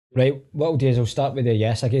Right, what I'll do is I'll start with the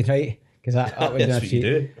yes again, right? Because that would have been That's a what you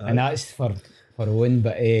few, do. and that's for Owen.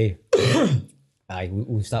 But aye,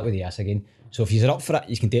 we'll start with the yes again. So if you're up for it,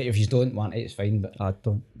 you can do it. If you don't want it, it's fine. But I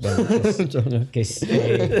don't. because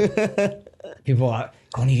people are like,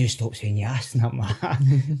 Connie, you stop saying yes, not my.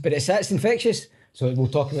 But it's infectious. So we'll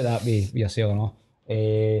talk about that with yourself and all.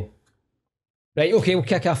 Right, okay, we'll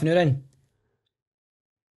kick off now then.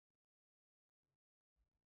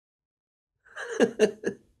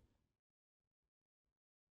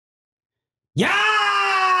 Yes!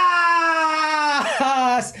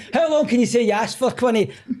 How long can you say yes for,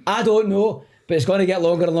 Quinny? I don't know, but it's going to get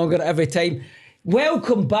longer and longer every time.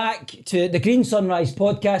 Welcome back to the Green Sunrise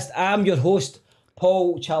podcast. I'm your host,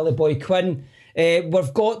 Paul Charlie Boy Quinn.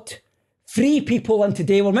 We've got 3 people in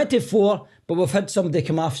today. We're meant to have 4, but we've had somebody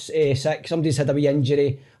come off sick. Somebody's had a wee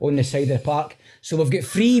injury on the side of the park. So we've got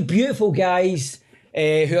 3 beautiful guys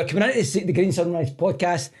who are coming into the Green Sunrise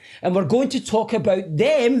podcast, and we're going to talk about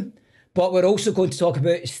them, but we're also going to talk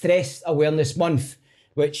about Stress Awareness Month,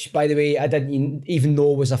 which, by the way, I didn't even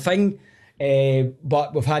know was a thing,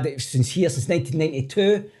 but we've had it since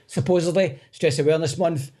 1992, supposedly, Stress Awareness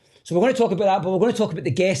Month. So we're going to talk about that, but we're going to talk about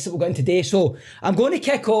the guests that we've got in today. So I'm going to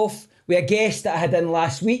kick off with a guest that I had in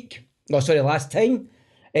last time.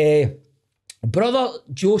 Brother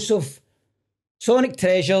Joseph, Sonic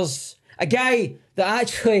Treasures, a guy that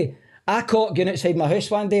actually I caught going outside my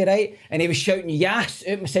house one day, right? And he was shouting yes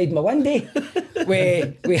out beside my window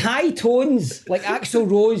with high tones like Axl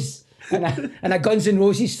Rose and a Guns N'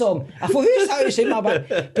 Roses song. I thought, who's that outside my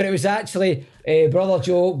window? But it was actually Brother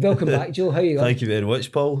Joe. Welcome back, Joe. How are you going? Thank you very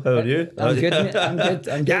much, Paul. How are you? I'm good, mate.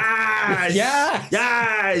 I'm good. Yes!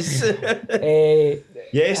 Yes!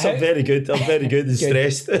 Yes, I'm very good. I'm very good and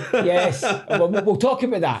stressed. Yes. We'll talk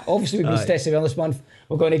about that. Obviously, we've been Stress Awareness Month.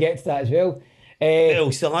 We're going to get to that as well. Well,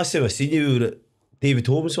 it's the last time I seen you, we were at David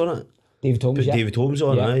Holmes on it. David Holmes, yeah. David Holmes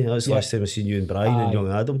on, Yeah. aye. That's the last time I seen you and Brian and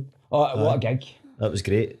young Adam. Oh, what a gig. That was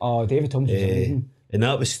great. Oh, David Holmes was amazing. And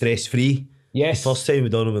that was stress-free. Yes. The first time we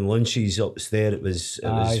done them in lunches upstairs, it was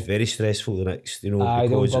very stressful the next, Aye,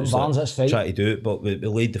 because the it was Barnes, that's right. trying to do it, but we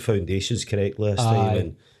laid the foundations correctly this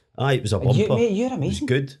time, and it was a bumper. Mate, you're It was amazing.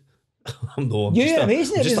 good. I'm You're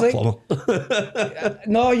amazing. I'm It just was a like- plumber.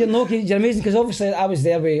 No, you're not. You're amazing because obviously I was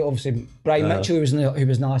there with Brian Mitchell, who was in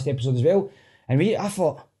the last episode as well, and I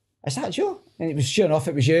thought, is that Joe? And it was sure enough,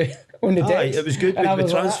 it was you on the Aye, deck. it was good. And I We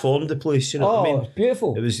was like, transformed the place, you know what I mean?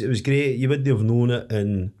 Beautiful. It was great. You wouldn't have known it,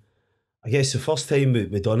 and I guess the first time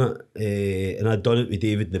we done it, and I'd done it with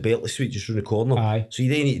David in the Berkeley Suite just round the corner. Aye. So you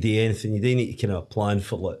didn't need to do anything. You didn't need to kind of plan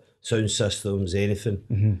for like sound systems,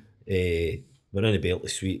 anything. We're in the Berkeley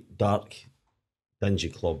Suite, dark, dingy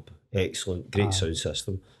club, excellent, great sound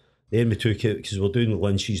system. Then we took it because we're doing the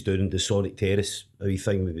lunches down the Sonic Terrace, a wee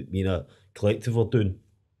thing me and a collective are doing.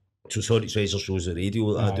 So Sonic Treasure shows the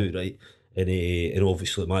radio that I do, right? And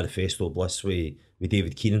obviously Manifesto Bliss with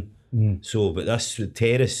David Keenan. So, but this the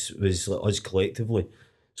terrace was like us collectively.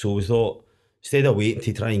 So we thought, instead of waiting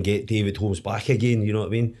to try and get David Holmes back again, you know what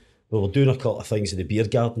I mean? We were doing a couple of things in the beer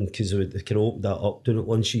garden because we kind of opened that up doing it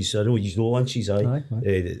lunches. I know you know lunches,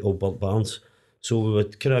 the Old Burnt Barns. So we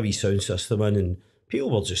would kind of have a wee sound system in, and people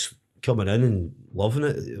were just coming in and loving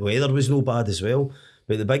it. The weather was no bad as well.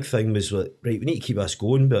 But the big thing was like, right, we need to keep this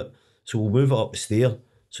going, but so we'll move it up the stair.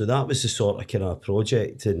 So that was the sort of kind of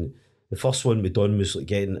project. And the first one we done was like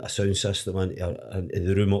getting a sound system into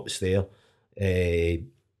the room upstairs,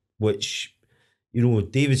 which, you know,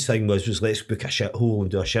 David's thing was let's book a shithole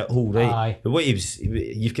and do a shithole, right? Aye. But what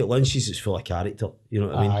you've got lunches that's full of character, you know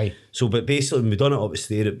what I mean? Aye. So, but basically, when we done it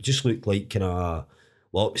upstairs, it just looked like kind of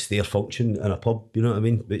upstairs function in a pub, you know what I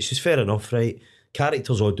mean? Which is fair enough, right?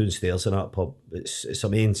 Characters all downstairs in that pub. It's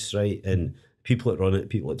immense, right? And people that run it,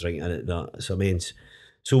 people that drink in it, it's immense.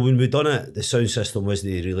 So when we done it, the sound system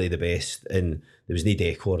wasn't really the best, and there was no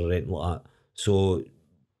decor or anything like that. So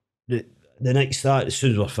the next start, as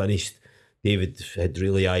soon as we're finished, David had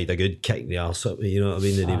really had a good kick in the arse at me, you know what I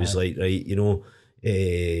mean? And he was like, right, you know,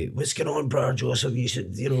 what's going on, brother Joseph? You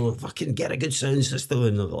should, you know, fucking get a good sound system.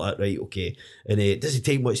 And I'm like, right, okay. And it doesn't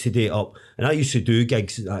take much to do it up. And I used to do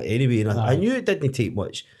gigs and that anyway, and I knew it didn't take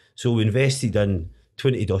much. So we invested in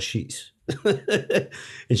 20 dust sheets and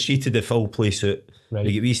sheeted the full place out. Right.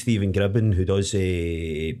 We get wee Stephen Gribben, who does,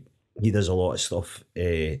 he does a lot of stuff,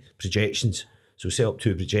 projections. So we set up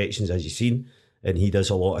 2 projections, as you've seen. And he does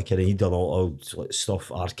a lot of he done a lot of like, stuff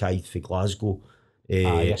archived for Glasgow.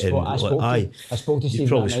 I spoke to Stephen. You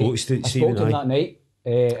probably that spoke night. to I spoke Stephen to him that night,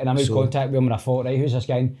 and I made contact with him, and I thought, right, who's this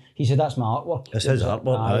guy? And he said, that's my artwork. It's his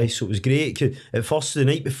artwork, aye. So it was great. 'Cause at first, the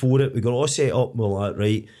night before it, we got all set up, and we're like,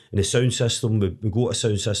 right, and the sound system, we got a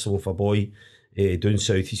sound system with a boy, down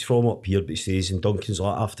south. He's from up here, but he stays in Duncan's.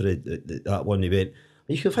 Like after that one, he went,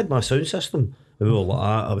 you could have had my sound system. And we were like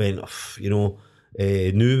that. I went, no,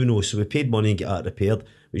 we know. So we paid money and get that repaired,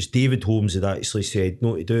 which David Holmes had actually said,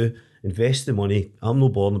 no to do, invest the money. I'm no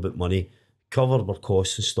born about money. Cover our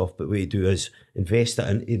costs and stuff, but what you do is invest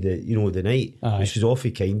it into the night, which was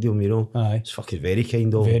awfully kind of him, It's fucking very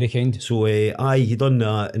kind of him. Very kind. So he done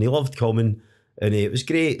that, and he loved coming, and it was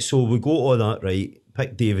great. So we go on that, right,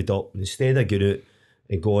 pick David up, and instead of going out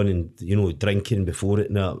and going and drinking before it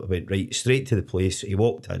and that, I went right straight to the place. He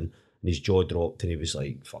walked in and his jaw dropped, and he was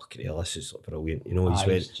like, fucking hell, this is brilliant,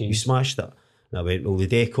 he smashed it. And I went, well, the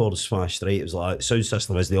decor smashed, right? It was like, sound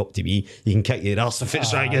system isn't up to me. You can kick your arse if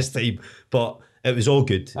it's right this time. But it was all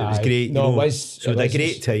good. It was great. No, it was. So we had a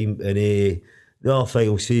great time. And the other thing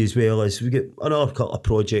I'll say as well is we get another couple of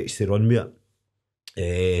projects to run with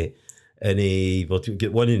it. We'll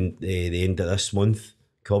get one in the end of this month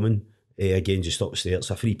coming. Again, just upstairs.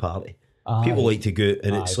 It's a free party. People like to go out,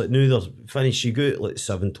 and it's like, now they're finished. You go out like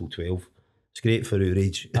 7 till 12. It's great for our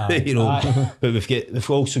age, But we've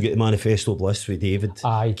also got the Manifesto Bliss with David.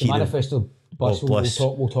 The Manifesto Bliss.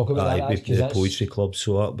 We'll talk about that. With the poetry club,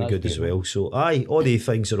 so that'll be good as well. So all the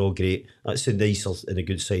things are all great. That's the nicer and the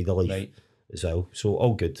good side of life as well. So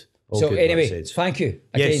all good. Anyway, thank you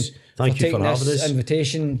again. Yes, thank you for having us.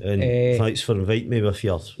 Invitation, and thanks for inviting me with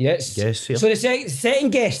your guest here. So the second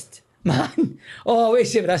guest, man. Oh, wait a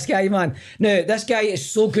second, this guy, man. Now this guy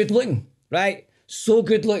is so good looking, right? So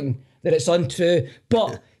good looking that it's untrue,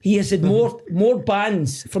 but he has had more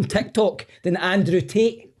bans from TikTok than Andrew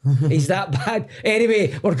Tate. He's that bad.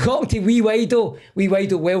 Anyway, we're talking to wee Wido. Wee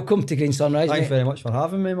Wido, welcome to Green Sunrise. Thanks very much for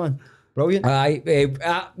having me, man. Brilliant.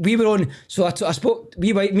 We were on, so I spoke, me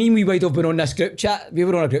and wee Wido have been on this group chat. We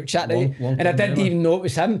were on a group chat, right? And I didn't even know it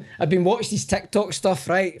was him. I've been watching his TikTok stuff,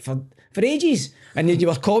 right, for ages. And then you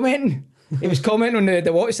were commenting. He was commenting on the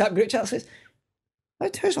WhatsApp group chat. I says,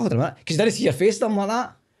 who's holding that? Because I didn't see your face, and I'm like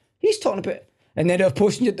that. He's talking about, and then they're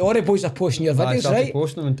posting, all the boys are posting your videos, right?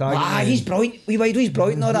 Posting them and tagging he's brilliant. Wee Wido, he's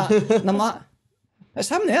brilliant and all that. And I'm like, it's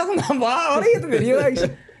him there. And I'm like, all right, I didn't realise.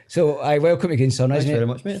 So I welcome you again, son. Thanks very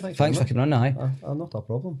much, mate. Thanks for coming on. Not a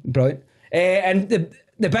problem. Brilliant. And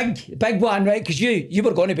the big one, right? Because you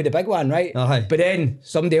were going to be the big one, right? Aye. But then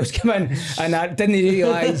somebody else came in, and I didn't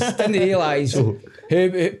realise who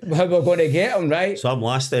we're going to get him, right? So I'm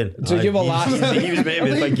last then. So you were last. He was meant to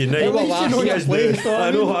be thinking, right? You were last.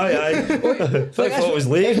 I know, aye. I thought it was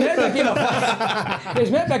late. It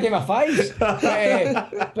was meant to be a game of fives. But we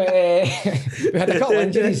had a couple of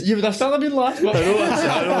injuries. You would have still been last.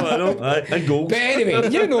 I know. Aye. And goals. But anyway,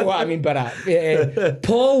 you know what I mean by that.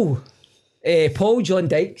 Paul John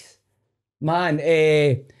Dykes, man,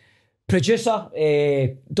 producer,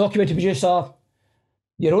 documentary producer,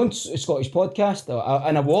 your own Scottish podcast,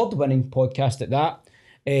 an award-winning podcast at that.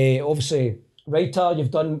 Obviously, writer. You've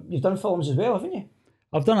done films as well, haven't you?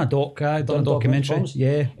 I've done a documentary. Films.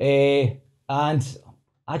 Yeah. And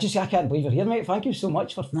I can't believe you're here, mate. Thank you so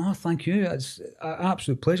much for. No, thank you. It's an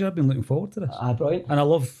absolute pleasure. I've been looking forward to this. Brilliant. And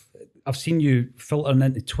I've seen you filtering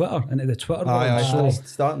into the Twitter world.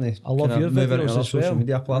 Starting to I love your videos as well. Social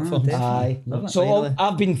media platforms. So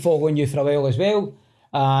I've been following you for a while as well,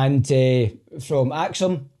 and from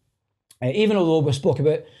Axum, even although we spoke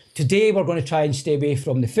about today, we're going to try and stay away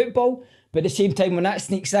from the football, but at the same time, when that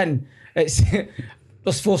sneaks in, it's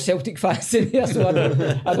there's 4 Celtic fans in here, so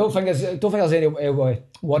I don't think there's any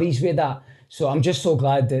worries with that. So I'm just so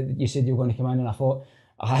glad that you said you were going to come in, and I thought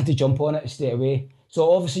I had to jump on it straight away.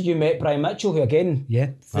 So obviously you met Brian Mitchell, who again,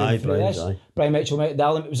 Brian Mitchell met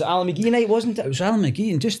it was Alan McGee night, wasn't it? It was Alan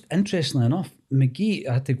McGee, and just interestingly enough, McGee,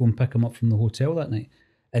 I had to go and pick him up from the hotel that night,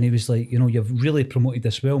 and he was like, you've really promoted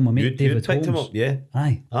this well, my mate David Holmes. Picked him up, yeah.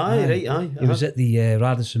 Aye. Right. He was at the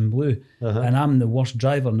Radisson Blue, and I'm the worst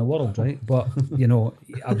driver in the world, right? But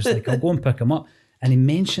I was like, I'll go and pick him up, and he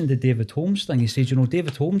mentioned the David Holmes thing. He said,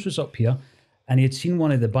 David Holmes was up here. And he had seen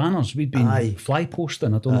one of the banners. We'd been fly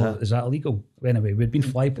posting. I don't know, is that illegal? Anyway, we'd been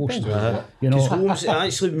fly posting. Holmes,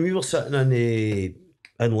 actually, when we were sitting in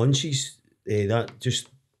lunches, that just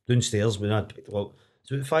downstairs when I picked him up,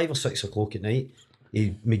 it's about 5 or 6 o'clock at night.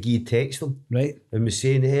 McGee texted him, right, and was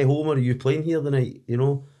saying, "Hey, Homer, are you playing here tonight?"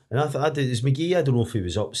 And I thought, it's McGee. I don't know if he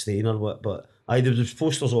was up staying or what, but there was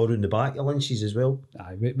posters all around the back of lunches as well.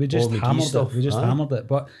 We just hammered it. We just hammered it.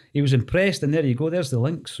 But he was impressed, and there you go. There's the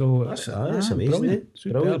link. So that's amazing.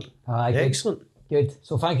 Brilliant. Excellent. Good.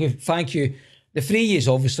 So thank you. The 3 is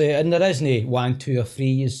obviously, and there isn't 1, 2 or 3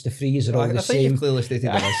 years. The 3 are all the same. I think you've clearly stated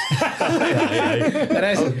that.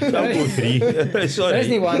 There isn't. I'll go 3. There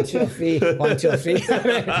isn't 1, 2 or 3. 1, 2 or 3.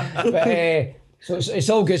 But so it's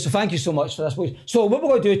all good. So thank you so much for this, boys. So what we're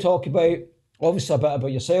going to do, talk about obviously a bit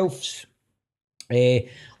about yourselves.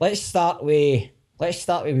 Let's start with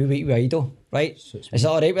Wido, right? Is that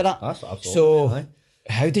all right with that? That's absolutely So, aye.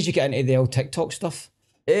 how did you get into the old TikTok stuff?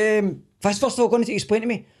 First of all, going to explain to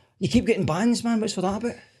me. You keep getting bans, man. What's for that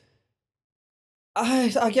about?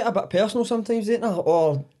 I get a bit personal sometimes, don't I?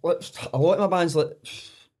 Or like, a lot of my bands, like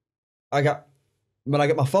when I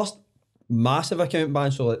get my first massive account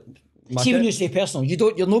ban, so like my See, when account- you say personal,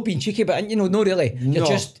 you're not being cheeky, but you know, no, really. You're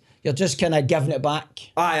No. just kind of giving it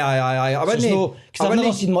back. Aye. I So wouldn't. it's no, because I've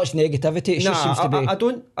never seen much negativity. It just seems to be.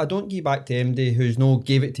 I don't give back to MD who's no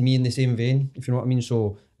gave it to me in the same vein, if you know what I mean.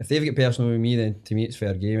 So if they've got personal with me, then to me it's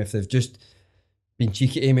fair game. If they've just been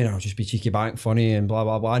cheeky to me, I'll just be cheeky back, funny and blah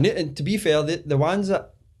blah blah. And to be fair, the ones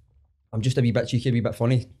that I'm just a wee bit cheeky, a wee bit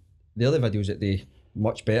funny, they're the videos that they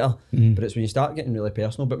much better. But it's when you start getting really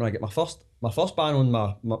personal. But when I get my first ban on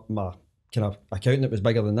my kind of account that was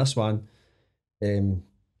bigger than this one,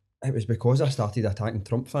 it was because I started attacking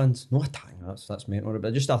Trump fans. No attacking, that's mental, but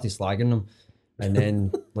I just started slagging them, and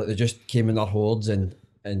then like they just came in their hordes, and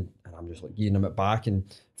I'm just like giving them it back and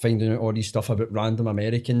finding out all these stuff about random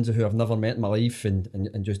Americans who I've never met in my life, and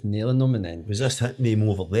just nailing them, and then Was this hitting him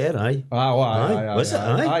over there, aye? aye. Was it?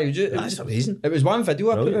 Aye. It was just- That's amazing. It was one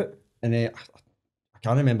video I put Brilliant. out, and I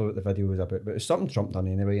can't remember what the video was about, but it was something Trump done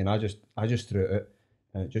anyway, and I just threw it out,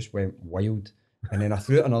 and it just went wild. And then I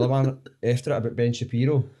threw out another one after it about Ben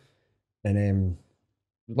Shapiro, and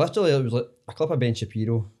literally it was like a clip of Ben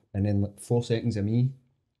Shapiro, and then like 4 seconds of me.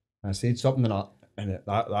 I said something and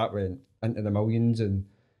that went into the millions, and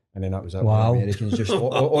then that was it. Wow. Americans just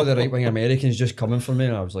all the right wing Americans just coming for me,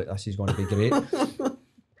 and I was like, this is going to be great.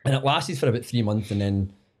 And it lasted for about 3 months, and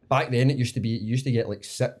then back then you used to get like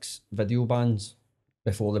 6 video bans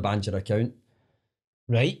before they banned your account.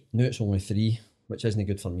 Right. Now it's only 3, which isn't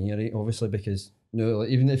good for me, right? Obviously, because no, like,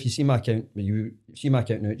 even if you see my account,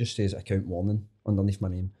 now, it just says account warning underneath my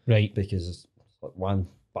name, Right. because it's like one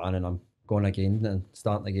ban and I'm going again and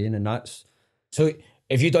starting again, and that's So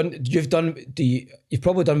you've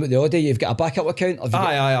probably done with the Audi. You've got a backup account. Have you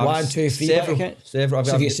got aye. 1, 2, 3 backup accounts? Several.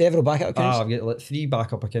 So you've got several backup accounts. I've got like 3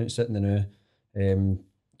 backup accounts sitting there now.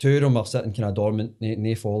 2 of them are sitting kind of dormant,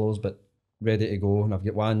 no follows, but ready to go. And I've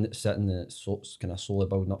got one that's sitting that's kind of slowly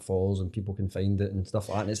building up follows, and people can find it and stuff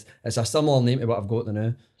like that. And it's a similar name to what I've got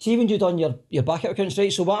now. See, when you've done your backup accounts,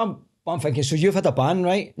 right? So what I'm thinking, so you've had a ban,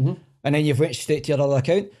 right? And then you've went straight to your other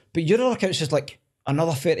account, but your other account's just like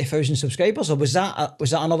another 30,000 subscribers, or was that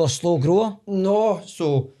another slow grower? No,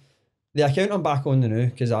 so the account I'm back on now,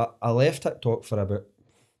 because I left TikTok for about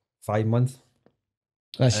 5 months.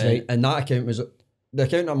 That's right. And that account was, the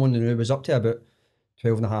account I'm on now was up to about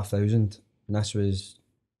 12,500, and this was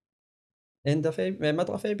middle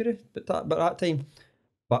of February, but that time.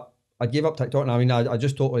 But I gave up TikTok, and I mean, I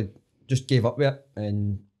just totally just gave up with it,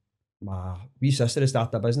 and my wee sister had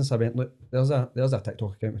started a business. I went, look, there's a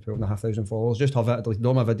TikTok account with 12,500 followers, just have it, delete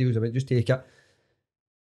all my videos. I went, just take it.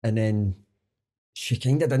 And then she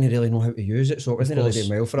kind of didn't really know how to use it, so it wasn't really doing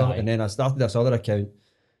well for her. Aye. And then I started this other account,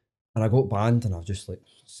 and I got banned, and I've just like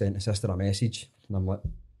sent the sister a message, and I'm like,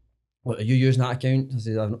 what, are you using that account? I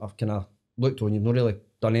said, I've kind of looked on, you've not really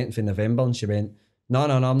done anything for November. And she went, no,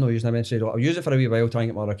 I'm not using it. I said, I'll use it for a wee while, try and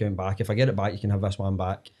get my other account back. If I get it back, you can have this one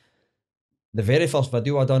back. The very first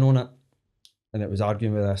video I done on it, and it was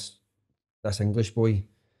arguing with this English boy,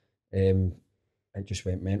 it just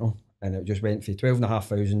went mental, and it just went from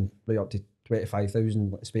 12,500 right up to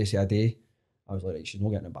 25,000 space of a day. I was like, right, she's not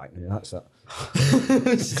getting it back now, that's it.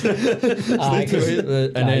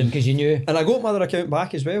 And then, Because you knew. and I got my other account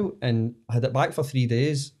back as well, and I had it back for 3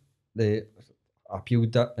 days. I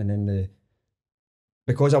appealed it, and then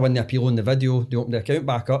because I won the appeal on the video, they opened the account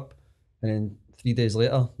back up, and then 3 days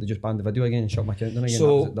later they just banned the video again and shut my account down again. That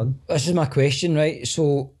was it done. This is my question, right?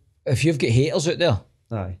 So if you've got haters out there,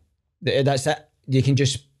 Aye. that's it. They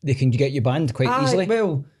can get you banned quite easily.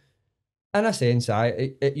 Well, in a sense,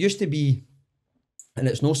 it used to be, and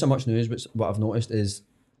it's not so much news, but what I've noticed is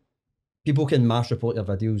people can mass report your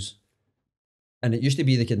videos, and it used to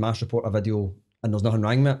be they could mass report a video and there's nothing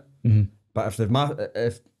wrong with it. But if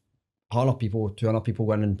if 100 people, 200 people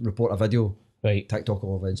go in and report a video, Right. TikTok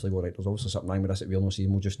will eventually go, right, there's obviously something wrong with this that we're not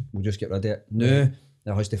seeing, we'll just get rid of it. No,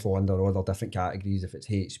 it has to fall under all the different categories, if it's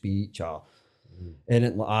hate speech or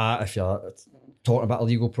anything like that, if you're talking about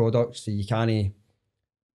illegal products, so you can't,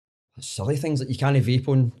 silly things like you can't vape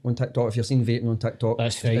on TikTok. If you're seen vaping on TikTok,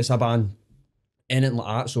 That's right. it's a ban. Anything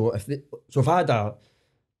like that. So if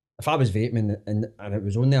I was vaping and it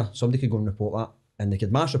was on there, somebody could go and report that, and they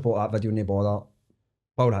could mass report that video and they bother,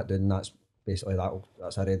 pull that down, and that's basically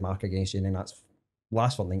that's a red mark against you, and then that's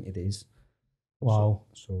lasts for 90 days. Wow.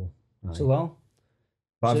 So So well.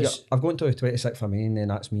 But So I've gone to a 26th for me, and then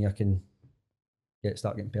that's me. I can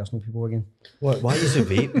start getting personal with people again. Why is the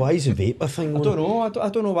vape? Why is the vape a thing? I don't know. I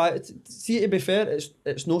don't know why. See, to be fair,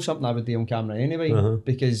 it's not something I would do on camera anyway,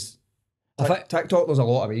 because TikTok there's a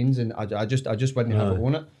lot of range, and I just wouldn't have it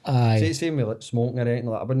on it. Aye. Same with like smoking or anything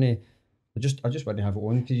like I wouldn't. I just wouldn't have it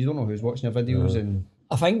on because you don't know who's watching your videos and.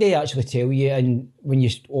 I think they actually tell you, and when you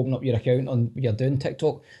open up your account on when you're doing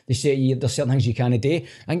TikTok, they say to you there's certain things you can't do.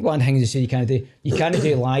 I think one thing they say you can't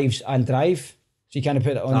do lives and drive, so you can't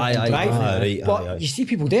put it on and drive. But you see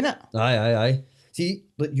people doing it. Aye. See,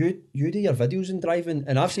 like you do your videos in driving,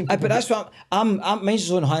 and I've seen. But that's what mine's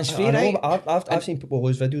is on hands free, right? I've seen people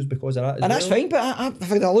lose videos because of that, and that's fine. But I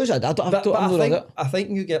think they'll lose it. I think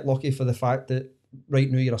you get lucky for the fact that.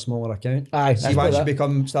 Right now you're a smaller account. Aye, so you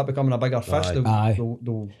actually start becoming a bigger fish.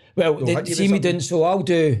 They'll see me doing so. I'll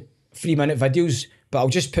do 3-minute videos, but I'll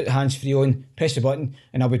just put hands free on, press the button,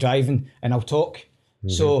 and I'll be driving and I'll talk.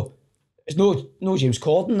 So it's no James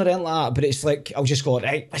Corden or anything like that. But it's like I'll just go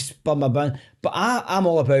right, let's bum my bin. But I'm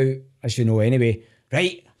all about, as you know anyway.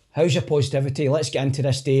 Right, how's your positivity? Let's get into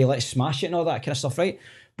this day. Let's smash it and all that kind of stuff. Right.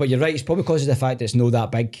 But you're right. It's probably because of the fact that it's not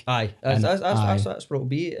that big. Aye, that's what it'll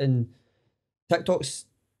be. And TikToks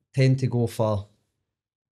tend to go for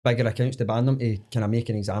bigger accounts to ban them to kind of make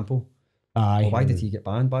an example. Aye. Why did he get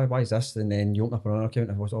banned? Why is this? And then you open up another account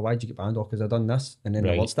and go, why did you get banned? Oh, because I done this. And then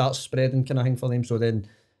the word starts spreading kind of thing for them. So then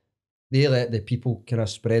they let the people kind of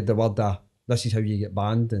spread the word that this is how you get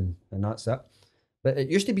banned and that's it. But it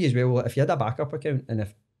used to be as well, if you had a backup account and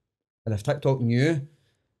if TikTok knew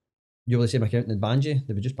you were the same account and they'd banned you,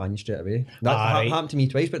 they would just ban you straight away. That happened to me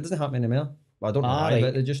twice, but it doesn't happen anymore. But I don't know why,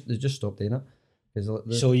 but they just stopped doing it.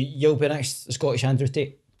 So you'll be next Scottish Andrew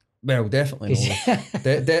Tate? Well, definitely not.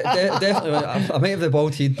 Definitely. I might have the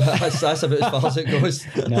bald head, but that's about as far as it goes.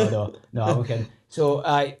 No, I'm kidding. So,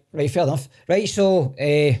 right, fair enough. Right, so,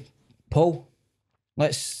 Paul,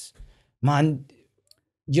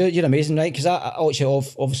 you're amazing, right? Because I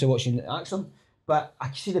obviously watching the Axon, but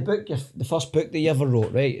I see the book, the first book that you ever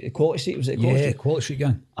wrote, right? The Quality Street, was it Quality Street? Quality Street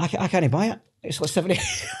Gang. I can't buy it. It's like 70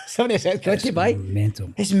 quid to buy.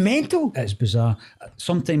 Mental. It's mental. It's bizarre.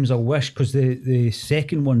 Sometimes I wish, because the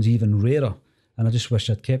second one's even rarer, and I just wish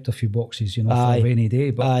I'd kept a few boxes, for a rainy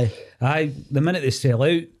day. But the minute they sell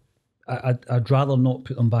out, I'd rather not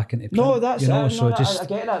put them back into print. No, that's so I just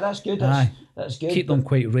get that. That's good. That's good. Keep them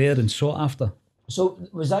quite rare and sought after. So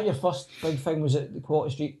was that your first big thing? Was it the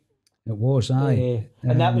Quality Street? It was, aye.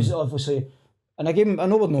 And that was obviously, and again, I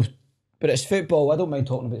know we're no. But it's football. I don't mind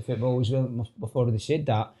talking about football as well. Before they said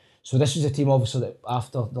that, so this was a team obviously that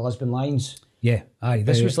after the Lisbon Lions. Yeah, aye.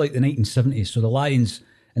 This was like the 1970s. So the Lions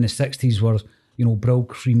in the 60s were, brill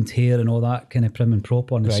creamed hair and all that kind of prim and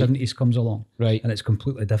proper. And the 70s comes along, right, and it's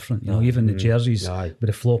completely different. Even the jerseys with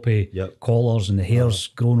the floppy collars and the hair's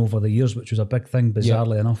grown over the years, which was a big thing,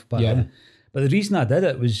 bizarrely enough. But but the reason I did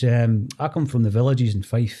it was I come from the villages in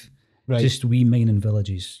Fife, just wee mining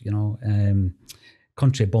villages,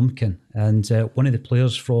 country bumpkin, and one of the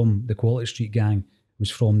players from the Quality Street Gang was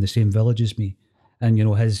from the same village as me, and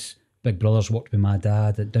his big brothers worked with my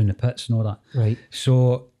dad down the pits and all that. Right.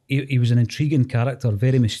 So he was an intriguing character,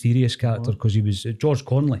 very mysterious character, because he was George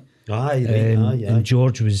Conley. And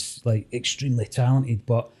George was like extremely talented,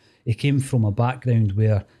 but he came from a background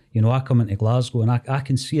where I come into Glasgow and I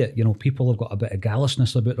can see it. People have got a bit of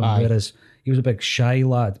gallousness about them, whereas he was a big shy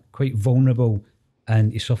lad, quite vulnerable.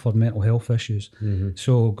 And he suffered mental health issues.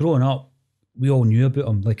 So growing up, we all knew about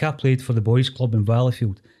him. Like I played for the boys' club in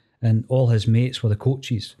Valleyfield, and all his mates were the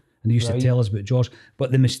coaches, and they used to tell us about George.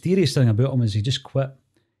 But the mysterious thing about him is he just quit.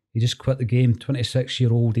 He just quit the game.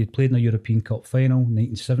 26-year-old. He'd played in a European Cup final in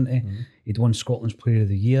 1970. He'd won Scotland's Player of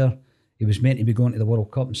the Year. He was meant to be going to the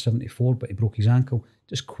World Cup in 74, but he broke his ankle.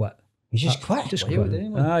 Just quit. He just quit. Just quit.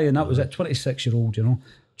 And that was it. 26-year-old.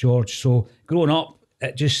 George. So growing up,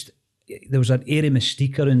 there was an airy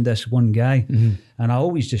mystique around this one guy, and I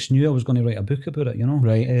always just knew I was going to write a book about it,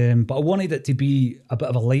 Right. But I wanted it to be a bit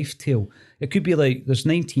of a life tale. It could be like there's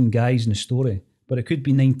 19 guys in the story, but it could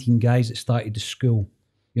be 19 guys that started the school,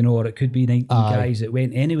 or it could be 19 guys that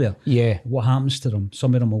went anywhere. Yeah. What happens to them?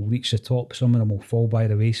 Some of them will reach the top, some of them will fall by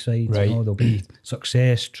the wayside. Right. There'll be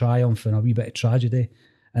success, triumph, and a wee bit of tragedy,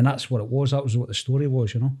 and that's what it was. That was what the story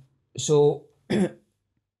was, So.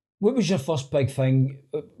 What was your first big thing?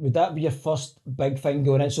 Would that be your first big thing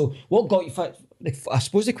going in? So what got you, I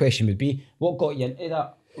suppose the question would be, what got you into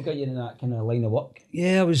that? What got you into that kind of line of work?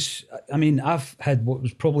 Yeah, I've had what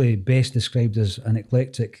was probably best described as an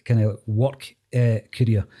eclectic kind of work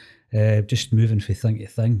career, just moving from thing to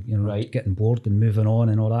thing, getting bored and moving on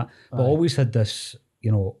and all that. But I always had this,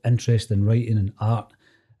 interest in writing and art,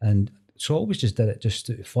 and so I always just did it just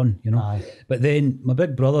out of fun, you know. Aye. But then my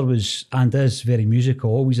big brother was and is very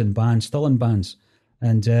musical, always in bands, still in bands.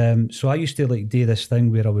 And so I used to like do this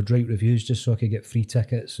thing where I would write reviews just so I could get free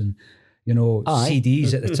tickets and, you know,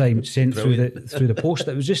 CDs at the time sent through the post.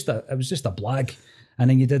 It was just a blag, and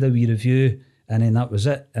then you did a wee review, and then that was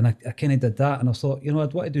it. And I kind of did that, and I thought, you know,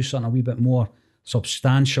 I'd want to do something a wee bit more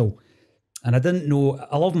substantial. And I didn't know.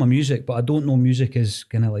 I love my music, but I don't know music as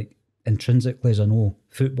kind of like intrinsically as I know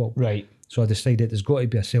football. Right. So I decided there's got to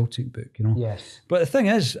be a Celtic book, you know. Yes. But the thing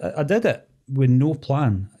is, I did it with no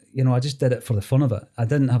plan. You know, I just did it for the fun of it. I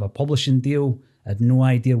didn't have a publishing deal. I had no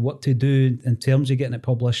idea what to do in terms of getting it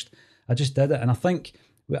published. I just did it. And I think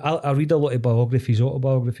I read a lot of biographies,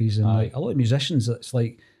 autobiographies, and like a lot of musicians, it's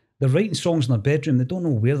like they're writing songs in their bedroom. They don't know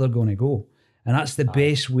where they're going to go. And that's the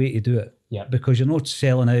best way to do it. Yeah. Because you're not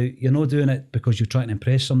selling out. You're not doing it because you're trying to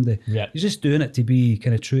impress somebody. Yeah. You're just doing it to be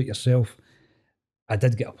kind of true to yourself. I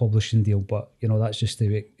did get a publishing deal, but you know, that's just the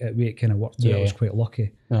way it kind of worked out. I was quite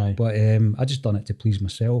lucky. Aye. But I just done it to please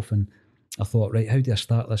myself, and I thought, right, how do I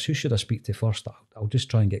start this? Who should I speak to first? I'll just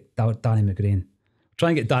try and get Danny McGrain.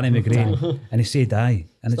 Try and get Danny McGrain, and he said aye,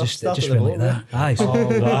 and it just went like that. Aye, so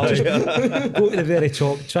just go to the very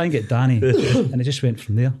top, try and get Danny, and it just went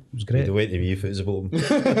from there. It was great. They went to me if it was about him.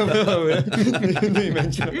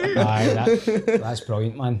 Aye, that's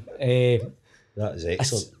brilliant, man. That is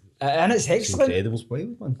excellent. And it's excellent.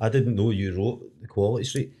 Incredible. I didn't know you wrote The Quality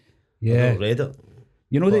Street. Yeah. I read it.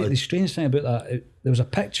 You know, the strange thing about that, there was a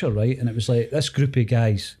picture, right, and it was like this group of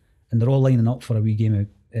guys, and they're all lining up for a wee game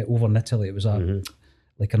over in Italy. It was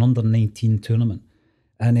like an under-19 tournament.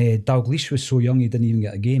 And Dalglish was so young he didn't even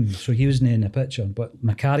get a game, so he wasn't in the picture. But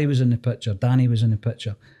Macari was in the picture, Danny was in the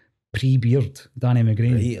picture, pre-beard, Danny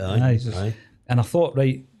McGrain. Right, aye. And I thought,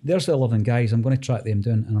 right, there's the 11 guys, I'm going to track them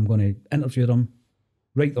down and I'm going to interview them,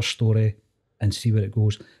 write their story and see where it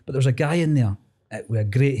goes. But there's a guy in there with a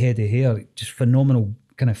great head of hair, just phenomenal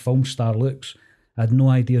kind of film star looks. I had no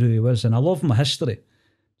idea who he was, and I love my history.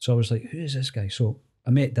 So I was like, who is this guy? So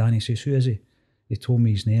I met Danny, says, who is he? He told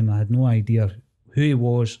me his name. I had no idea who he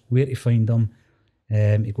was, where to find him.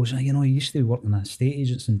 He goes, you know, he used to work in estate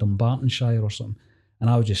agents in Dumbartonshire or something. And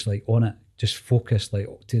I was just like on it, just focused, like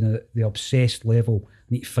to the obsessed level. I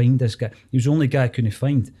need to find this guy. He was the only guy I couldn't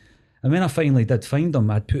find. And when I finally did find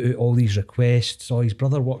him, I'd put out all these requests. Oh, his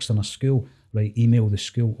brother works in a school, right? Email the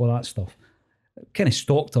school, all that stuff. Kind of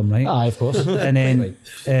stalked him, right? Aye, of course. And then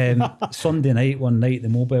Sunday night, one night, the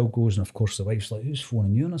mobile goes, and of course the wife's like, who's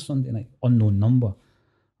phoning you on a Sunday night? Unknown number.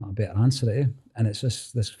 I better answer it, eh? And it's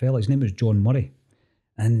this fella, his name was John Murray.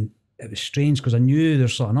 And it was strange because I knew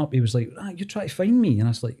there's something up. He was like, you try to find me? And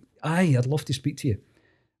I was like, aye, I'd love to speak to you.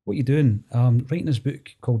 What are you doing? Writing this book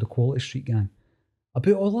called The Quality Street Gang.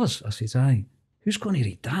 About all us. I says, aye, who's going to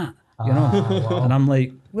read that? You know? Wow. And I'm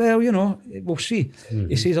like, well, you know, we'll see. Mm-hmm.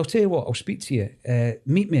 He says, I'll tell you what, I'll speak to you.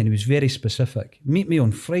 Meet me, and he was very specific. Meet me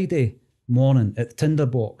on Friday morning at the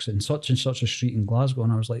Tinderbox in such and such a street in Glasgow.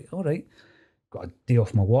 And I was like, all right. Got a day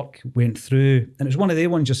off my work, went through, and it was one of the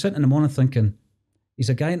ones you're sitting in the morning thinking, he's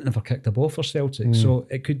a guy that never kicked a ball for Celtic. So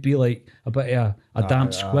it could be like a bit of a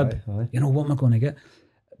damp squib. Aye. You know, what am I going to get?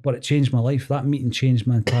 But it changed my life. That meeting changed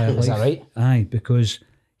my entire life. Is that right? Aye, because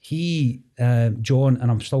he, John, and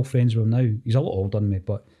I'm still friends with him now. He's a lot older than me,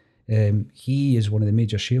 but he is one of the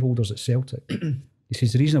major shareholders at Celtic. He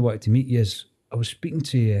says, the reason I wanted to meet you is I was speaking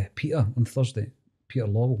to Peter on Thursday, Peter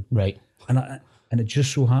Lowell. Right. And it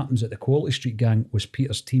just so happens that the Quality Street Gang was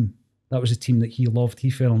Peter's team. That was the team that he loved. He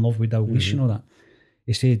fell in love with Dalglish, you know that.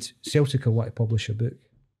 He said, Celtic will want to publish a book.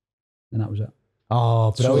 And that was it.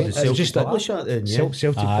 Oh, brilliant. So Celtic published that then, yeah?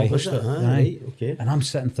 Celtic published it. Right, okay. And I'm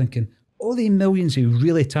sitting thinking, all the millions of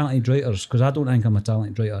really talented writers, because I don't think I'm a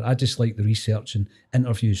talented writer. I just like the research and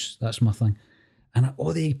interviews. That's my thing. And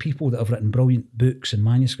all the people that have written brilliant books and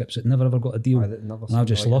manuscripts that never ever got a deal. And I'm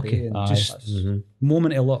just lucky. Just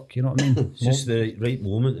moment of luck, you know what I mean? It's just the right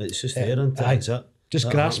moment. It's just there, and that's it. Just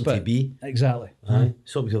that grasp it. To be. Exactly. Aye.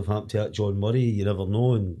 Something could have happened to that John Murray. You never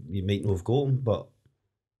know, and you might not have got him, but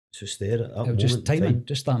it's just there at that moment. Just timing.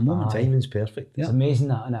 Just that moment. Timing's perfect. It's amazing,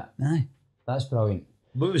 that, isn't it? Aye. That's brilliant.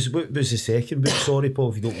 What was the second book? Sorry, Paul,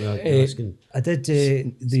 if you don't mind asking. I did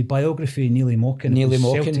the biography of Neely Mockin.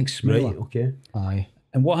 Celtic Smuggler. Right, okay. Aye.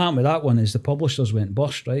 And what happened with that one is the publishers went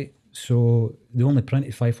bust, right? So they only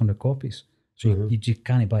printed 500 copies. So you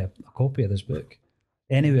can't buy a copy of this book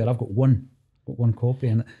anywhere. I've got one copy,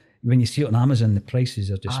 and when you see it on Amazon, the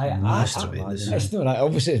prices are just tremendous. It's not right.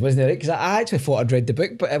 Obviously, it wasn't right, because I actually thought I'd read the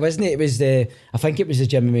book, but it wasn't. It was I think it was the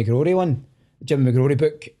Jimmy McGrory one, Jimmy McGrory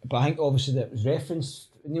book. But I think obviously that was referenced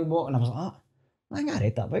Neil Mockin, and I was like, I think I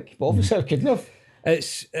read that book, but obviously I couldn't have.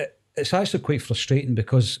 It's actually quite frustrating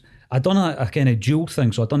because I'd done a kind of dual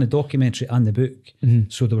thing, so I'd done a documentary and the book.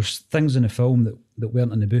 So there was things in the film that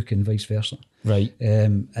weren't in the book and vice versa. Right.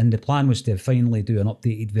 And the plan was to finally do an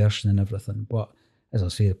updated version and everything. But as I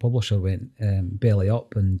say, the publisher went belly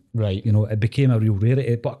up, and Right. you know, it became a real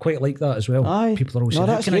rarity. But I quite like that as well. Aye. People are always No, saying,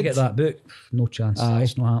 "How that's can I good. get that book?" No chance. Aye.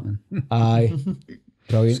 It's not happening. Aye.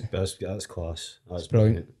 Brilliant. That's class. That's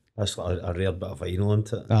brilliant. That's like a rare bit of vinyl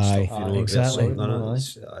into it. Aye. Stuff, you know, Exactly. there's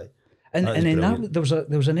something in it. Aye. And That is then brilliant.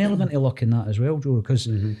 there was an element of luck in that as well, Joe, because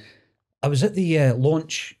I was at the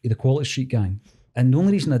launch of the Quality Street Gang, and the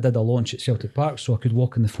only reason I did a launch at Celtic Park so I could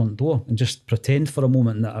walk in the front door and just pretend for a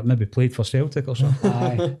moment that I maybe played for Celtic or something.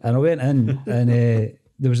 Aye. And I went in, and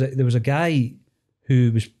there was a guy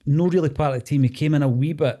who was not really part of the team. He came in a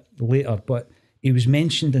wee bit later, but he was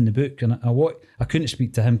mentioned in the book, and I couldn't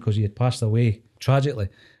speak to him because he had passed away tragically,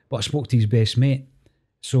 but I spoke to his best mate.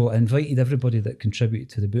 So I invited everybody that contributed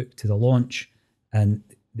to the book to the launch, and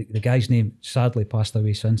the guy's name sadly passed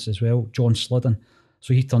away since as well, John Slidden.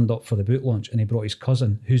 So he turned up for the book launch, and he brought his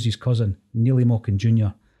cousin, who's his cousin, Neely Mockin Jr.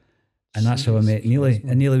 And that's how I met Neely.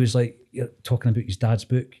 And Neely was like, "You're talking about his dad's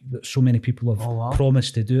book, that so many people have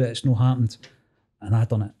promised to do it, it's not happened." And I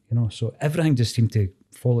done it, you know. So everything just seemed to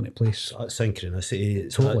fall into place. That synchronicity,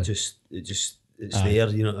 it's Totally. it's there,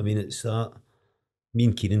 you know what I mean? It's that. Me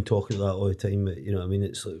and Kieran talk about that all the time, you know what I mean?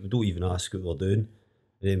 It's like, we don't even ask what we're doing,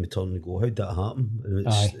 and then we turn and go, "How'd that happen?" And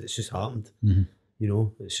it's just happened. You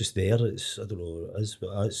know, it's just there. It's, I don't know what it is,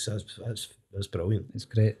 but that's brilliant. It's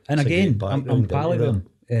great. And It's a again, great I'm background pally into with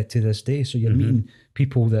him to this day. So you're meeting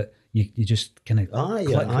people that you just kind of click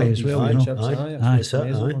with as well, you know. That's it, aye. It's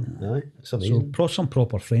So amazing. some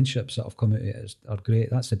proper friendships that have come out of it are great.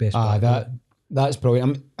 That's the best Aye, part. that's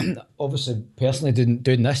brilliant. I'm obviously personally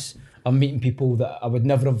doing this. I'm meeting people that I would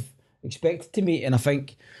never have expected to meet, and I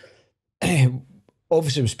think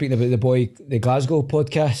obviously we're speaking about the Glasgow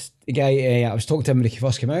podcast. The guy I was talking to him when he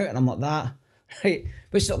first came out, and I'm like, that right,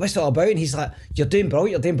 what's it all about? And he's like, "You're doing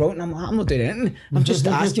brilliant, and I'm like, "I'm not doing anything. I'm just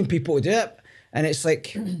asking people to do it." And it's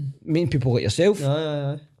like meeting people like yourself.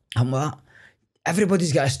 I'm like,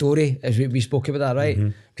 everybody's got a story, as we spoke about that,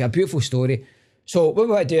 right? Got a beautiful story. So what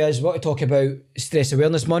we want to do is we want to talk about Stress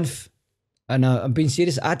Awareness Month. And I'm being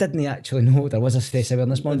serious, I didn't actually know there was a Stress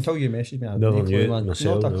Awareness Month. Until you messaged me, I had Never no knew clue, it man.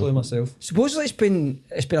 myself, Not a no. clue myself. Supposedly it's been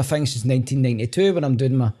a thing since 1992 when I'm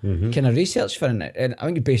doing my kind of research for it. And I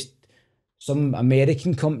think it's based some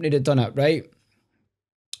American company that done it, right?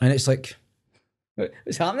 And it's like,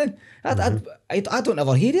 what's happening? I don't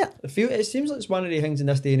ever hear it. It seems like it's one of the things in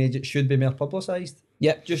this day and age that should be more publicised.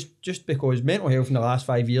 Yep. Just because mental health in the last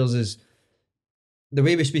 5 years is, the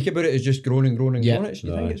way we speak about it is just growing and growing and Yeah. growing.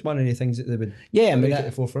 You think it's one of the things that they would Yeah, I mean, take at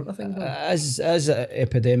the forefront of things? as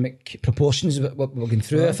epidemic proportions what we're going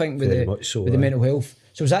through, I think, with Very the much so, with the aye. mental health.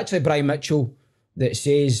 So it's actually Brian Mitchell that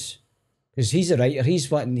says, because he's a writer,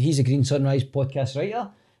 he's a Green Sunrise podcast writer,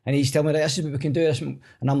 and he's telling me, "Right, this is what we can do," and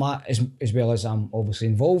I'm like, as well as I'm obviously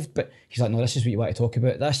involved, but he's like, "No, this is what you want to talk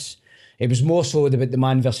about." This, it was more so about the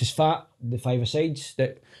man versus fat, the five sides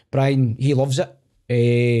that Brian, he loves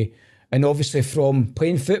it. And obviously from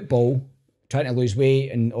playing football, trying to lose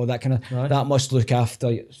weight and all that kind of, that must looks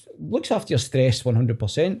after your stress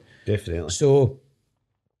 100%. Definitely. So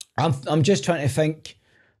I'm just trying to think,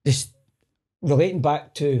 this relating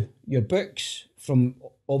back to your books from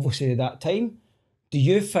obviously that time, do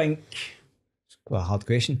you think, well, a hard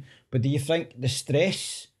question, but do you think the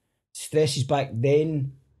stresses back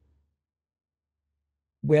then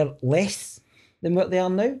were less than what they are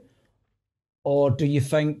now? Or do you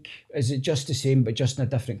think, is it just the same but just in a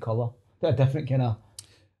different colour? A different kind of...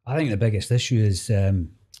 I think the biggest issue is they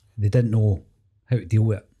didn't know how to deal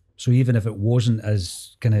with it. So even if it wasn't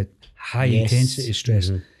as kind of high intensity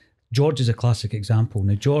stress, George is a classic example.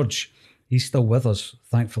 Now George, he's still with us,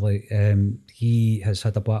 thankfully. He has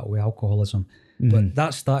had a battle with alcoholism, but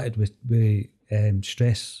that started with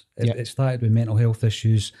stress. It started with mental health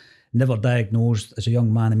issues. Never diagnosed as a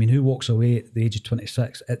young man. I mean, who walks away at the age of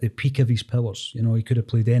 26 at the peak of his powers? You know, he could have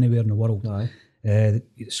played anywhere in the world.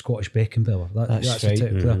 Scottish Beckenbauer. That's right. the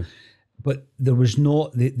type of player. But there was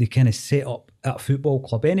not the kind of set up at a football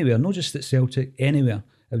club anywhere, not just at Celtic, anywhere.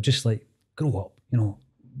 It was just like, grow up, you know,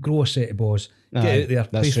 grow a set of balls, get out there,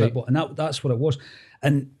 play football. And that's what it was.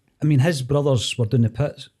 And I mean, his brothers were doing the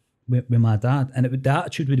pits with my dad, and the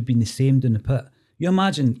attitude would have been the same doing the pit. You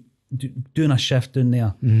imagine doing a shift down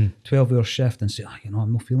there, 12-hour shift, and say, you know,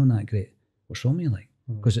 I'm not feeling that great. What's wrong with you, like?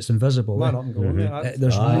 Because it's invisible. Man up and go.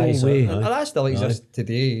 There's no way. And that still exists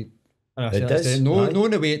today. And I It say does, that's no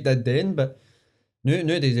in the way it did then, but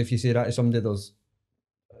nowadays if you say that to somebody, there's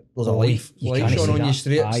a life you can't shone say on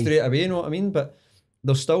you that. straight away, you know what I mean? But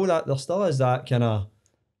there still is that kind of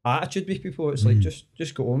attitude with people. It's like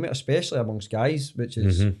just go on with it, especially amongst guys, which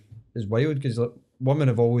is wild because like women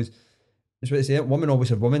have always. That's what they say. Women always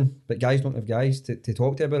have women, but guys don't have guys to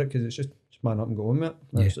talk to about it because it's just man up and go on with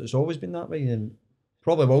it. It's always been that way, and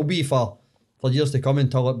probably will be for years to come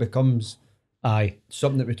until it becomes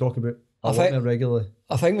something that we talk about a lot more regularly.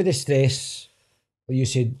 I think with the stress, what you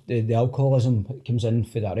said, the alcoholism comes in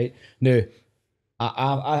for that, right? Now,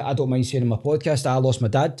 I don't mind saying in my podcast, I lost my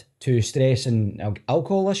dad to stress and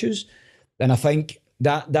alcohol issues, and I think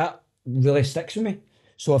that really sticks with me.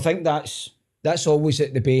 So I think that's always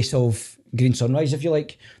at the base of Green Sunrise, if you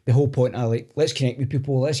like. The whole point of like, let's connect with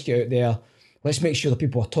people, let's get out there, let's make sure that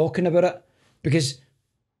people are talking about it, because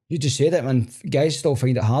you just said it, man. Guys still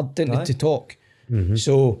find it hard to talk.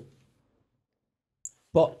 So,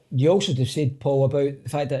 but you also just said, Paul, about the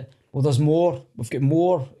fact that there's more. We've got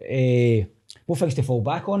more things to fall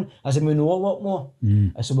back on, as in we know a lot more.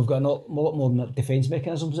 So we've got a lot more defence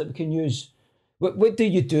mechanisms that we can use. What do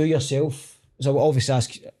you do yourself? So I will obviously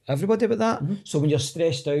ask everybody about that. So when you're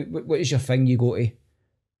stressed out, what is your thing you go to?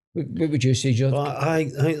 What would you say, Joe? I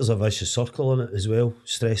think there's a vicious circle in it as well.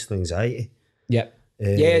 Stress and anxiety. Yep.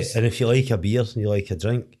 Yes. And if you like a beer and you like a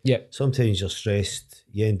drink, sometimes you're stressed,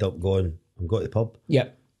 you end up going, I'm going to the pub.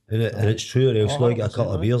 Yep. And it's true, or else you go get a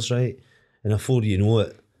couple of beers, right? And before you know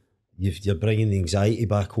it, you're bringing the anxiety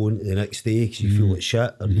back on the next day because you feel like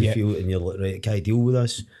shit, or you feel, and you're like, right, I can't deal with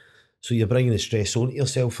this. So you're bringing the stress onto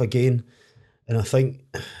yourself again. And I think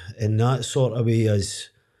in that sort of way is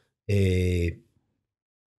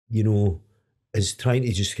trying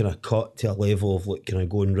to just kind of cut to a level of like kind of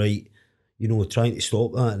going, right, trying to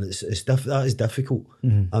stop that. And that is difficult.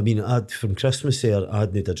 I mean, from Christmas there, I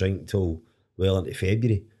hadn't had a drink till well into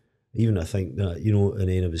February. Even I think that, and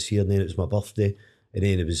then I was here, and then it was my birthday, and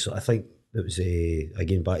then I think it was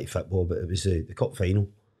again back to football, but it was the cup final.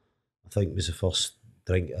 I think it was the first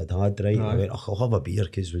drink I'd had, right? I went, I'll have a beer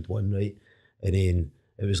because we'd won, right? And then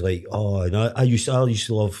it was like, and I used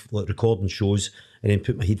to love like recording shows and then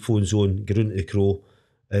put my headphones on, go into the Crow,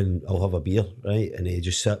 and I'll have a beer, right? And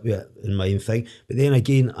just sit with it in my own thing. But then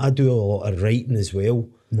again, I do a lot of writing as well.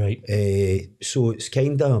 Right. So it's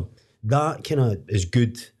kind of, that kind of is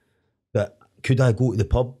good, but could I go to the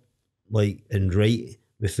pub like and write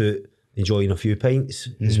without enjoying a few pints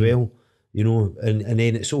as well? And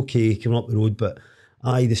then it's okay coming up the road, but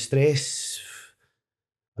the stress,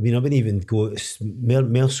 I mean, I wouldn't even go, it's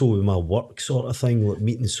more so with my work sort of thing, like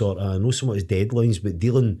meetings sort of, not so much deadlines, but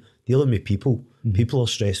dealing with people. People are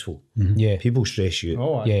stressful. Yeah. People stress you.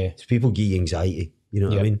 People give you anxiety, you know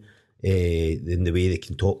what I mean? In the way they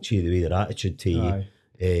can talk to you, the way their attitude to you,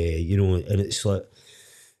 and it's like,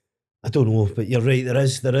 I don't know, but you're right, there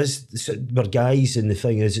is, we're guys, and the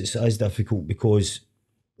thing is, it is difficult because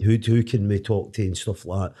who can we talk to and stuff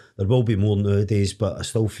like that? There will be more nowadays, but I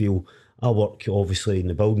still feel, I work obviously in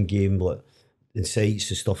the building game, like in sites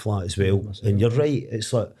and stuff like that as well. And you're right,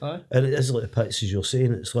 it's like, and it is like the pits as you're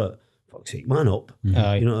saying, it's like, fuck's sake, man up. You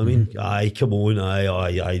know what I mean? Aye, come on,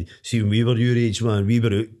 aye. See, when we were your age, man, we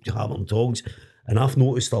were out hammering dogs. And I've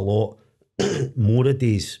noticed a lot more of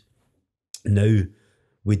days now.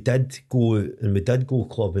 We did go out and we did go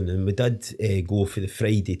clubbing and we did go for the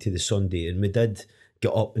Friday to the Sunday, and we did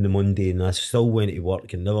get up on the Monday, and I still went to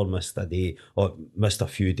work and never missed a day, or missed a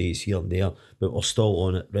few days here and there, but we're still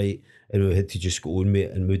on it, right? And we had to just go on with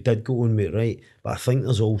it, and we did go on with it, right? But I think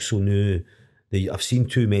there's also now, I've seen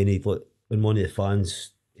too many, like on one of the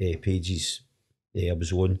fans' pages I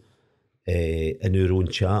was on, in our own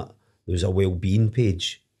chat, there was a well-being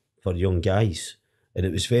page for young guys, and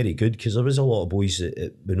it was very good because there was a lot of boys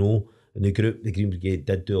that we know in the group. The Green Brigade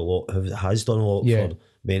did do a lot, has done a lot for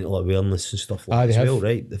mental awareness and stuff like that as well,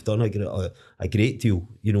 right? They've done a great deal.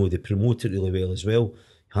 They promote it really well as well.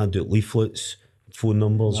 Hand out leaflets, phone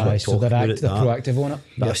numbers. So they're proactive on it.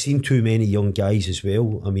 But I've seen too many young guys as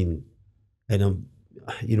well. I mean, and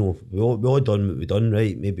we all done what we done,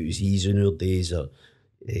 right? Maybe it was easy in our days or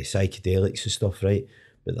psychedelics and stuff, right?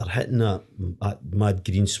 But they're hitting that mad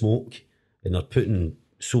green smoke, and they're putting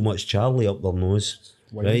so much Charlie up their nose,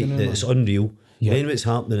 right? That it's unreal. Then what's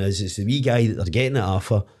happening is it's the wee guy that they're getting it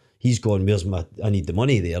off of, he's gone, I need the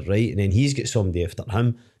money there, right? And then he's got somebody after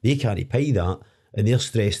him, they can't pay that, and they're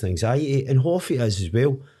stressed and anxiety, and half it is as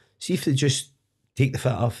well. See if they just take the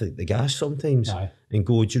foot off the gas sometimes and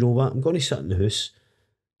go, do you know what, I'm going to sit in the house,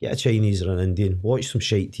 get a Chinese or an Indian, watch some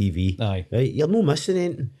shite TV, right? You're not missing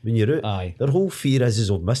anything when you're out. Their whole fear is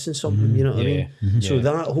of missing something, you know what I mean? So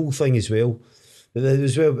that whole thing as well. But there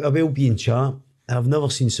was a well-being chat. I've never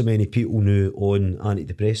seen so many people now on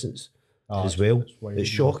antidepressants as well. It's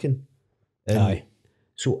shocking.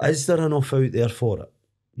 So is there enough out there for it?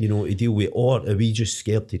 you know, to deal with, or are we just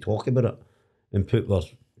scared to talk about it and put our,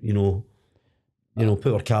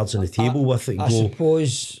 put our cards on the table with it and I go,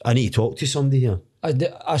 suppose I need to talk to somebody here. I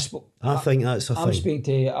think that's a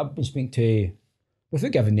thing. I've been speaking to,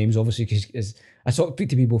 without giving names obviously, because I speak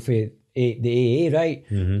to people for the AA, right?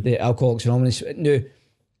 The Alcoholics Anonymous. Now,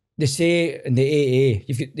 they say in the AA,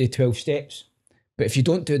 you've got the 12 steps, but if you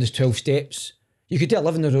don't do those 12 steps, you could do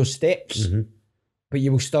 11 of those steps, but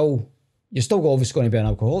you're still obviously going to be an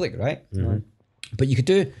alcoholic, right? But you could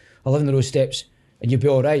do 11 of those steps and you'll be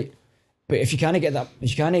all right. But if you can't get that,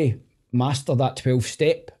 if you can't master that 12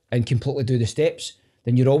 step and completely do the steps,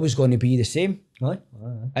 then you're always going to be the same. Aye.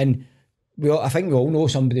 And I think we all know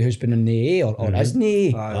somebody who's been in the AA or is in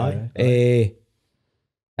the AA.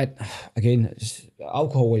 And again,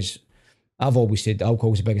 alcohol is, I've always said that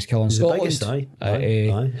alcohol is the biggest killer in Scotland. Biggest, I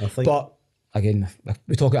think. But again, I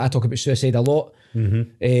talk about suicide a lot,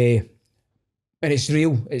 and it's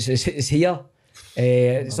real. It's here.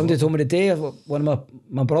 Somebody told me today, one of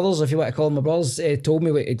my brothers, if you want to call them my brothers, told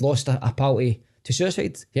me he'd lost a pal to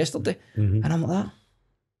suicide yesterday, and I'm like that.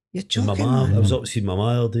 You're joking, man. I was up to see my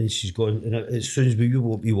mother and she's gone, and as soon as we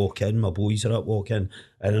walk in, my boys are up walking,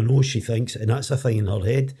 and I know she thinks, and that's the thing in her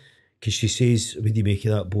head, because she says, what do you make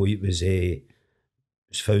of that boy? It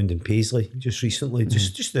was found in Paisley just recently,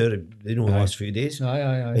 just there, the last few days.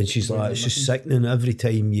 And she's like, it's just sickening every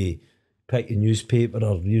time you pick a newspaper,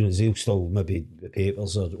 or they'll still maybe the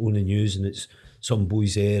papers or own the news, and it's some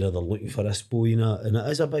boys there, or they're looking for this boy, and it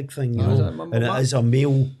is a big thing, and it is a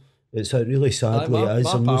male. It's a really sadly it is.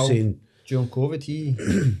 I'm not saying during COVID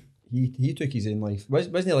he took his own life.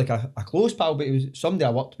 Wasn't he like a close pal, but he was somebody I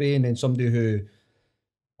worked with, and then somebody who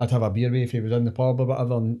I'd have a beer with if he was in the pub or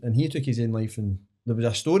whatever, and he took his own life, and there was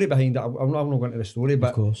a story behind it. I'm not going into the story,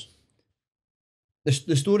 but of course,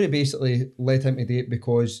 the story basically led him to do it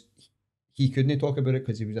because he couldn't talk about it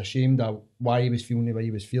because he was ashamed of why he was feeling the way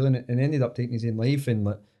he was feeling it, and ended up taking his own life. And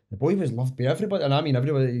like, the boy was loved by everybody, and I mean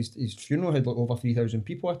everybody. His funeral had like over 3,000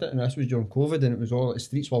 people at it, and this was during COVID, and it was all, the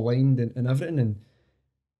streets were lined and everything, and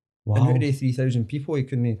out of the 3,000 people, he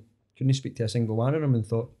couldn't speak to a single one of them, and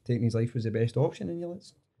thought taking his life was the best option. And you're like,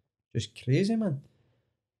 it's just crazy, man.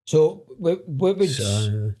 So what would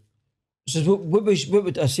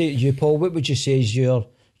I say to you, Paul? What would you say is you're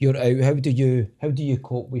out? How do you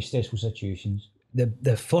cope with stressful situations?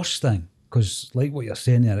 The first thing, because like what you're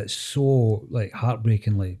saying there, it's so like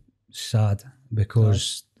heartbreakingly sad,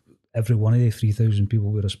 because every one of the 3,000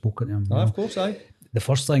 people would have spoken to him. Of course, aye. The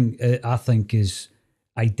first thing I think is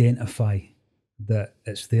identify that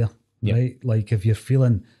it's there, right? Like if you're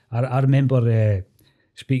feeling, I remember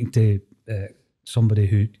speaking to somebody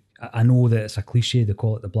who, I know that it's a cliche, they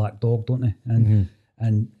call it the black dog, don't they?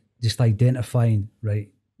 And just identifying, right,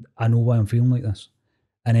 I know why I'm feeling like this,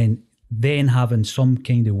 and then having some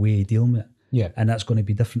kind of way of dealing with it. Yeah. And that's going to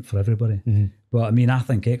be different for everybody. But I mean, I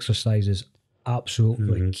think exercise is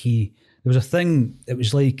absolutely key. There was a thing, it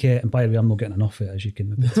was like, and by the way, I'm not getting enough of it, as you can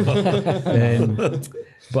maybe tell.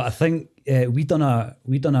 But I think we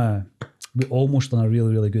almost done a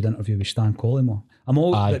really, really good interview with Stan Collymore.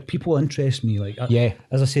 Like, people interest me. Like,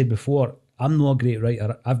 as I said before, I'm not a great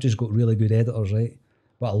writer. I've just got really good editors, right?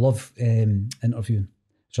 But I love interviewing.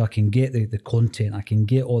 So I can get the content, I can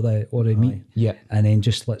get all the meat, and then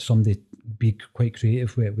just let somebody be quite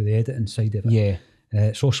creative with the editing side of it. Yeah.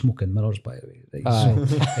 It's all smoke and mirrors, by the way. Right?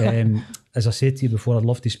 So, as I said to you before, I'd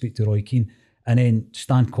love to speak to Roy Keane. And then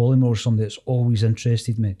Stan Collymore is somebody that's always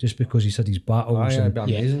interested me, just because he's had his battles.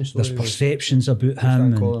 There's perceptions about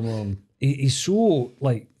him. And he's so,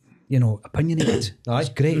 like, opinionated. He's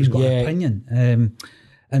great, he's got an opinion.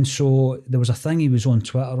 And so there was a thing, he was on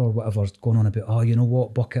Twitter or whatever, going on about, you know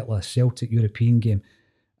what, bucket list, Celtic European game.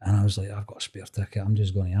 And I was like, I've got a spare ticket, I'm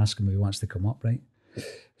just going to ask him if he wants to come up, right?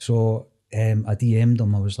 So I DM'd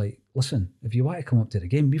him, I was like, listen, if you want to come up to the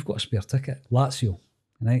game, we've got a spare ticket, Lazio,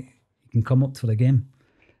 right? You can come up for the game.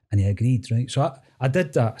 And he agreed, right? So I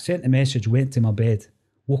did that, sent a message, went to my bed,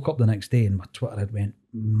 woke up the next day, and my Twitter had went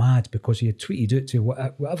mad because he had tweeted out to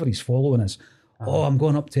whatever he's following is, I'm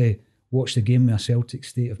going up to watch the game with a Celtic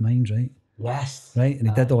state of mind, right? Yes. Right? And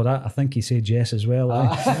he did all that. I think he said yes as well.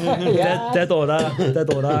 Did all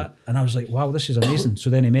that. And I was like, wow, this is amazing. So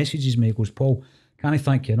then he messages me, he goes, Paul, can't I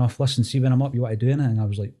thank you enough? Listen, see when I'm up, you want to do anything? I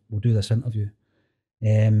was like, we'll do this interview.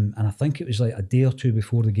 And I think it was like a day or two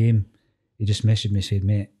before the game, he just messaged me, said,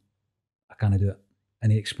 mate, I can't do it.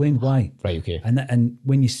 And he explained why. Right, okay. And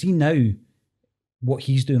when you see now what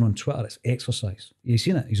he's doing on Twitter, it's exercise. You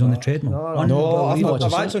seen it? He's on the treadmill. No,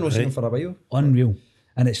 I've actually not seen him for a while. Unreal.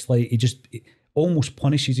 And it's like he almost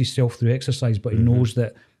punishes himself through exercise, but he knows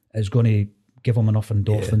that it's going to give him enough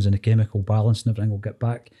endorphins and the chemical balance and everything will get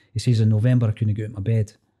back. He says in November I couldn't get out of my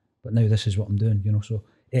bed, but now this is what I'm doing, you know. So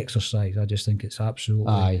exercise, I just think it's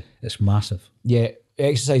absolutely, it's massive. Yeah,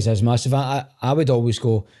 exercise is massive. I would always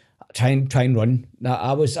go try and run.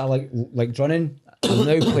 I like running. I'm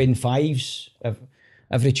now playing fives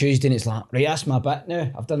every Tuesday, and it's like, right, that's my bit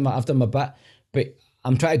now. I've done my bit, but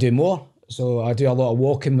I'm trying to do more. So I do a lot of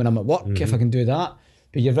walking when I'm at work if I can do that.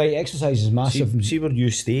 But you're right, exercise is massive. See where you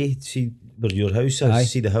stay. See where your house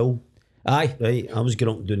is. See the hill. Aye. Right. I was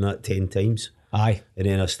getting up and doing that 10 times. Aye. And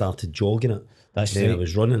then I started jogging it. That's and then right. I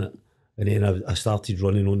was running it. And then I started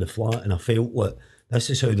running on the flat, and I felt like this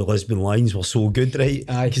is how the Lisbon Lions were so good, right?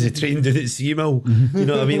 Aye. Because they trained in at Seamill, you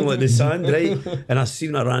know what I mean, like the sand, right? And I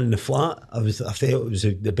seen I ran in the flat. I felt it was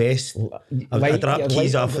the best. I dropped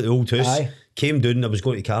keys off at the old house, came down. I was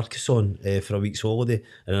going to Carcassonne for a week's holiday,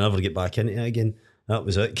 and I never get back into it again. That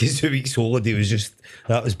was it, because 2 weeks holiday was just,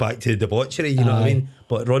 that was back to debauchery, you know what I mean?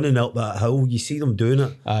 But running up that hill, you see them doing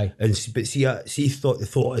it. Aye. But see the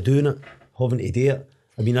thought of doing it, having to do it.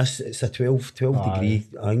 I mean, it's a 12 degree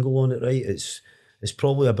angle on it, right? It's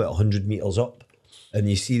probably about 100 metres up, and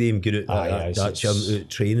you see them get out that gym, out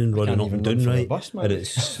training, running up and down, right? Bus, and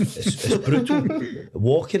it's brutal.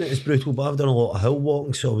 Walking it is brutal, but I've done a lot of hill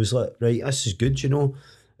walking, so I was like, right, this is good, you know.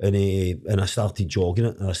 And I started jogging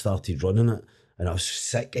it, and I started running it, and I was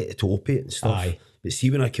sick at the top of it and stuff. Aye. But see,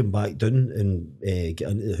 when I came back down and get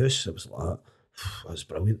into the house, it was like, that's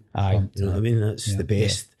brilliant. Aye. You know what I mean? That's the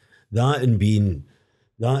best. That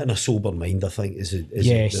and a sober mind, I think, is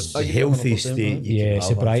the healthiest state you can have.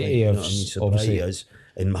 Sobriety, you know what I mean? Sobriety is.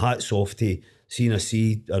 And hats off to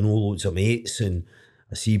seeing. I know loads of mates, and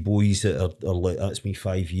I see boys that are like, that's me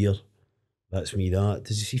 5 year, that's me that.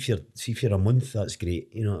 Does you see for a month? That's great.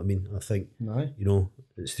 You know what I mean? I think, you know,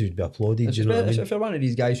 it's to be applauded. You know what I mean? If you're one of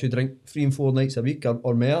these guys who drink 3 and 4 nights a week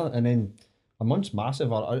or more, and then a month's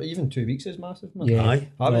massive, or even 2 weeks is massive, man. Yeah, Aye.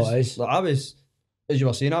 I was, as you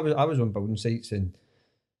were saying, I was on building sites and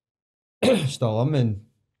still am, and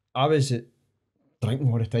I was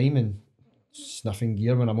drinking all the time and sniffing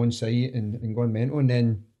gear when I'm on site and going mental. And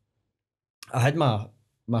then I had my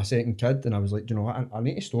second kid, and I was like, you know what, I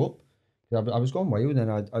need to stop. I was going wild,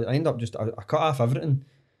 and I ended up I cut off everything,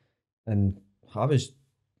 and I was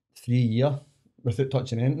 3 years without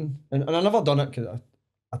touching anything, and I never done it because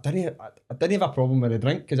I didn't have a problem with the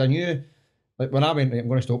drink, because I knew, like, when I went, I'm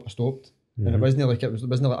going to stop, I stopped. And it wasn't like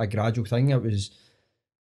a gradual thing. It was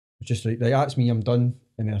just like, that's me, I'm done.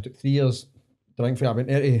 And then I took 3 years drink free. I went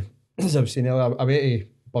there to, as I was saying earlier, I went to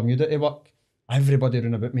Bermuda to work. Everybody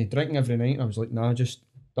around about me drinking every night, and I was like, nah, just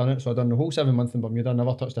done it. So I done the whole 7 months in Bermuda. I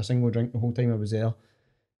never touched a single drink the whole time I was there.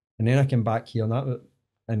 And then I came back here,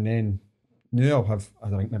 and then now I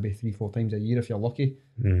drink maybe 3-4 times a year if you're lucky.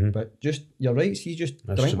 But just, you're right, see, just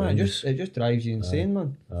That's drink, man. tremendous. It just drives you insane,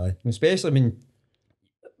 man. Aye. Especially when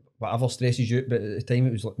whatever stresses you out, but at the time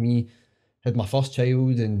it was like me, had my first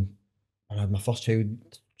child, and when I had my first child,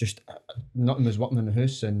 just nothing was working in the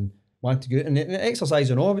house, and wanted to go out, and the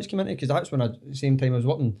exercise and all of it's come into, because that's when at the same time I was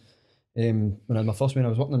working, when I had my first one, I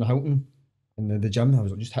was working in the Hilton, and the gym, I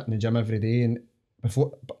was just hitting the gym every day, and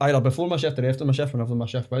either before my shift or after my shift, whenever my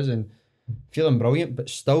shift was, and feeling brilliant, but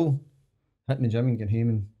still hitting the gym and getting home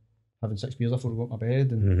and having 6 beers before I go to my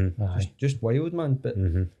bed, and just wild, man. But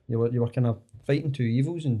you were kind of fighting two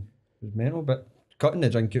evils, and it was mental. But cutting the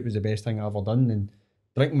drink out was the best thing I ever done, and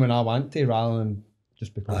drinking when I want to rather than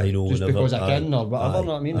just because I can or whatever. You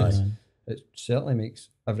know what I mean? It certainly makes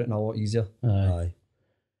everything a lot easier. Aye.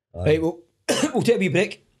 Right, well, we'll take a wee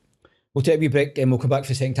break. And we'll come back for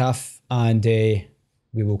the second half, and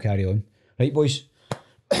we will carry on. Right, boys?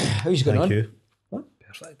 How's it going on? Thank you.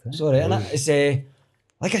 Perfect. Eh? Sorry, innit? It's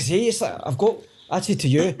like I say, it's like I've got, I'd say to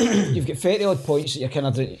you, you've got 30 odd points that you're kind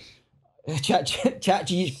of doing. Chat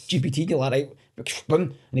GPT, you're like, right,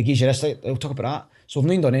 boom, and it gives you this, like, we'll talk about that. So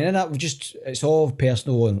we've not done any of that, it's all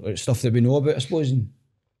personal and stuff that we know about, I suppose. And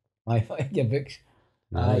your books.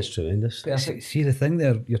 No, it's tremendous. See the thing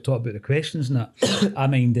there, you're talking about the questions and that. I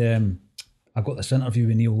mind, I got this interview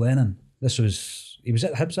with Neil Lennon. He was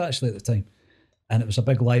at Hibs actually at the time, and it was a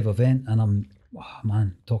big live event, and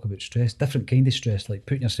talk about stress, different kind of stress, like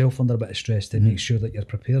putting yourself under a bit of stress to make sure that you're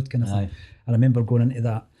prepared kind of thing. And I remember going into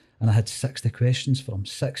that, and I had 60 questions for him,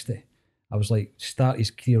 60. I was like, start his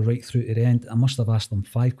career right through to the end. I must have asked him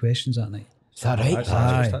 5 questions that night. Is that right?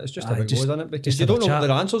 It's just how it goes, isn't it? Because you don't know what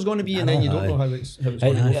the answer's going to be, and then you don't know how it's going to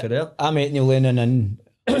go for there. I met Neil Lennon in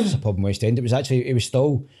it's a pub in West End. It was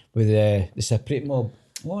still with the separate mob.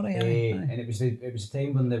 Oh, right, and it was the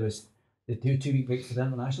time when there was the 2 week break for the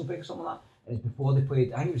international break or something like that. And it was before they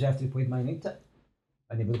played, I think it was after they played Man United.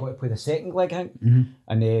 and they were going to play the second leg, I think.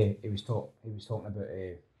 And he was talking about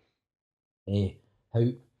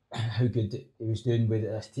how good he was doing with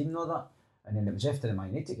this team and all that. And then it was after the Man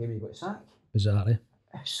United game he got sacked. Bizarre, eh?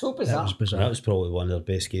 So bizarre. That was bizarre. That was probably one of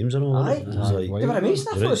their best games and all. Aye. It was like, They were amazing.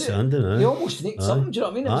 I they were thought outstanding, aye. they almost sneaked something. Do you know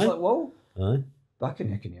what I mean? It was Aye. like, whoa. Aye. But I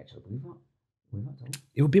couldn't actually believe that.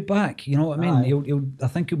 He'll be back, you know what I mean? Aye. I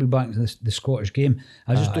think he'll be back in the Scottish game.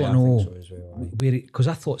 I just don't know where because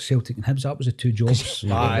I thought Celtic and Hibs, that was the two jobs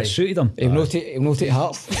that suited him. He'll not take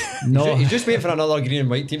Hearts. No, He's just waiting for another green and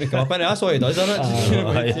white team to come up, and that's all he does,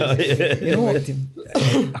 isn't it? you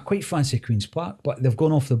know, I quite fancy Queen's Park, but they've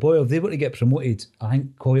gone off the boil. If they were to get promoted, I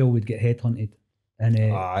think Coyle would get headhunted. And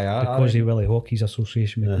because of Willie Hockey's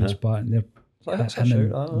association with Queen's Park, and that's him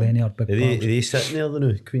and Lenny are big Are pals. they sitting there,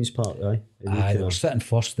 the Queen's Park, aye? They were sitting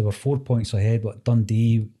first. They were 4 points ahead, but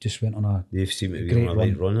Dundee just went on a They've seemed to be great on a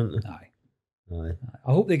right run, haven't they? Aye.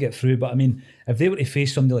 I hope they get through, but I mean, if they were to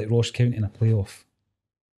face somebody like Ross County in a playoff,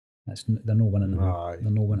 they're no winning that.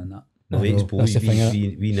 They're no winning that. My mate's boy, That's the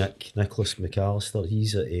thing, wee Nicholas McAllister,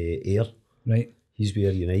 he's at Ayr. Right. He's with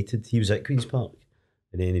Ayr United. He was at Queen's Park,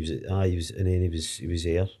 and then he was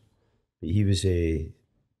Ayr. But he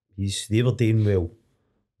was they were doing well,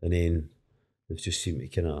 and then they've just seemed to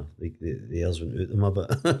kind of like the airs went out them a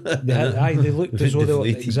bit. They looked as though they were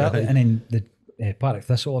Deflated, exactly, aye. and then the Partick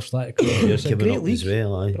Thistle have started. It's a coming great up league, as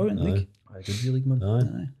well, aye. brilliant league. Good league, man.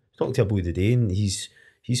 Aye. Talked to a boy today, and he's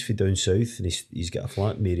from down south, and he's got a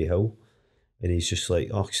flat in Mary Hill, and he's just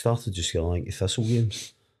like, I started just going to Thistle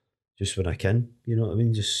games, just when I can, you know what I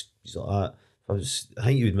mean? Just he's like that. I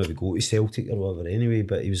think he would maybe go to Celtic or whatever anyway,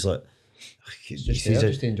 but he was like, Just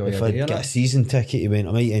to enjoy if your I day, get a innit? season ticket, he went,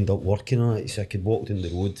 I might end up working on it, so I could walk down the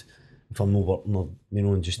road if I'm not working, or you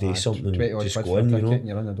know, and just do something, and 20 odd just quid go for a in, you ticket know. and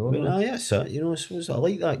you're in the door. But aye, that's it, you know. I suppose I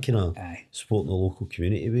like that kind of Aye. supporting the local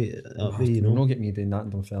community way, that way, you You'll know. not get me doing that in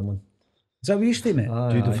Dunfermline. Is that what you stay, mate?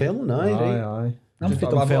 Judo Fairland, aye, right. Aye. I'm Just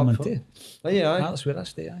from I've Dunfermline got- too. Aye, aye. That's where I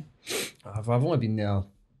stay. Aye. I've only been there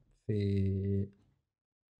for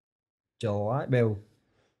July. Well,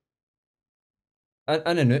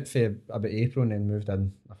 in and out for about April, and then moved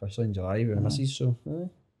in officially in July with my missus. So, aye.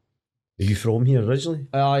 Are you from here originally?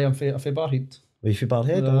 Aye, I'm for Barhead. Are you from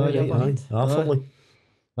Barhead? Aye, Aye, yeah, right, aye. Barhead. Arthurly.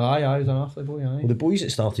 Aye, I was an Arthurly boy. Aye. Well, the boys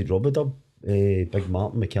that started Rubadub, Big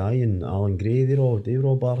Martin Mackay and Alan Gray, they were all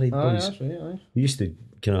Barhead Aye, boys. that's right. Aye. We used to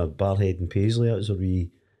kind of Barhead and Paisley. That was where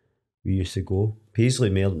we used to go. Paisley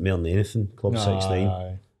more than anything. Club 69.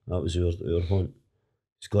 Aye. That was our haunt.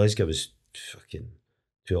 Glasgow was fucking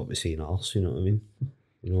too up to saying arse. You know what I mean?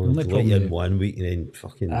 You know, only let problem you in with- 1 week and then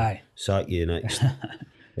fucking Aye. sack you the next.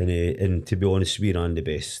 And to be honest, we ran the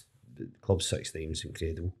best. Club 69 was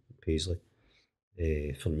incredible. Paisley.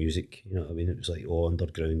 For music, you know what I mean? It was like all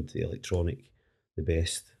underground, the electronic, the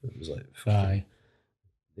best. It was like fucking,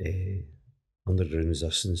 underground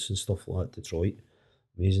resistance and stuff like that. Detroit,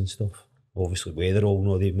 amazing stuff. Obviously, Weatherall,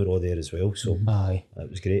 no, they were all there as well, so Aye. that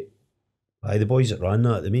was great. Aye, the boys that ran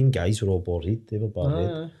that, the main guys were all Barhead. They were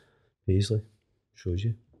Barhead. Aye. Paisley, shows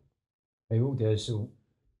you. Right, what we'll do is, so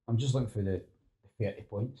I'm just looking for the 30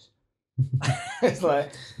 points. It's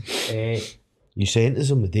like, You sent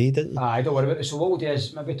us on the day, didn't you? don't worry about it. So what we'll do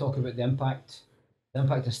is maybe talk about the impact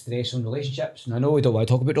of stress on relationships. And I know we don't want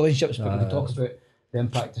to talk about relationships, but we can talk about the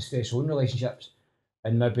impact of stress on relationships,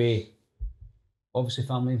 and maybe obviously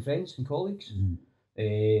family and friends and colleagues.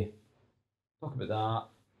 Talk about that.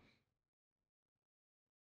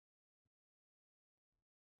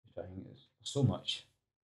 I think there's so much.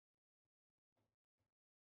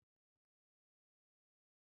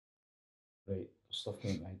 Right, stuff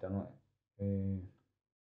came to my head, didn't it?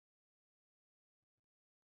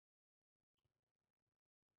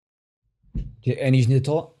 Any need to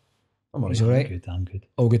talk? I'm Is alright. it alright? I'm good.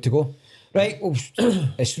 All good to go. Right, well,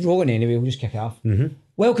 it's rolling anyway. We'll just kick off. Mm-hmm.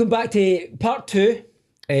 Welcome back to part 2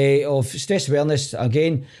 of Stress Awareness.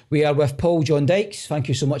 Again, we are with Paul John Dykes. Thank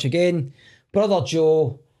you so much again. Brother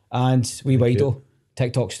Joe and wee Wido,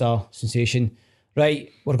 TikTok star sensation.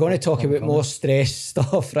 Right, we're going to talk about more stress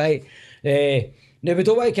stuff, right? Now, we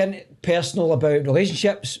don't want to get personal about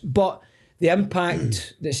relationships, but the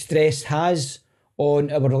impact that stress has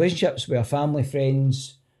on our relationships with our family,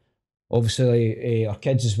 friends, obviously our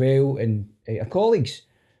kids as well, and our colleagues.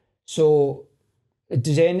 So,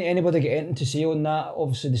 does anybody get anything to say on that?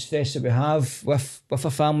 Obviously, the stress that we have with our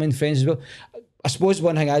family and friends as well. I suppose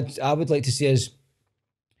one thing I would like to say is,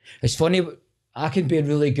 it's funny, I can be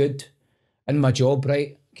really good in my job,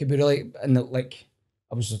 right? Could be really, and like,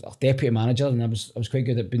 I was a deputy manager, and I was quite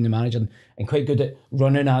good at being the manager, and quite good at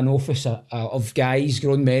running an office of guys,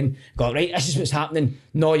 grown men, go, right, this is what's happening.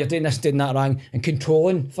 No, you're doing this, doing that wrong, and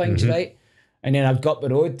controlling things, right? and then I'd go up the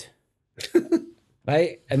road,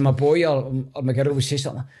 right, and my boy or my girl would say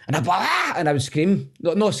something, and I'd be like, ah! And I would scream,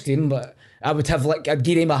 not scream, but I would have like, I'd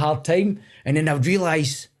give him a hard time, and then I would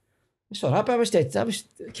realise, it's all right, but I was dead.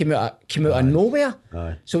 Came out of nowhere.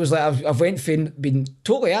 Aye. So it was like I've went from being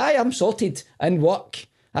totally, I'm sorted in work.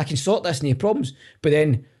 I can sort this, no problems. But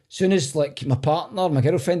then, soon as like my partner, my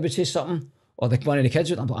girlfriend would say something, or one of the kids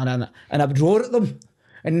would, and I would roar at them,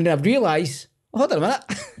 and then I'd realise, oh, hold on a minute,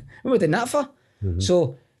 what am I doing that for?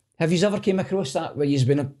 So, have you ever came across that where you've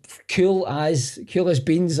been cool as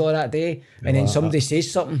beans all that day, and then somebody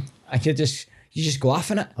says something, and you just go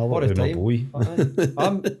off in it? I work with my boy.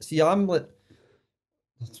 I'm like,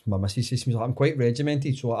 my missus says to me, like, I'm quite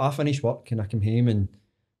regimented, so I finish work and I come home, and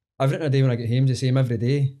everything I do when I get home is the same every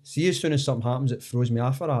day. See, as soon as something happens, it throws me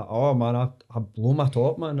off for that. Oh man, I blow my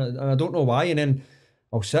top, man, and I don't know why. And then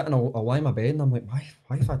I'll sit and I'll lie in my bed and I'm like,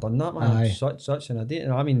 why have I done that, man? Aye. I'm such an idiot.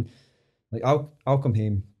 And I mean, like I'll come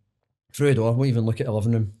home, through the door, won't even look at the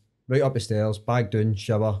living room, right up the stairs, bag down,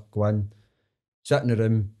 shower, go in, sit in the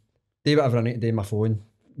room, do whatever I need to do on my phone.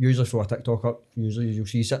 Usually throw a TikTok up. Usually you'll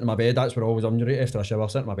see sitting in my bed. That's where I always am. Right after a shower,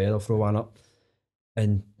 sit in my bed, I'll throw one up.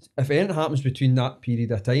 And if anything happens between that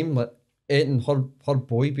period of time, like anything, her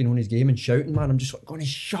boy being on his game and shouting, man, I'm just like, going to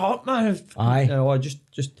shut up, man. Aye. You know, just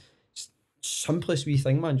simplest wee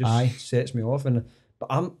thing, man, just sets me off. But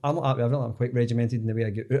I'm not that way. I'm quite regimented in the way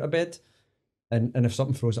I get out of bed. And if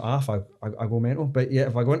something throws it off, I go mental. But yeah,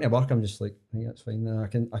 if I go into work, I'm just like, hey, that's fine.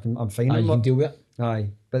 I'm fine. You can deal with it.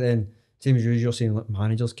 Aye. But then, same as you're saying, like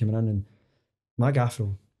managers coming in, and my gaffer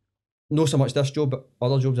will, not so much this job, but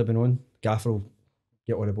other jobs I've been on, gaffer will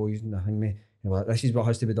get all the boys and they hang me. And like, this is what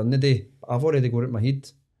has to be done today. But I've already got it in my head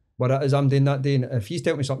what it is I'm doing that day. And if he's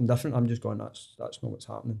telling me something different, I'm just going, that's not what's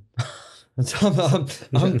happening. And so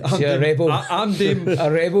I'm a rebel. I'm doing A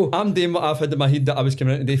rebel. I'm doing what I've had in my head that I was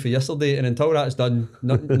coming out today for yesterday, and until that's done,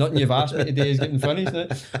 nothing you've asked me today is getting finished.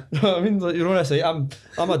 You know what I mean? Like, you know what I say? I'm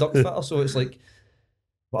a duck fitter, so it's like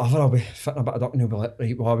whatever, I'll be fitting a bit of duck and he'll be like,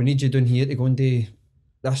 right, well, we need you down here to go and do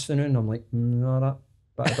this afternoon. And I'm like, no, that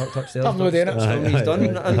bit of duck upstairs. I'm not doing it. Still needs done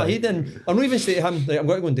in my head, and I'm not even saying to him, like, I'm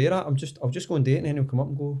going to go and do that. I'll just go and do it, and then he'll come up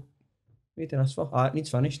and go, what are you doing this for? It needs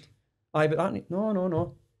finished. Aye, but that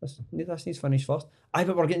no. This needs finished first. Aye,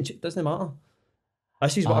 but we're getting, doesn't matter.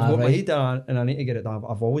 This is what I've got in my head, and I need to get it done.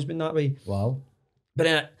 I've always been that way. Wow. But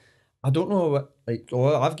then I don't know what, like, I've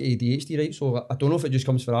got ADHD, right? So I don't know if it just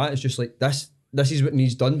comes for that. It's just like this is what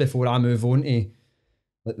needs done before I move on to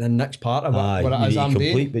like the next part of what it is I'm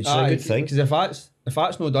doing. Which is a good thing. Because if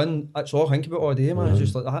that's not done, that's all I think about all day, man. It's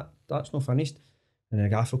just like that's not finished. And then a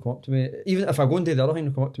gaffer will come up to me. Even if I go and do the other thing,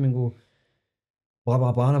 they'll come up to me and go, blah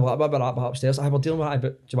blah blah, and I'm like, blah upstairs. I will deal with that,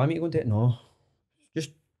 but do you want me to go and do it? No,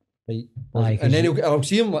 just right. And then I'll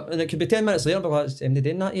see him, and it could be 10 minutes later, but like, is MD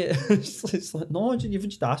doing that yet? it's like, no, you've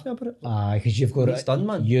just asked me about it. Aye, because you've got it's done,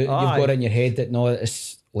 man. You've got it in your head that no,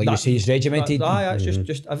 it's like you say, it's regimented. Aye, it's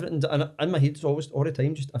just everything's in my head. It's always all the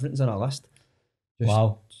time. Just everything's on a list.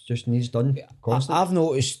 Just needs done constantly. I've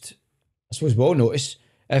noticed. I suppose we all notice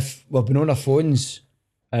if we've been on our phones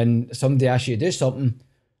and somebody asks you to do something,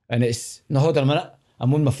 and it's no, hold on a minute,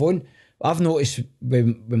 I'm on my phone. I've noticed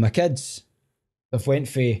with my kids, they've went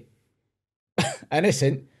for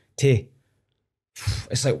innocent to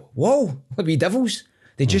it's like, whoa, what wee devils.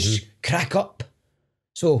 They just crack up.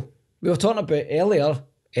 So we were talking about earlier,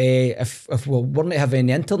 if we weren't having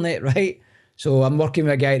the internet, right? So I'm working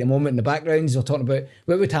with a guy at the moment in the background. We're talking about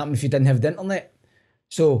what would happen if you didn't have the internet.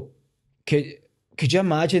 So could you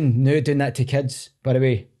imagine now doing that to kids, by the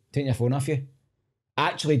way, taking your phone off you?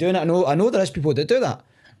 Actually doing it. I know there is people that do that.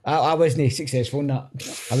 I wasn't successful in that.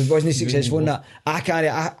 I wasn't successful in that.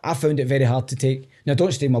 I found it very hard to take. Now,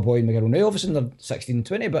 don't stay my boy and my girl now, obviously they're 16 and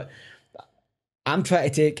 20, but I'm trying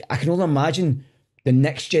to take, I can only imagine the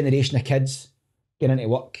next generation of kids getting into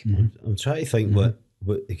work. I'm trying to think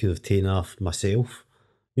what they could have taken off myself.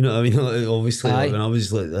 You know what I mean? Like, obviously, like, when I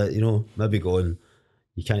was like that, you know, maybe going,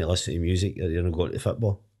 you can't listen to music, you're not going to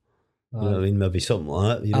football. You know what I mean? Maybe something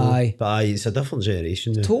like that, you know. But it's a different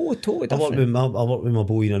generation now. Totally different. I work with my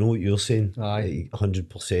boy, and I know what you're saying.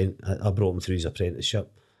 100%. I brought him through his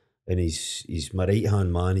apprenticeship, and he's my right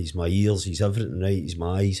hand man. He's my ears. He's everything right. He's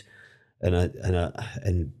my eyes,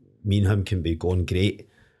 and me and him can be going great,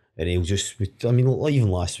 and he'll just. I mean,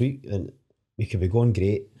 even last week, and we could be going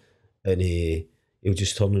great, and he'll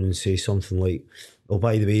just turn in and say something like, "Oh,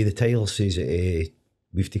 by the way, the tailor says that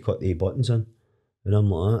we have to cut the buttons in." And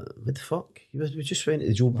I'm like, what the fuck? We just went to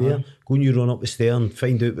the job there, go and you run up the stair and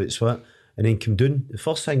find out what's what, and then come down. The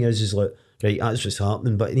first thing is like, right, that's what's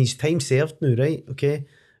happening. But he's time served now, right? Okay.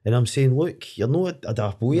 And I'm saying, look, you're not a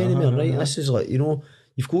daft boy anymore, right? This is like, you know,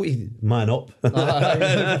 you've got to man up.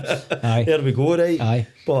 Aye. There we go, right? Aye.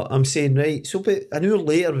 But I'm saying, right, so but an hour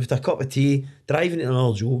later with a cup of tea, driving to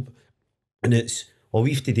another job, and it's, oh,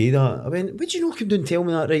 we have to do that. I went, would you not come down and tell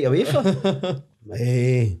me that right away for?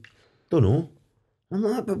 Don't know. I'm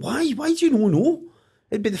like, but why? Why do you know?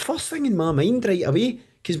 It'd be the first thing in my mind right away,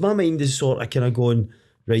 because my mind is sort of kind of going,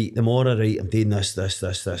 right, tomorrow, right, I'm doing this,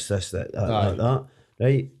 that,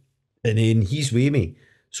 right? And then he's with me.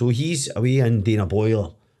 So he's away in doing a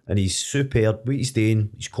boiler, and he's superb. What he's doing,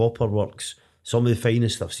 his copper works, some of the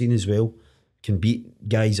finest I've seen as well. Can beat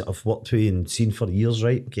guys that I've worked with and seen for years,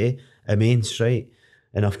 right? Okay, immense, right?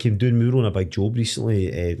 And I've come doing mural on a big job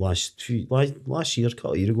recently, last year, a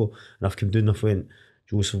couple of years ago, and I've come down and I've went,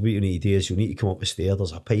 Joseph, what you need to do is you'll need to come up the stair,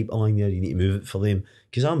 there's a pipe along there, you need to move it for them,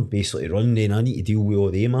 because I'm basically running and I need to deal with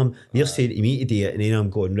all them. They're saying to me to do it, and then I'm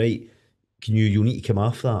going, right, you'll need to come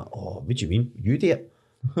off that. Oh, what do you mean? You do it.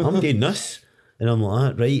 I'm doing this. And I'm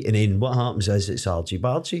like, right, and then what happens is it's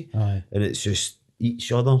argy-bargy, and it's just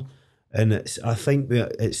each other, and I think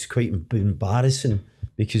that it's quite embarrassing,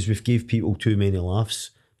 because we've gave people too many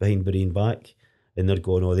laughs behind Brain back, and they're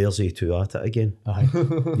going, oh, there's A2 at it again.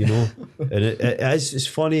 You know, and it's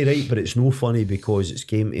funny, right? But it's no funny because it's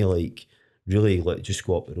came to like really like just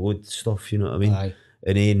go up the road stuff, you know what I mean?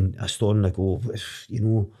 And then I stand and I go, you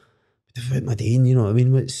know, what am I doing? You know what I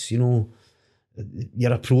mean? What's, you know,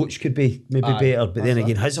 your approach could be maybe better, but then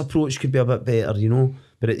again, his approach could be a bit better, you know.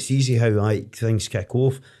 But it's easy how like things kick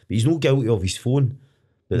off. But he's not guilty of his phone.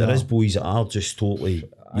 But there is boys that are just totally,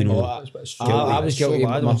 you know. I was guilty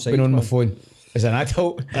of being on my phone as an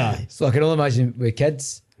adult. So I can only imagine with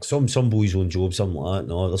kids. Some boys on jobs, something like that.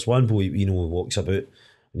 No, there's one boy, you know, who walks about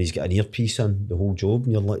and he's got an earpiece in the whole job,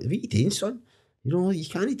 and you're like, what are you doing, son? You know, you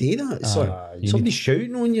can't do that. It's like somebody's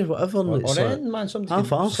shouting on you, whatever. And it's like, man,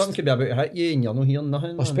 something could be about to hit you and you're not hearing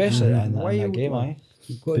nothing. Especially in that game,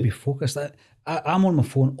 You've got to be focused. I'm on my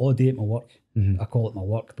phone all day at my work. I call it my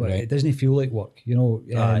work, but it doesn't feel like work, you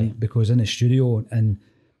know, because in the studio and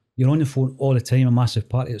you're on the phone all the time. A massive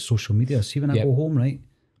part of it's social media. See, when I go home, right,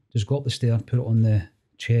 just go up the stair, put it on the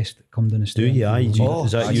chest, come down the stair. Do you?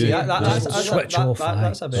 Is that you? Switch off.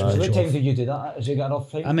 That's a bit. What time do you do that? As you get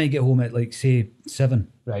off time? I might get home at like say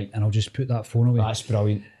 7, right, and I'll just put that phone away. That's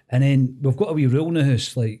brilliant. And then we've got a wee rule in the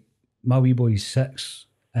house. Like my wee boy's 6,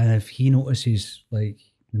 and if he notices like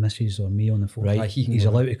the missus or me on the phone, he's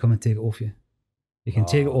allowed to come and take it off you. You can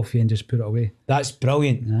take it off you and just put it away. That's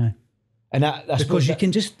brilliant. Aye. And that's because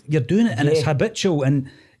you're doing it and it's habitual, and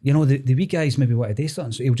you know the wee guys maybe want to do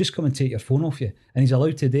something, so he'll just come and take your phone off you, and he's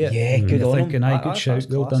allowed to do it. Yeah, good on thinking, him. Good shout,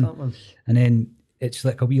 well done. And then it's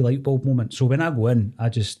like a wee light bulb moment. So when I go in, I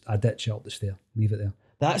ditch it up the stair, leave it there.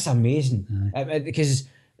 That's amazing. Because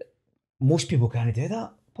most people can't do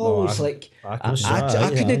that. Paul, it's like I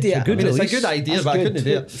couldn't do it. It's a good idea, but I couldn't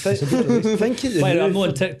do it. Think of the I'm not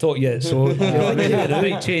on TikTok yet, so it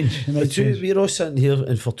might change. We're all sitting here,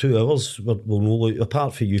 and for 2 hours we'll know, like,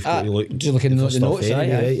 apart from you've got to look just looking at the notes,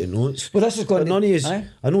 right, notes. Well, this is going. None of us.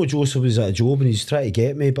 I know Joseph was at a job and he's trying to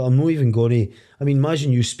get me, but I'm not even going to. I mean,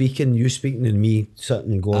 imagine you speaking and me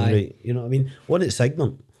sitting and going, right, you know what I mean? One, it's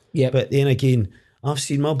ignorant. Yeah. But then again, I've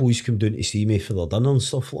seen my boys come down to see me for their dinner and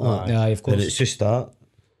stuff like that. Aye, of course. And it's just that.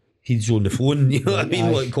 He's on the phone, you know what I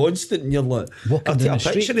mean? Like constant, and you're like, walking down the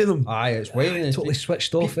picture street. of them. Aye, it's wild. Totally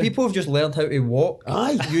switched off. People have just learned how to walk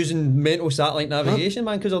using mental satellite navigation,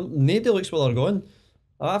 man, because nobody looks where they're going.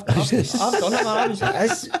 I've done it, man.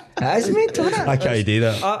 It is mental, isn't it? I can't do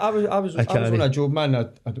that. I was on a job, man. I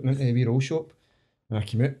went into a wee roll shop, and I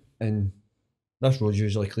came out, and this road's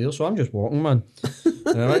usually clear, so I'm just walking, man.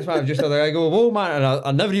 And the next man, I just had a guy go, whoa, man, and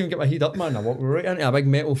I never even get my head up, man. I walked right into a big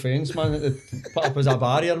metal fence, man, that they put up as a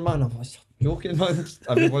barrier, man. I was joking, man.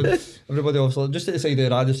 Everybody else, just at the side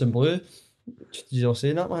of Radisson Blue, you're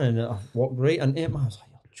saying that, man, and I walked right into it, man. I was like,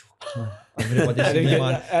 you're joking, man. Everybody's seen me,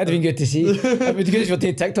 man. That'd been good to see. It'd be good if you're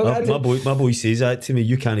doing TikTok. My boy says that to me.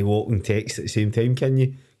 You can't walk and text at the same time, can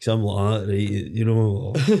you? Because I'm like, right, you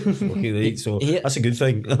know, okay, right. So that's a good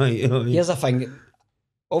thing. You know what I mean? Here's the thing.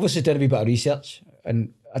 Obviously, doing a wee bit of research,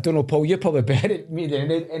 and I don't know, Paul, you're probably better at me than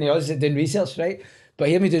any of us that doing research, right? But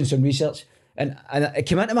hear me doing some research, and it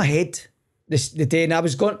came into my head the day, and I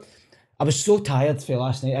was so tired for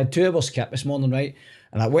last night. I had 2 hours skip this morning, right?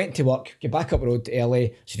 And I went to work, get back up the road to LA,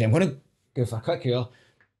 said, I'm going to go for a quick hour.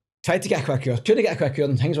 Tried to get a quick hour, tried to get a quick hour,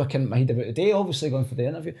 and things were coming in my head about the day, obviously going for the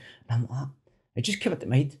interview. And I'm like, it just came into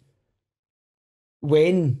my head.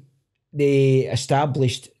 When they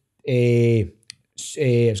established, I was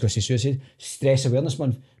going to say suicide, Stress Awareness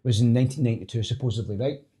Month was in 1992, supposedly,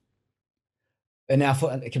 right? And I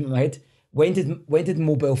thought, it came into my head, when did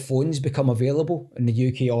mobile phones become available in the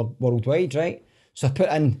UK or worldwide, right? So I put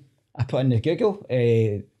in the Google,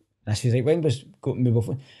 and I said, right, when was got mobile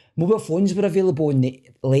phone? Mobile phones were available in the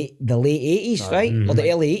late 80s, right? Or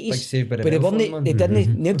the early 80s. Like Saved by the but they Bell weren't, phone, they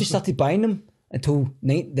didn't, nobody started buying them until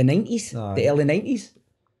the 90s, the early 90s.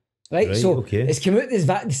 Right, so okay. it's come out the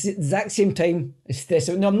exact same time as this.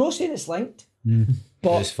 Now, I'm not saying it's linked,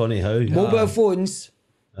 but It's funny how mobile phones,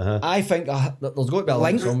 I think, There's got to be a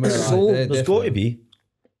link linked somewhere. so- there's got to be.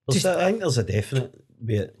 I think there's a definite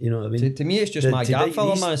bit, you know what I mean? To me, it's just my gap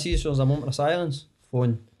filler, man. See, so there's a moment of silence,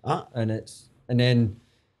 phone, and then,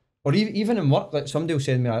 or even in work, like somebody will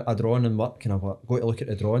send me a drawing in work, and I've got to look at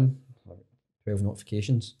the drawing, like 12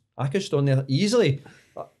 notifications. I could stay on there easily.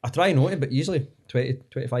 I try not to, but easily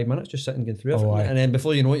 20-25 minutes just sitting going through everything, and then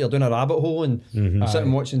before you know it, you're doing a rabbit hole and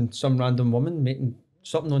sitting watching some random woman making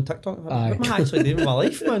something on TikTok. What am I actually doing with my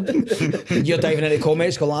life, man? you're diving into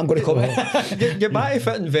comments, going, I'm going to comment. Get back to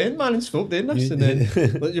fit and vent, man, and stop doing this. And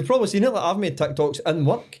then like, you've probably seen it. Like I've made TikToks in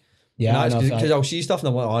work. Yeah, because I'll see stuff and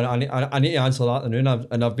I'm like, oh, I need to answer that afternoon,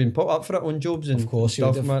 and I've been put up for it on jobs and Of course,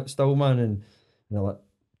 stuff, man, still, man, and they're like,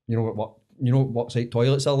 you know what site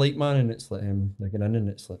toilets are like, man, and it's like they're going in and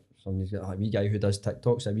it's like somebody's got a wee guy who does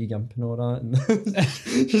TikToks, a wee gimp and all that, and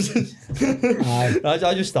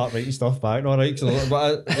I just start writing stuff back, all right.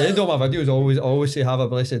 But at the end of my videos, I always say have a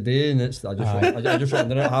blessed day, and it's I just write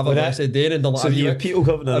there, have a blessed day, and So you have people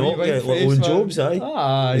coming in and like own jobs,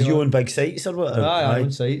 is you on big sites or what? I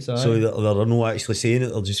own sites, So they're not actually saying it,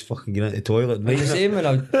 they're just fucking getting into the toilet. It's the same when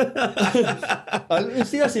I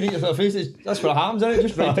see that in your face. That's what happens, isn't it?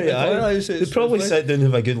 Just right to the toilet. They probably sit down and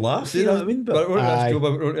have a good laugh. You know what I mean? But I wrote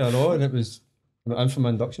to and it was I went in for my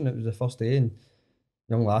induction. It was the first day, and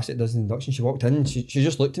young lassie that does the induction, she walked in and she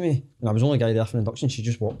just looked at me, and I was the only guy there for induction. She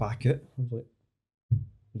just walked back out. I was like,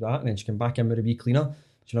 who's that? And then she came back in with a wee cleaner.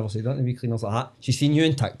 She never said that to the wee cleaners like that. She's seen you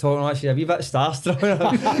in TikTok and she's a wee bit starstruck. And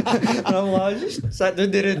I'm like, I just sat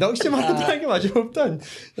down there in induction, man, and get my job done.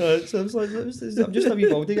 So I was like, I'm just a wee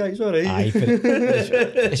baldy guy, it's alright. Aye, but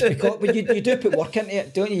it's because but you do put work into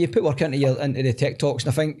it, don't you? You put work into the TikToks, and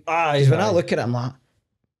I think when I look at it, I'm like,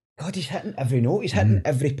 God, he's hitting every note, he's hitting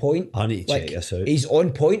every point. I need to check this out. He's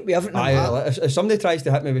on point with everything. If somebody tries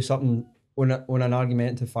to hit me with something on an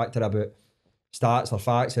argumentative factor about stats or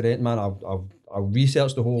facts or anything, man, I'll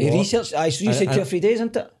research the whole lot. Research, so you said 2 or 3 days,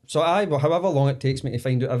 isn't it? So however long it takes me to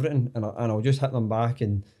find out everything, and I'll just hit them back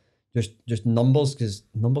and just numbers, because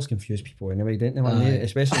numbers confuse people anyway, don't they, man?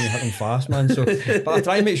 Especially when you hit them fast, man. So, but I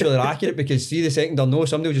try and make sure they're accurate, because see the second they'll know,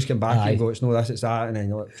 somebody will just come back and go, it's no this, it's that, and then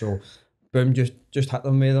you're like, so boom, just hit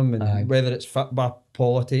them with them, and whether it's football,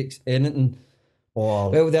 politics, anything.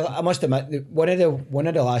 Or I must admit, one of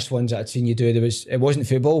the last ones that I'd seen you do, it wasn't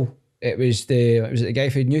football. It was the guy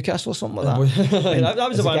from Newcastle or something like that. that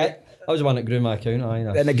was the one that grew my account.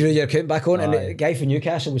 And it grew your account back on, and the guy from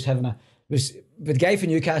Newcastle the guy from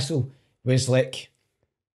Newcastle was like,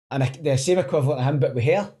 the same equivalent of him, but with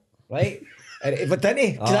hair, right? But didn't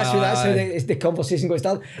he? Because that's how the conversation goes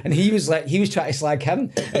down. And he was trying to slag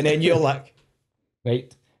him, and then you're like,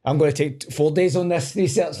 right, I'm going to take 4 days on this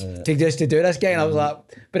research to do this guy, and I was like,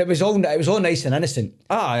 but it was all nice and innocent.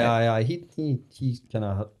 He kind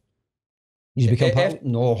of. He's become part.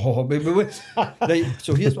 No, right.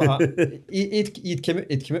 So here's what happened. He'd come out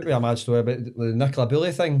with a mad story about the Nicola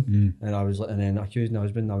Bully thing, and I was like, and then accusing the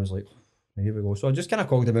husband. And I was like, here we go. So I just kind of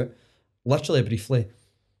called him out, literally briefly,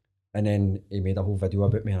 and then he made a whole video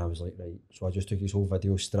about me, and I was like, right. So I just took his whole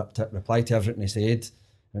video, stripped it, replied to everything he said.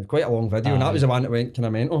 And it was quite a long video, and that was the one that went kind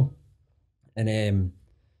of mental. And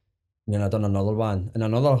then I done another one, and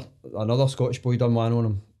another Scottish boy done one on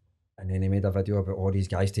him. And then he made a video about all these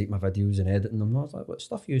guys take my videos and editing them. And I was like, what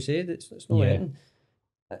stuff you said? It's not editing.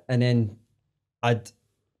 And then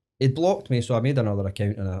he'd blocked me, so I made another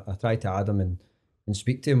account, and I tried to add him and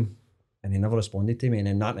speak to him, and he never responded to me. And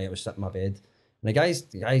then that night I was sitting in my bed, and the guy's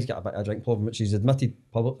got a bit of a drink problem, which he's admitted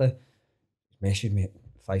publicly. He messaged me at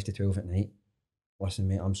 5 to 12 at night. Listen,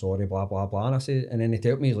 mate, I'm sorry, blah blah blah. And I said, and then he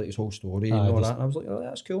told me like his whole story and all that. And I was like, oh,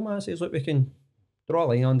 that's cool, man. I says, look, we can draw a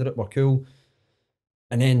line under it. We're cool.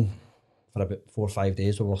 And then for about 4 or 5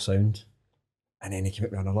 days we were sound, and then he came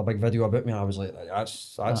up with another big video about me, and I was like,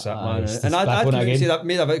 that's it, man. And I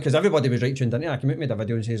made a video, because everybody was right tuned in. I came up made a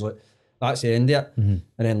video and says, like, that's the end of it. And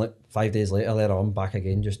then like 5 days later, there I'm back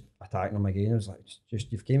again, just attacking him again. I was like,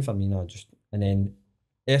 just you've came for me now, and then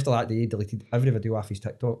after that day, he deleted every video off his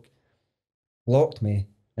TikTok, blocked me,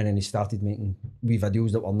 and then he started making wee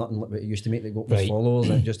videos that were nothing like what he used to make that got with followers,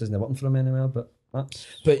 and it just isn't working for him anymore. But that's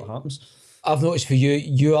what happens. I've noticed for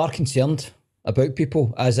you are concerned about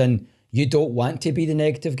people, as in you don't want to be the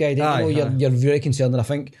negative guy. You're very concerned, and I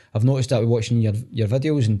think I've noticed that with watching your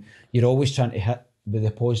videos, and you're always trying to hit with the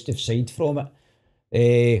positive side from it.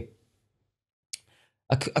 A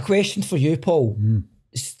question for you, Paul.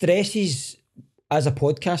 Stresses as a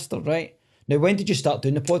podcaster, right? Now, when did you start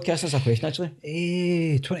doing the podcast? That's a question,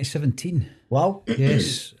 actually. 2017. Wow.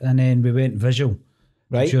 Yes, and then we went visual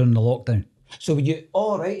Right. during the lockdown. So you,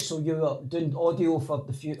 all right. So you were doing audio for a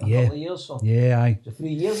couple of years, so Yeah, aye. 3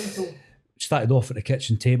 years until. Started off at the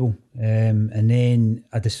kitchen table, and then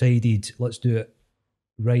I decided let's do it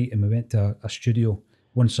right, and we went to a studio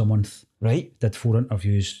once a month. Right. Did 4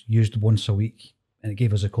 interviews, used once a week, and it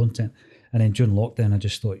gave us the content. And then during lockdown, I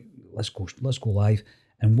just thought, let's go live.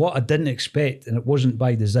 And what I didn't expect, and it wasn't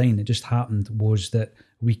by design, it just happened, was that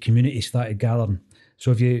we community started gathering.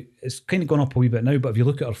 So it's kind of gone up a wee bit now, but if you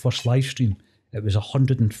look at our first live stream, it was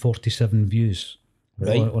 147 views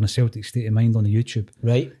Right. on a Celtic State of Mind on the YouTube.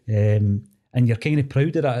 Right. And you're kind of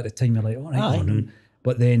proud of that at the time. You're like, all right, on.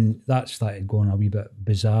 But then that started going a wee bit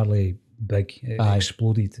bizarrely big. It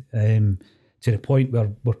exploded to the point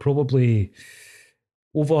where we're probably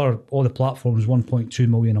over all the platforms 1.2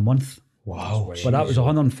 million a month. Wow. But that was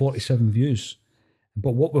 147 views.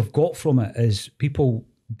 But what we've got from it is people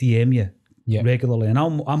DM you regularly, and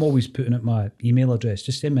I'm always putting out my email address.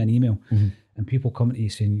 Just send me an email, and people come to you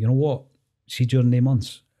saying, you know what? See, during the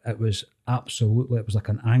months, it was like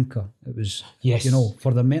an anchor. It was, Yes.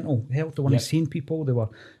 for their mental health. They weren't seeing people. They were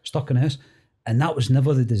stuck in the house, and that was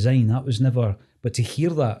never the design. That was never. But to hear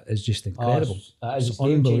that is just incredible. It's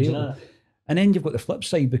unbelievable. And then you've got the flip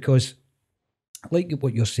side, because, like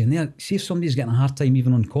what you're saying there, see if somebody's getting a hard time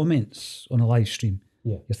even on comments on a live stream,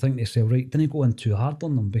 you're thinking to yourself, right, didn't go in too hard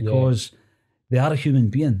on them, because they are a human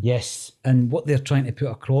being. Yes. And what they're trying to put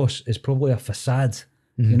across is probably a facade.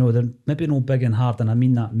 They're maybe no big and hard, and I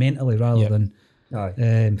mean that mentally rather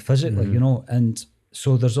than physically, and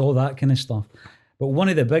so there's all that kind of stuff. But one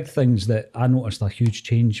of the big things that I noticed a huge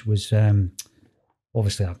change was,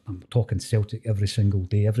 obviously I'm talking Celtic every single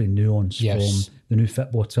day, every nuance from the new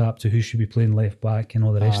football tap to who should be playing left back and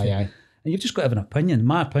all the rest of it. And you've just got to have an opinion.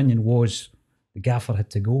 My opinion was the gaffer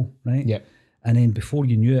had to go, right? Yep. And then before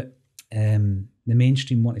you knew it, the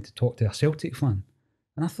mainstream wanted to talk to a Celtic fan.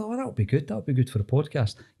 And I thought, that would be good. That would be good for a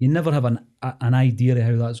podcast. You never have an idea of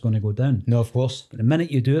how that's going to go down. No, of course. But the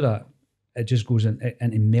minute you do that, it just goes into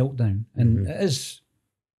meltdown. And it is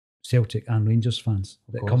Celtic and Rangers fans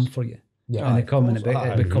that come for you. Yeah. And they come and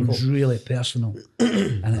it becomes really personal.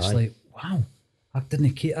 And it's like, wow, I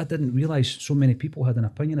didn't realise so many people had an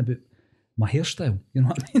opinion about my hairstyle. You know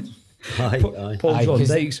what I mean? Paul John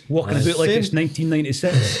Dykes walking about like it's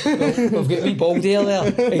 1996. We've got wee Baldy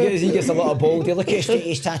there. He gets a lot of Baldy. Look at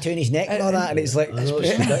his tattoo on his neck and all that, and it's like, It's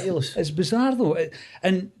ridiculous. It's bizarre though.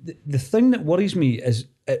 And the thing that worries me is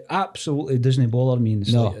it absolutely doesn't bother me in the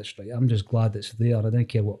slightest. Right? I'm just glad it's there. I don't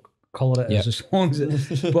care what colour it is, as long as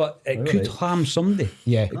it. But it could harm somebody.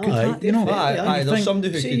 Yeah. It could There's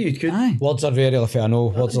somebody who could. Words are very effective. I know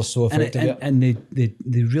words are so effective. And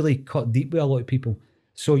they really cut deep with a lot of people.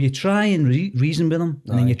 So you try and reason with them,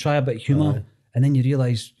 and then you try a bit of humour, and then you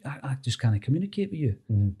realise I just can't communicate with you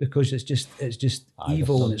because it's just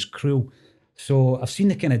evil and it's cruel. So I've seen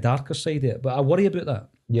the kind of darker side of it, but I worry about that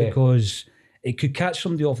because it could catch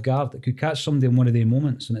somebody off guard. It could catch somebody in one of their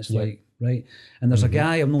moments, and it's like, right. And there's a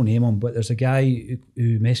guy, I'm not name him, but there's a guy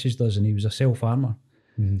who messaged us, and he was a self-harmer,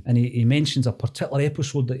 and he mentions a particular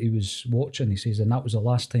episode that he was watching. He says, and that was the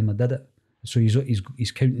last time I did it. So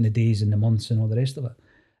he's counting the days and the months and all the rest of it.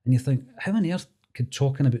 And you think, how on earth could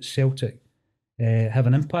talking about Celtic have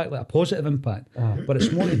an impact, like a positive impact? But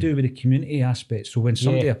it's more to do with the community aspect. So when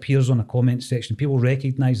somebody appears on a comment section, people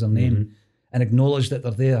recognise their name and acknowledge that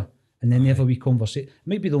they're there, and then they have a wee conversation. It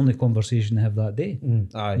might be the only conversation they have that day. You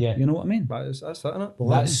know what I mean? That's it, isn't it? Well,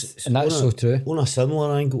 that's so true. On a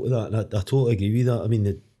similar angle to that, and I totally agree with that. I mean,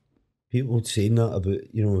 the people saying that about,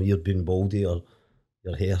 you're being baldy or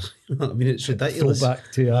your hair. I mean, it's ridiculous.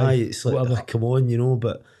 Throwback to it's like, come on,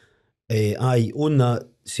 but on that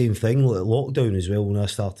same thing, like lockdown as well, when I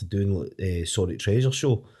started doing like Sorry Treasure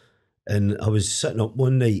show, and I was sitting up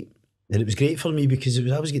one night, and it was great for me because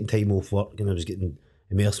I was getting time off work, and I was getting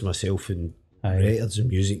immersed myself in records and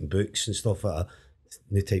music and books and stuff like that.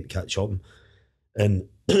 No time to catch up, and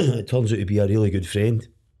it turns out to be a really good friend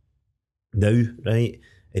now, right?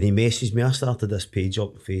 And he messaged me. I started this page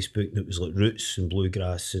up on Facebook, and it was like roots and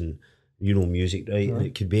bluegrass and music, right? And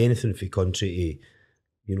it could be anything from country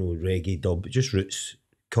to reggae, dub, but just roots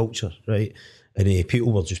culture, right? And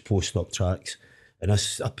people were just posting up tracks, and I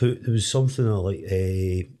put, there was something like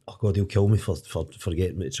oh God, he'll kill me for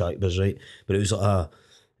forgetting what the track was, right? But it was like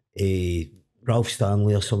a Ralph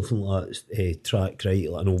Stanley or something like that track, right?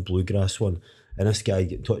 Like an old bluegrass one. And this guy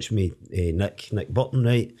got in touch with me, Nick Burton,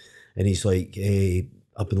 right? And he's like,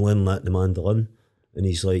 I've been learning that the mandolin, and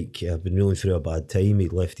he's like, I've been really through a bad time.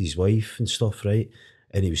 He'd left his wife and stuff, right?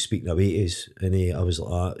 And he was speaking away to us, and I was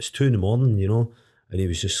like, it's 2 a.m, you know, and he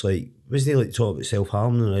was just like, wasn't he like talking about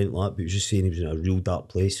self-harming and anything like that, but he was just saying he was in a real dark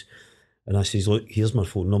place. And I says, look, here's my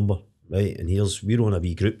phone number, right? And we're on a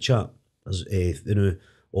wee group chat, you know,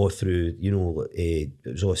 all through, you know, it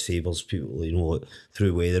was all Sabres people, you know, like,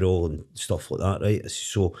 through Weatherall and stuff like that, right?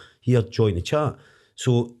 So here, join the chat.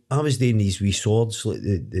 So I was doing these wee swords, like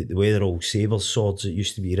the Weatherall Sabres swords that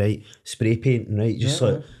used to be, right? Spray painting, right? Just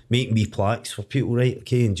like making wee plaques for people, right?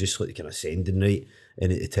 Okay, and just like kind of sending, right?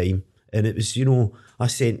 And at the time. And it was, you know, I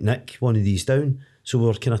sent Nick one of these down. So we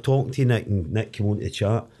were kind of talking to Nick, and Nick came on to the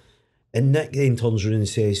chat. And Nick then turns around and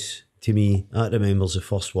says to me, that remembers the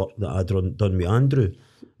first work that I'd done with Andrew.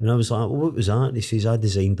 And I was like, well, what was that? And he says, I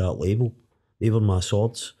designed that label. They were my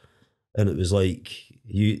swords. And it was like,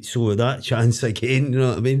 so that chance again, you know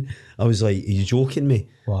what I mean? I was like, are you joking me?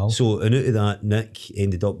 Wow. So, and out of that, Nick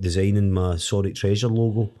ended up designing my Sonic Treasure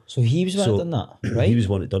logo. So he was the one that done that, right? He was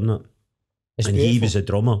the one that done that. It's and beautiful. he was a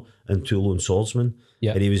drummer in Two Lone Swordsman.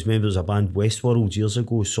 Yeah. And he was members of a band Westworld years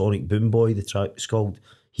ago, Sonic Boom Boy, the track was called.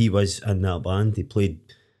 He was in that band.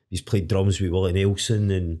 He's played drums with Willie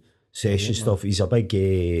Nelson and session stuff. He's a big,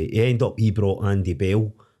 he brought Andy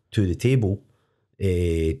Bell to the table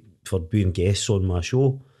for being guests on my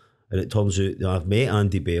show. And it turns out that I've met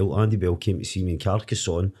Andy Bell. Andy Bell came to see me in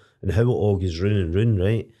Carcassonne, and how it all goes round and round,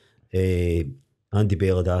 right? Andy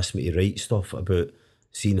Bell had asked me to write stuff about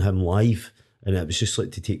seeing him live, and it was just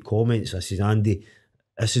like to take comments. I said, Andy,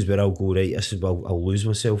 this is where I'll go, right? This is where I'll lose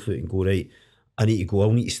myself out and go, right? I need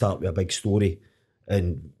to start with a big story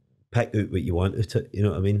and pick out what you want out it, you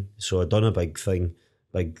know what I mean? So I done a big thing,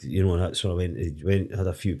 you know, and that's when I went, had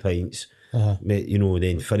a few pints, met, you know,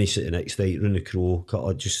 then finished it the next night, round the crow,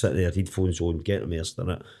 just sitting there, headphones on, getting immersed in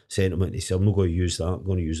it, sent him it, and he said, I'm not going to use that, I'm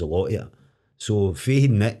going to use a lot of it. So Faye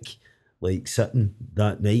and Nick, like sitting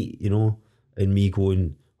that night, you know, and me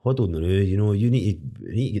going, hold on now, you know, you need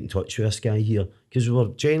to get in touch with this guy here, because we were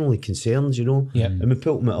genuinely concerned, you know, and we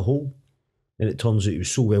put him at a hole, and it turns out he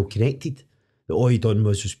was so well connected that all he done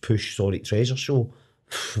was push Sonic Treasure Show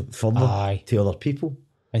further to other people.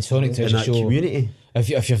 And Sonic Treasure that Show community.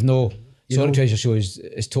 If you've no Sonic Treasure Show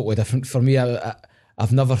is totally different for me.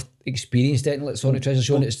 I've never experienced anything like Sonic Treasure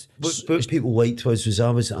Show. Well, And what people liked was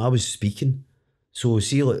I was speaking. So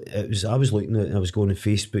see, like, I was looking at, I was going on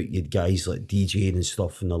Facebook, you had guys like DJing and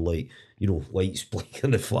stuff, and they're like, you know, lights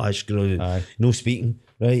blinking, the flash going, no speaking,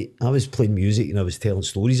 right? I was playing music and I was telling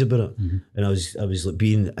stories about it, and I was like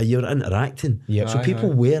you're interacting. Yeah. So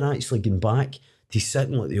people were actually going back to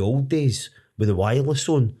sitting like the old days with the wireless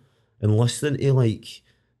on and listening to, like,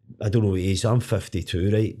 I don't know what age, I'm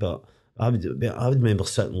 52, right? But I would remember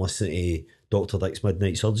sitting listening to Dr. Dykes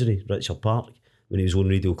Midnight Surgery, Richard Park, when he was on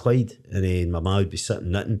Radio Clyde, and then my mum would be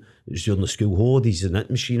sitting knitting. It was during the school holidays, the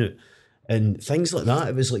knitting machine out, and things like that.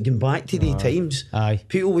 It was like going back to the times.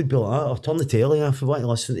 People would be like, I'll turn the telly off, we want to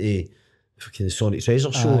listen to fucking the Sonic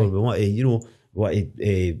Treasure Show, or we want to, you know,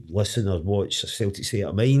 listen or watch Celtic State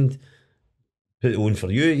of Mind, put it on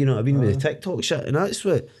for you, you know what I mean, with the TikTok shit, and that's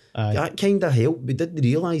what, that kind of helped. We didn't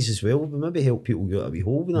realise as well, we maybe help people get out of a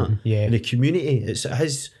whole with that. In the community,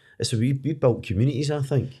 we built communities, I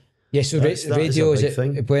think. Yeah, so radio, is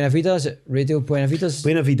it Buena Vida? Is it Radio Buena Vida's?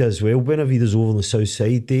 Buena Vida as well. Buena Vida's over on the south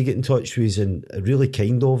side. They get in touch with us, and really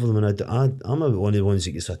kind of them. And I'm one of the ones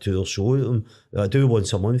that gets a tour show at them. I do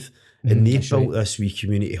once a month. And they built this wee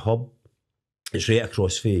community hub. It's right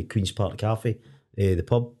across from Queen's Park Cafe, the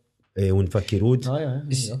pub on Vicky Road. I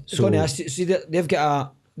was going to ask you, see, they've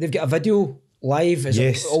got a video live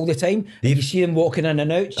all the time. And you see them walking in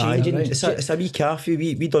and out, changing. It's a wee cafe.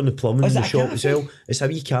 We done the plumbing in the shop as well. It's a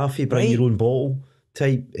wee cafe, bring your own bottle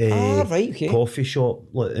type coffee shop.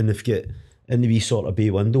 And they've got in the wee sort of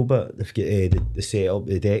bay window bit, they've got the setup,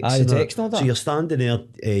 the decks. The decks and all that. So you're standing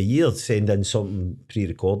there, you're sending something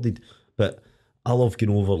pre-recorded, but I love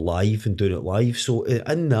going over live and doing it live. So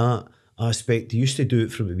in that aspect, they used to do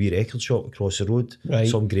it from a wee record shop across the road,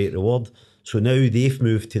 some great reward. So now they've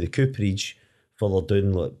moved to the Cooperage, further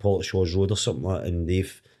down like Pollokshaws Road or something like that, and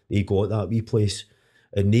they got that wee place,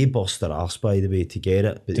 and they bust their arse, by the way, to get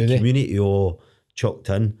it, but the community all chucked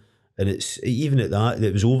in, and it's even at that,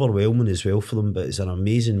 it was overwhelming as well for them, but it's an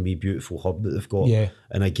amazing wee beautiful hub that they've got,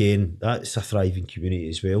 and again, that's a thriving community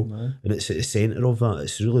as well, and it's at the centre of that.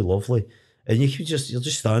 It's really lovely, and you're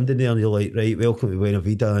just standing there and you're like, right, welcome to Buena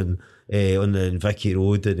Vida, and on the Vicky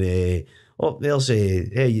Road, and oh, there's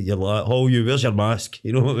you're like, oh, where's your mask?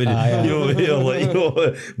 You know what I mean? You're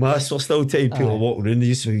like, masks are still time people walking around. There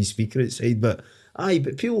used to be a speaker outside, but Aye,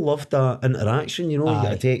 but people love that interaction, you know. You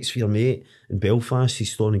get a text for your mate in Belfast,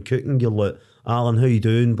 he's stoning cooking, you're like, Alan, how you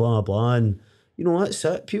doing, blah blah, and you know, that's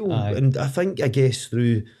it. People, and I guess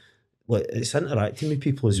through, like, it's interacting with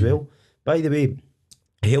people as well. By the way,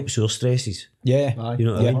 it helps your stresses. Yeah. You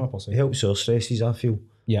know what I mean? 100%. It helps our stresses, I feel.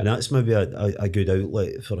 Yeah. And that's maybe a good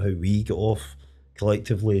outlet for how we get off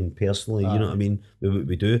collectively and personally, you know what I mean, with what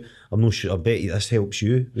we do. I'm not sure, I bet you this helps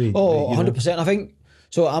you. You know? 100%. I think,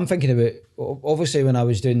 so I'm thinking about, obviously when I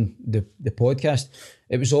was doing the podcast,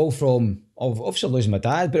 it was all from, obviously losing my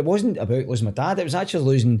dad, but it wasn't about losing my dad, it was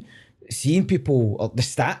actually seeing people, or the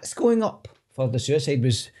stats going up for the suicide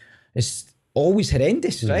it's always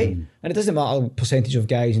horrendous, right? And it doesn't matter percentage of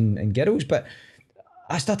guys and girls, but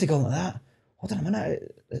I started going like that. Hold on a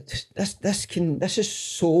minute, this is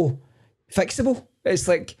so fixable. It's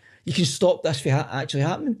like you can stop this from actually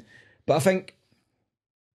happening. But I think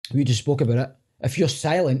we just spoke about it. If you're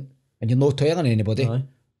silent and you're not telling anybody,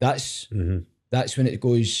 that's when it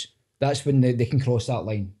goes. That's when they can cross that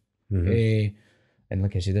line. And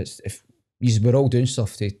like I said, we're all doing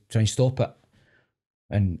stuff to try and stop it.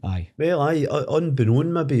 And well,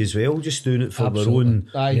 unbeknown maybe as well, just doing it for Absolutely.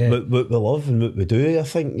 our own, what we love and what we do. I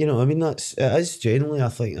think, you know what I mean, it is generally, I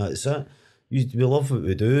think that's it. We love what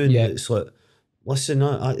we do, and it's like, listen,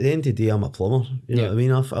 at the end of the day, I'm a plumber, you know what I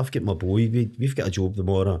mean. I've got my boy, we've got a job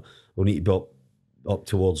tomorrow, we'll need to be up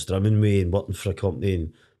towards Drummond Way and working for a company,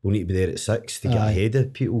 and we'll need to be there at 6 to get ahead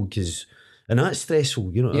of people, and that's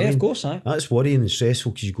stressful, you know what I mean. Yeah, of course, that's worrying and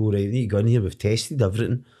stressful, because you go, right, we need to go in here, we've tested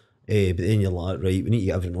everything. But then you're like, right, we need to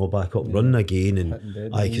get everything all back up and running again,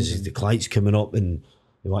 and because the client's coming up and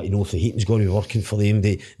they want to know if the heating's going to be working for them.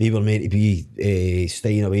 They were meant to be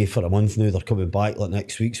staying away for a month, now they're coming back like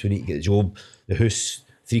next week, so we need to get the job, the house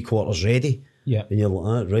 3/4 ready. Yeah. And you're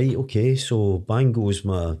like, right, okay, so bang goes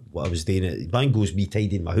what I was doing, bang goes me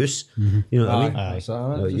tidying my house. You know what I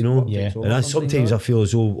mean? You know, and sometimes I feel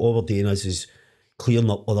as though all we're doing is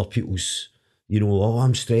clearing up other people's, you know,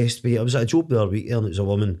 I'm stressed. But I was at a job the other week and it was a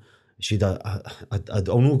woman.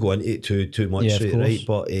 I'll not go into it too much, right?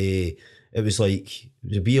 But it was like, it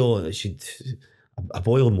was a beer, and a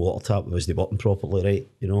boiling water tap was the button properly, right?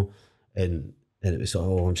 You know, and it was,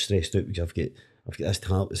 I'm stressed out because I've got this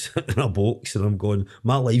tap that's in a box, and I'm going,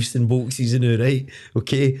 my life's in boxes now, right?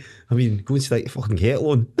 Okay, I mean, go and stick a fucking kettle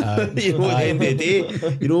on, you know, at the end of the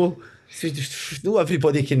day, you know. Not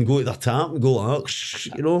everybody can go to their tap and go like,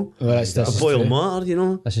 you know, a boil matter, you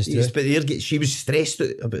know. This is true. She was stressed out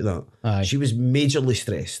about that. She was majorly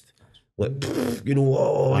stressed, like, you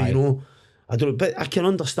know, you know. I don't know, but I can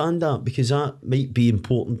understand that, because that might be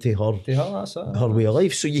important to her, her way of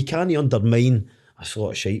life. So you can't undermine. That's a lot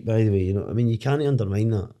of shite, by the way. You know what I mean? You can't undermine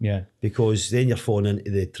that. Yeah. Because then you're falling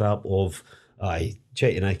into the trap of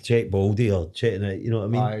check Baldy or checking it, you know what I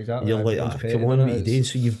mean? Exactly. You're like, come on, what are you doing?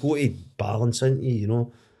 So you've got to balance, into you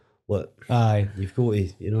know. Look, you've got to,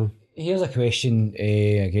 you know. Here's a question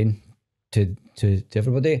again to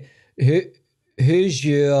everybody. Who's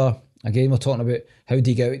your, again, we're talking about how do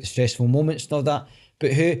you get out the stressful moments and all that,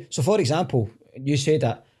 but so for example, you say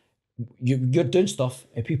that you're doing stuff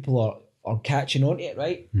and people are catching on to it,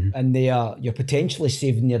 right? And you're potentially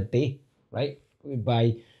saving their day, right?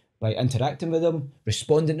 By interacting with them,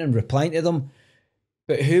 responding and replying to them.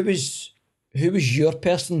 But who was your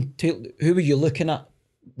person? Who were you looking at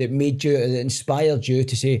that inspired you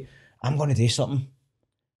to say, I'm going to do something?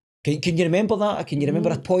 Can you remember that? Can you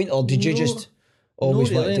remember a point, or did you just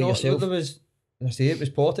always want to do it yourself? It was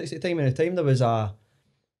politics at the time. And at the time there was an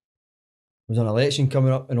election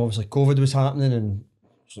coming up, and obviously COVID was happening, and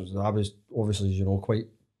so I was obviously, you know, quite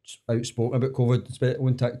outspoken about COVID, especially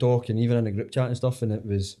on TikTok and even in the group chat and stuff. And it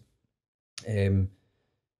was,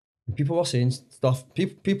 people were saying stuff.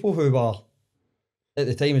 People who were at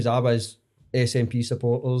the time as I was SNP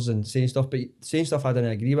supporters and saying stuff I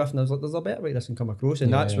didn't agree with, and I was like, there's a better way this can come across.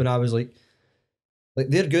 And that's when I was like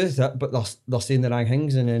they're good at it, but they're saying the wrong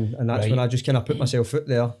things, and that's when I just kind of put myself out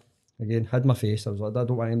there again, hid my face. I was like, I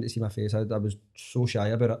don't want anyone to see my face. I was so shy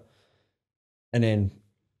about it. And then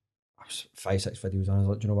I was 5-6 videos, and I was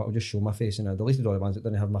like, do you know what, I'll just show my face, and I deleted all the ones that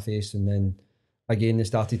didn't have my face. And then again they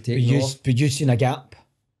started taking off. But you seen a gap?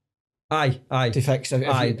 Aye. To fix it.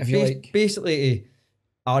 If you like, basically to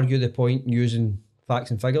argue the point using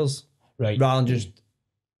facts and figures, right, rather than just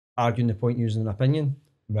arguing the point using an opinion,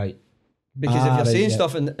 right? Because if you're saying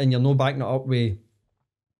stuff and you're not backing it up with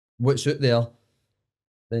what's out there,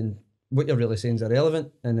 then what you're really saying is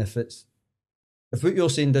irrelevant. And if what you're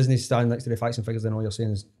saying doesn't stand next to the facts and figures, then all you're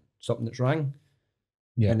saying is something that's wrong.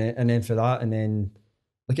 Yeah. And then for that, and then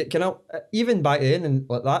like it kind of, even back then, and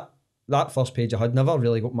like that first page I had never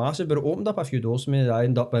really got massive, but it opened up a few doors for me. I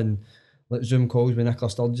ended up in like Zoom calls with Nicola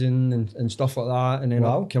Sturgeon and stuff like that, and then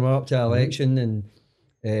Wow. I came up to the election,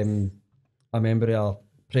 and a member of our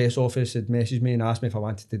press office had messaged me and asked me if I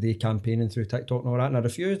wanted to do campaigning through TikTok and all that, and I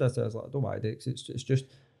refused. I was like, I don't want to do it, 'cause it's just,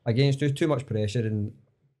 again, it's just too much pressure, and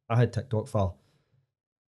I had TikTok for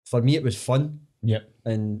me it was fun. Yep.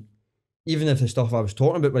 And even if the stuff I was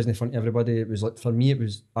talking about wasn't fun to everybody, it was like, for me,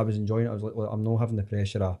 I was enjoying it. I was like, I'm not having the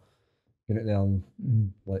pressure of going out there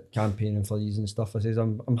and like campaigning for these and stuff. I says,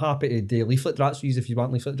 I'm happy to do leaflet drops for these if you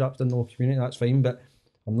want leaflet drops in the local community, that's fine, but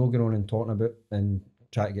I'm not going on and talking about and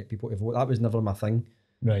try to get people to vote. That was never my thing.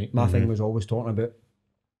 Right. My thing was always talking about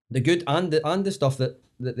the good and the stuff that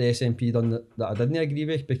the SNP done that I didn't agree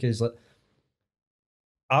with, because like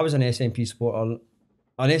I was an SNP supporter,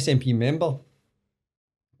 an SNP member,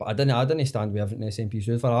 but I didn't stand with everything SNP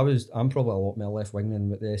stood for. I'm probably a lot more left wing than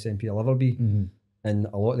what the SNP will ever be, and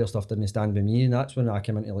a lot of their stuff didn't stand with me, and that's when I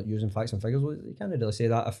came into like using facts and figures. Well, you can't really say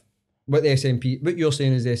that if what you're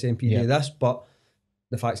saying is the SNP do this, but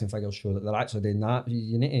the facts and figures show that they're actually doing that.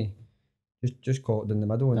 You need to just call it in the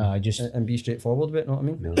middle and be straightforward with it, know what I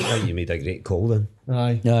mean? No, I think you made a great call then.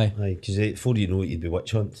 Aye. Because before you know it, you'd be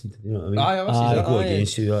witch hunted, you know what I mean? Aye, They go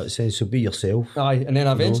against you that sense, so be yourself. Aye, and then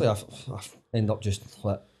eventually I end up just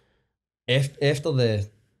like after the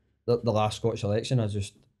last Scottish election, I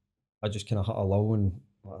just kind of hit a lull, and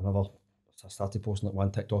I started posting like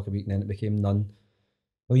one TikTok a week, and then it became none.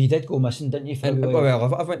 Well, you did go missing, didn't you? For a while?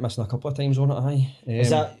 Well, I've went missing a couple of times on it. Aye.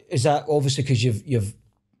 Is that obviously because you've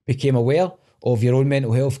became aware of your own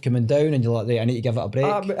mental health coming down, and you're like, I need to give it a break?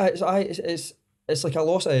 But it's like a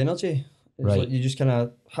loss of energy. It's Right. like you just kind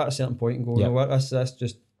of hit a certain point and go, you know what, that's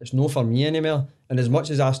just, it's no for me anymore. And as much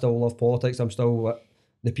as I still love politics, I'm still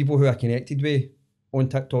the people who I connected with on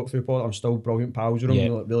TikTok through politics, I'm still brilliant pals with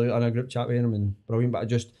them, like really in a group chat with them and brilliant. But I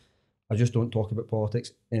just don't talk about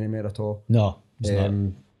politics anymore at all. No, it's not.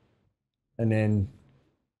 And then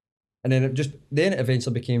it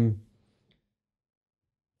eventually became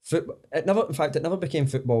football. It never became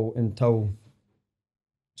football until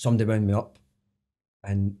somebody wound me up,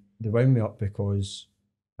 and they wound me up because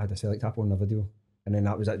I had a select app on the video, and then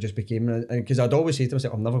that was it. Just became, because I'd always say to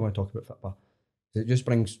myself, I'm never going to talk about football. It just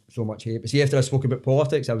brings so much hate. But see, after I spoke about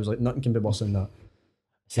politics, I was like, nothing can be worse than that.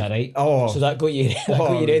 Is that right? Oh, so that got you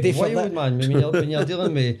ready for wild, that? man. When you're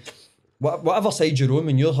dealing with whatever side you're on,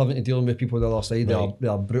 when you're having to deal with people on the other side, they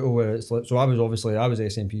are brutal. Where it's like, so I was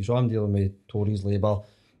SNP, so I'm dealing with Tories, Labour,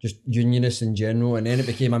 just unionists in general, and then it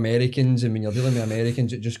became Americans, and when you're dealing with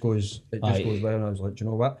Americans, it just goes well. And I was like, do you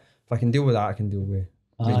know what? If I can deal with that, I can deal with.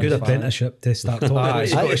 It's a good apprenticeship to start talking about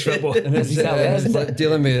Scottish football. And it's like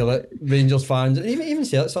dealing with like Rangers fans, even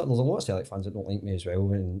Celtic. There's a lot of Celtic fans that don't like me as well,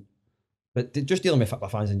 but just dealing with football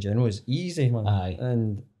fans in general is easy, man. Aye.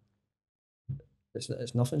 And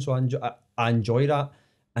it's nothing. So I enjoy that,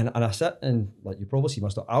 and I sit and, like, you probably see my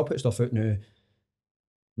stuff. I'll put stuff out now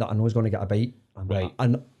that I know is going to get a bite,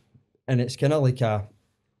 and it's kind of like a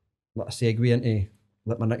segue into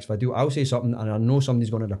like my next video. I'll say something and I know somebody's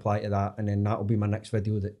going to reply to that, and then that'll be my next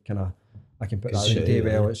video that kind of I can put that out there.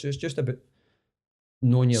 Well, it's just about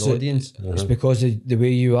knowing your audience. It's because of the way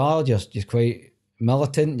you are. You're quite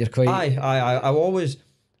militant. You're quite. I always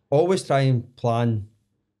try and plan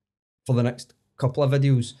for the next couple of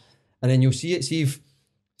videos, and then you'll see it. See if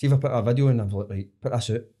I put a video and I'm like, right, put this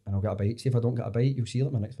out and I'll get a bite. See if I don't get a bite, you'll see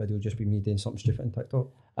like my next video will just be me doing something stupid on TikTok.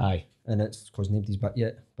 Aye. And it's because nobody's bit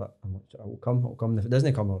yet, but I'm like, it'll come. If it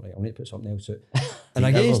doesn't come, right, I'll need to put something else out. And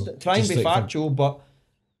again, try and be factual, but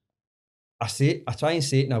I try and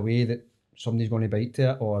say it in a way that somebody's going to bite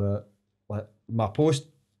to it, or like my post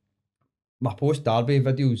derby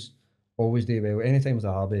videos always do well. Anytime there's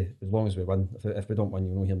a derby, as long as we win. If we don't win,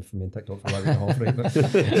 you'll know hear me from me on TikTok for like a week and a half, right?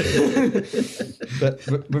 But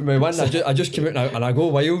when we win, I just come out and I go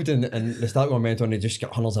wild, and they start going mental, and they just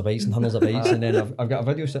get hundreds of bites, and then I've got a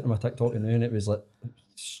video sitting on my TikTok now, and it was like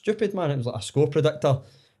stupid, man. It was like a score predictor.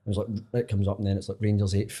 It was like, it comes up and then it's like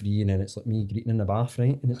Rangers 8-3, and then it's like me greeting in the bath,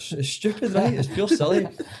 right? And it's stupid, right? It's pure silly.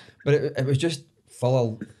 But it was just full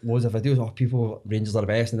of loads of videos. Oh, people, Rangers are the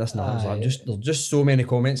best, and this and that. I was like, there's just so many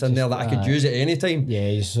comments in there that I could use at any time.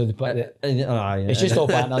 Yeah, so it's just all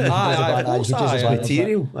banter.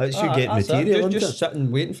 Material. That's you get material. Just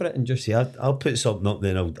sitting waiting for it, and just see. I'll put something up,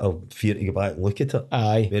 then I'll fear to go back and look at it.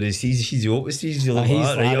 Aye. Whereas he's the opposite. You're like,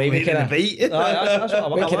 right, I'm making a bite. That's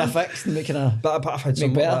what I'm making a fix and making a. But I've had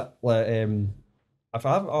some like it's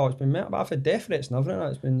been met, but I've had death threats and everything.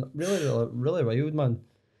 It's been really wild, man.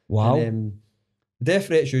 Wow. And, death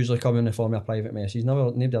threats usually come in the form of a private message.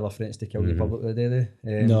 Nobody ever threatens to kill you publicly, do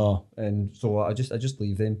they? No. And so I just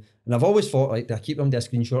leave them. And I've always thought, like, do I keep them, do I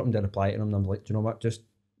screenshot them, do I reply to them? And I'm like, do you know what? Just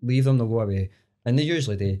leave them, they'll go away. And they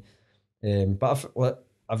usually do. But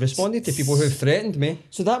I've responded to people who've threatened me.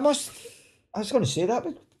 So that must, I was going to say, that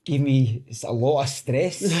would give me a lot of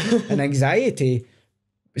stress and anxiety.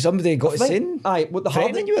 Somebody got us in. Aye, what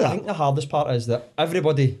I think the hardest part is that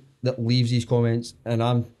everybody that leaves these comments, and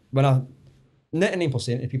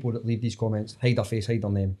 99% of the people that leave these comments hide their face, hide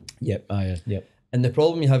their name. Yep, yep. And the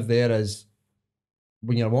problem you have there is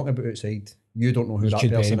when you're walking about outside, you don't know who that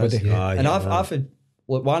person is. And I've had,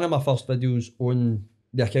 like, one of my first videos on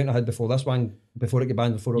the account I had before this one, before it got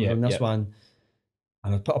banned, before I was on this one,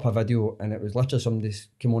 and I put up a video and it was literally somebody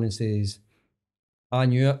came on and says, I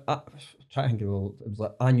knew it. Try to think of it was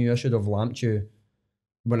like, I knew I should have lamped you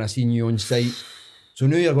when I seen you on site. So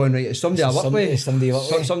now you're going, right, it's somebody I work with,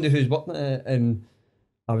 somebody who's working at it, and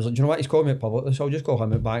I was like, do you know what, he's called me out publicly, so I'll just call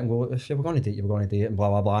him out back and go, if you were going to date, you were going to date, and blah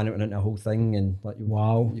blah blah, and it went into a whole thing, and like,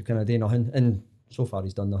 wow, you kind of do nothing, and so far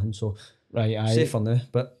he's done nothing, so safe for now,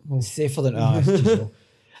 but safer than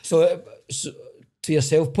so to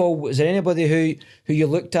yourself, Paul, is there anybody who you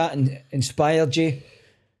looked at and inspired you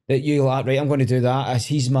that you like, right, I'm going to do that, as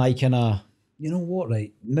he's my kind of, you know what,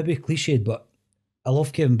 right, maybe cliched, but I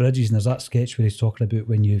love Kevin Bridges, and there's that sketch where he's talking about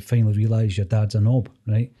when you finally realise your dad's a knob,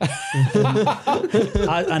 right?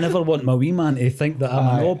 I never want my wee man to think that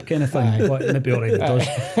I'm a knob kind of thing, but maybe already does.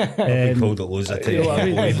 I've been called it loads of times. You know what I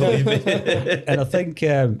mean? Believe me. And I think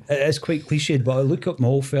it is quite cliched, but I look up my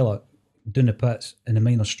old fella doing the pits in a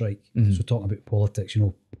minor strike. So talking about politics, you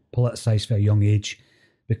know, politicised for a young age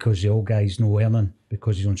because the old guy's no earning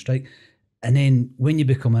because he's on strike. And then when you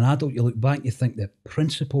become an adult, you look back, you think the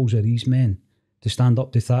principles of these men to stand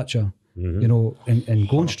up to Thatcher, you know, and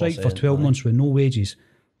go on strike for 12 months with no wages.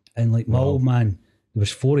 And like my old man, there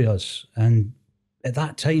was 4 of us. And at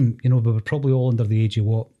that time, you know, we were probably all under the age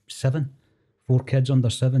of 7? 4 kids under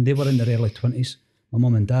 7. They were in their early 20s, my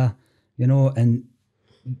mum and dad, you know, and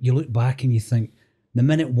you look back and you think, the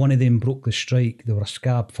minute one of them broke the strike, they were a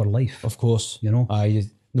scab for life. Of course. You know?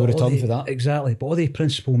 No return for that. Exactly. But all the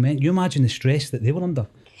principal men, you imagine the stress that they were under.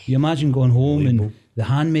 You imagine going home and the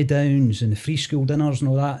hand-me-downs and the free school dinners and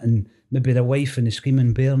all that, and maybe the wife and the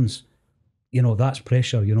screaming bairns. You know, that's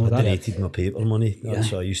pressure, you know. I that donated my paper money. That's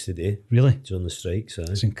what I used to do. Really? During the strikes.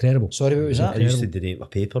 It's incredible. Sorry, what was that? I used to donate my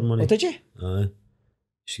paper money. Oh, did you? Aye.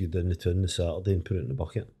 Used to go down the town on the Saturday and put it in the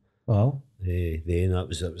bucket. Wow. Then that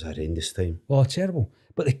was a horrendous time. Oh, terrible.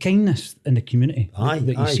 But the kindness in the community that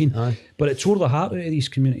you've seen. Aye. But it tore the heart out of these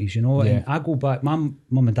communities, you know. And I go back, my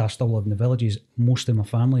mum and dad still live in the villages. Most of my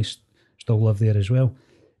family still live there as well.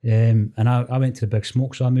 And I went to the big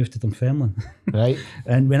smoke, so I moved to Dunfermline. Right.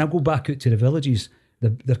 And when I go back out to the villages,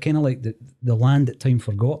 they're kind of like the land that time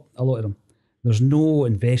forgot, a lot of them. There's no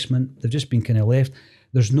investment. They've just been kind of left.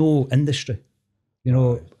 There's no industry. You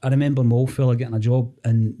know, I remember my old fella getting a job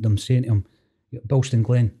and them saying to him, Bilston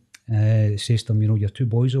Glen, says to him, you know, your 2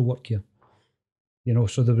 boys will work here. You know,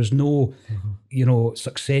 so there was no, you know,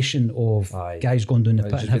 succession of guys going down the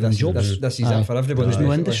pit and having jobs. This is it for everybody. There was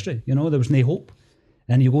no industry, you know, there was no hope.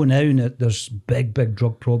 And you go now and there's big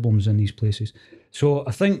drug problems in these places. So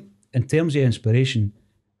I think in terms of inspiration,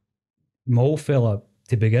 my old fella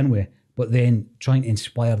to begin with, but then trying to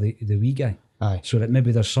inspire the wee guy. So that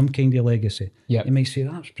maybe there's some kind of legacy. You might say,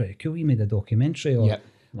 that's pretty cool, he made a documentary or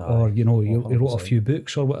you know, he wrote a few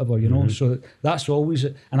books or whatever, you know. So that's always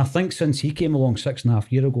it. And I think since he came along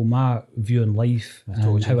 6.5 years ago, my view on life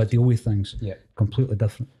and how I deal with things, completely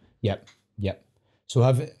different. Yep.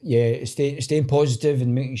 So staying positive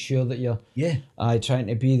and making sure that you're trying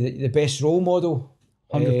to be the best role model.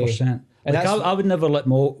 100%. Like I would never let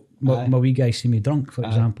my wee guy see me drunk, for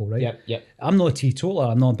example, right? I'm not a teetotaler,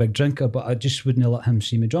 I'm not a big drinker, but I just wouldn't let him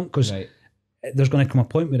see me drunk because there's going to come a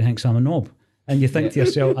point where he thinks I'm a knob. And you think to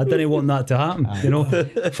yourself, I didn't want that to happen, you know.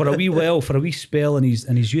 For a wee spell in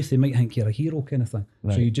his youth, he might think you're a hero kind of thing.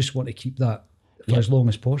 So you just want to keep that for as long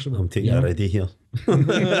as possible. I'm taking you ready here. You're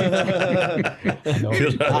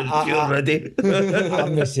ready.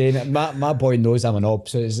 I'm just saying it. My boy knows I'm an ob,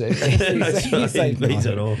 so he's like,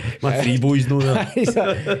 my 3 boys know that. He's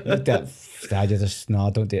like, Dad, you just, no,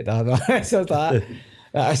 don't do it. That. So that.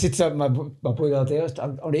 I said to my boy the other day,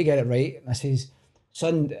 I'll need to get it right. And I says,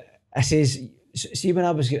 son, see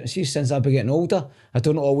since I've been getting older, I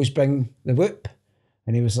don't always bring the whoop.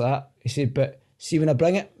 And he was like that. He said, but see when I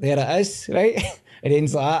bring it, there it is, right? It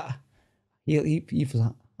ends like that. He was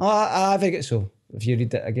like, I think it's so. If you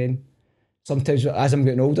read it again, sometimes as I'm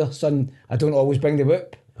getting older, son, I don't always bring the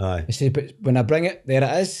whoop. He said, but when I bring it, there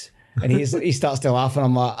it is. And he starts to laugh, and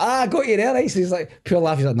I'm like, I got you there, right? So he's like, pure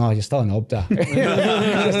laugh. He's like, no, you're still an obda.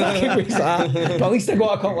 But at least I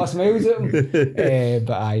got a couple of smiles at him.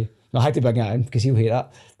 But I had to bring that in because he'll hate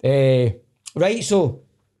that. Right, so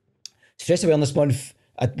Stress Awareness Month.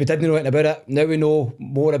 we didn't know anything about it. Now we know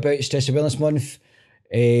more about Stress Awareness Month.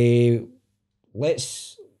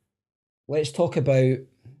 Let's talk about.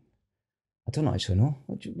 I don't actually know.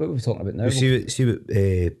 What are we talking about now? See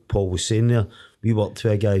what Paul was saying there. We worked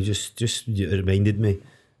with a guy, just it reminded me.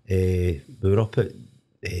 We were up at,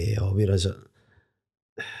 where is it?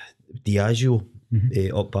 Diageo,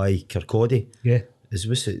 up by Kirkcaldy. Yeah. Is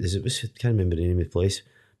it? I can't remember the name of the place.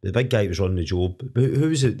 The big guy was running the job. Who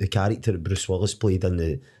was it? The character that Bruce Willis played in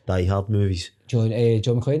the Die Hard movies? John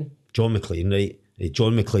McClane. John McClane, right?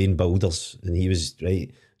 John McClane Builders, and he was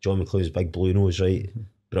right. John McClane's big blue nose, right?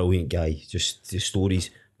 Brilliant guy. Just the stories,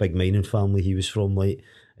 big mining family he was from, like,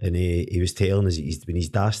 and he was telling us when his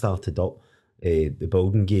dad started up the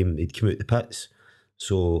building game, he'd come out the pits.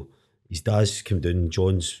 So his dad's come down.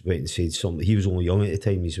 John's went and said something. He was only young at the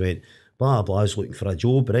time. He's went, blah blah. He's looking for a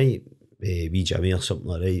job, right? Wee Jimmy or something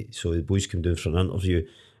like that. Right? So the boys come down for an interview,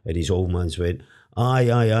 and his old man's went, aye,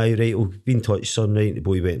 right, we'll be in touch, son, right? The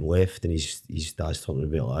boy went and left, and his dad's talking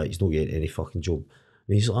about like, he's not getting any fucking job.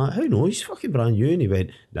 And he's like, how no, he's fucking brand new. And he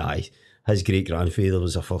went, nah, his great grandfather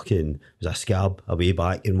was a scab away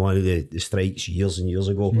back in one of the strikes years and years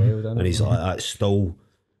ago. And he's like, that's still,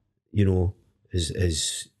 is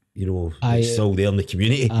it's still there in the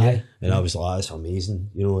community. Aye. And I was like, that's amazing.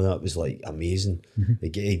 That was like amazing. The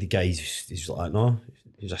guy's he's like, no,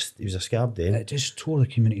 he was a scab then. It just tore the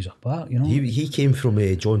communities apart, He came from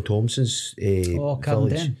John Thompson's village.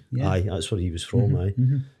 Camden, yeah. Aye, that's where he was from. Aye.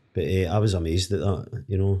 But I was amazed at that.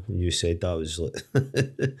 You said that was like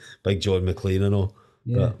big John McClane and all.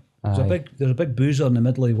 Yeah. There's a big boozer in the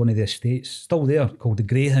middle of one of the estates, still there, called the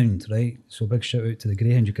Greyhound, right? So big shout out to the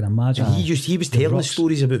Greyhound, you can imagine. And he was telling us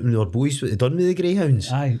stories about when our boys, what they done with the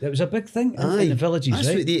Greyhounds. Aye, it was a big thing in the villages, that's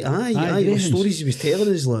right? What the stories he was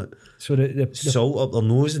telling us, like, so the salt up their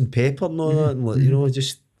nose and pepper and all that, and like,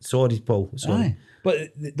 just, sorry, Paul, sorry. Aye.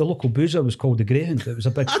 But the local boozer was called the Greyhound. It was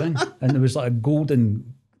a big thing. And there was like a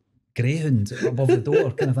golden Greyhound above the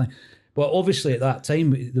door kind of thing. But obviously at that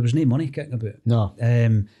time, there was no money kicking about. No.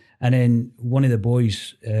 And then one of the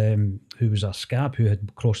boys, who was a scab who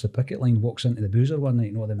had crossed the picket line, walks into the boozer one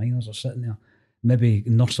night, the miners are sitting there, maybe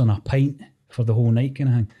nursing a pint for the whole night kind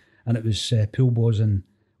of thing. And it was pool balls and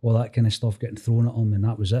all that kind of stuff getting thrown at him, and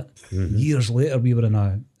that was it. Years later, we were in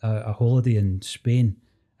a holiday in Spain,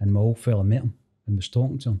 and my old fella met him and was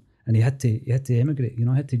talking to him. And he had to emigrate,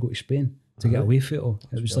 had to go to Spain to get away from it all.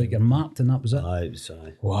 It was like you're marked and that was it. Aye, it was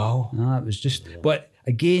aye. Wow. It was just, but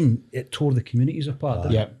again, it tore the communities apart.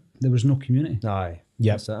 Yep. There was no community. Aye.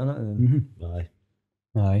 Yep. That's it, innit? Aye.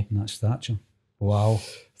 Aye. And that's Thatcher. Wow.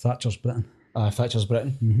 Thatcher's Britain. Thatcher's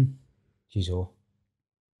Britain. Jeez, oh.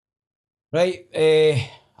 Right,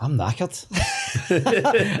 I'm knackered.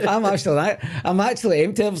 I'm actually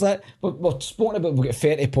empty. I was like, we've spoken about, we've got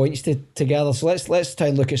 30 points together, so let's try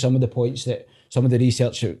and look at some of the points some of the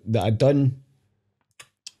research that I've done.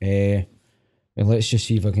 And let's just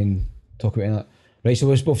see if I can talk about that. Right, so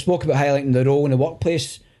we've spoken about highlighting the role in the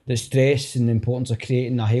workplace, the stress and the importance of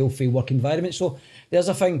creating a healthy work environment. So there's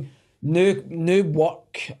a thing, new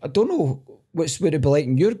work. I don't know what it'd be like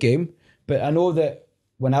in your game, but I know that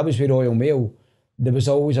when I was with Royal Mail, there was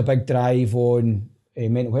always a big drive on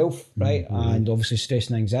mental health, right, and obviously stress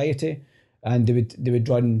and anxiety, and they would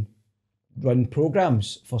run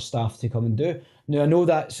programs for staff to come and do. Now I know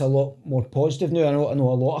that's a lot more positive now. I know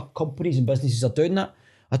a lot of companies and businesses are doing that.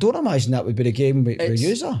 I don't imagine that would be the game with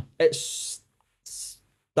user. It's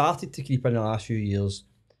started to creep in the last few years,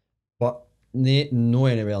 but no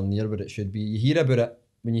anywhere near what it should be. You hear about it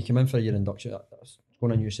when you come in for your induction.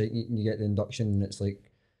 Going on your site and you get the induction, and it's like,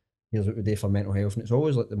 here's what we do for mental health, and it's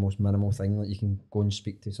always like the most minimal thing, like you can go and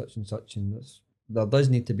speak to such and such, and there does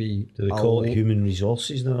need to be. Do they call it human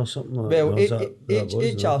resources now or something like that?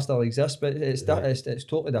 Well, HR still exists, but it's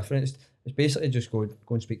totally different. It's basically just go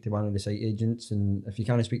and speak to one of the site agents, and if you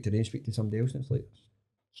can't speak to them, speak to somebody else, and it's like,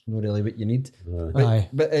 it's not really what you need.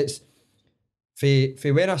 But it's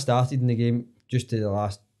for when I started in the game, just to the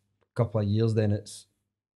last couple of years, then it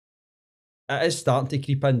is starting to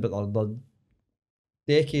creep in, but they're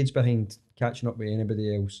decades behind catching up with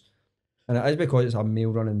anybody else. And it is because it's a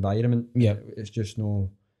male-run environment. Yeah. It's just no...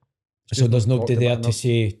 So there's nobody there to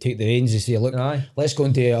say, take the reins and say, look, let's go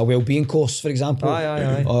into a wellbeing course, for example.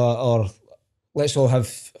 Aye. Or let's all have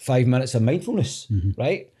 5 minutes of mindfulness,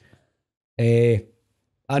 right?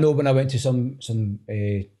 I know when I went to some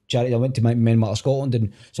charity, I went to Men Matter Scotland,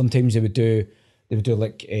 and sometimes they would do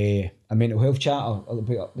like a mental health chat, or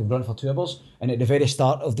they'd run for 2 hours. And at the very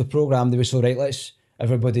start of the programme, they would say, right, let's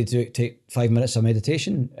everybody take 5 minutes of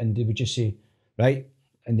meditation, and they would just say, right,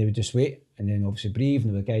 and they would just wait, and then obviously breathe,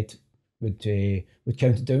 and the guy would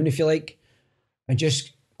count it down, if you like. and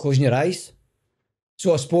just closing your eyes.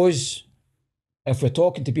 So I suppose if we're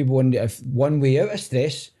talking to people, if one way out of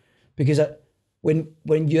stress, because when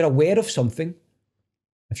you're aware of something,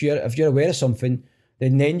 if you're aware of something,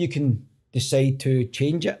 then you can decide to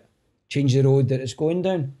change the road that it's going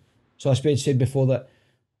down. So I suppose I said before that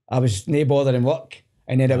I was nae bothering work,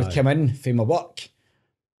 and then I would come in from my work,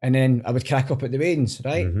 and then I would crack up at the weddings,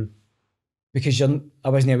 right? Because I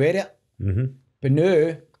wasn't aware of it. But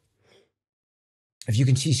now, if you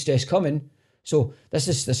can see stress coming, so this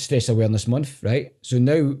is the Stress Awareness Month, right? So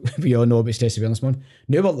now we all know about Stress Awareness Month.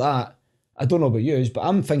 Now with that, I don't know about you, but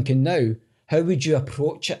I'm thinking now, how would you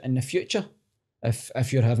approach it in the future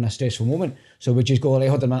if you're having a stressful moment? So would you go, like,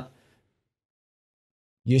 hold on a minute,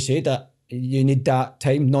 you said that you need that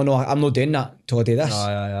time. No, I'm not doing that till I do this.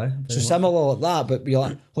 Aye. So similar like that, but you're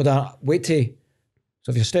like, hold on, wait till.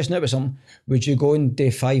 So if you're stressing out with something, would you go and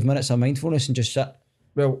do 5 minutes of mindfulness and just sit?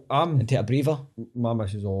 Well, and take a breather. My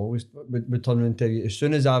missus always would turn around and tell you, as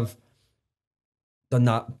soon as I've done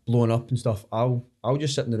that, blowing up and stuff, I'll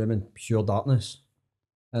just sit in the room in pure darkness,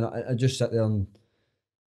 and I just sit there and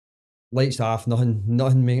lights off,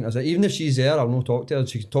 nothing making us. Even if she's there, I'll not talk to her.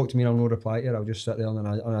 She can talk to me, and I'll not reply to her. I'll just sit there and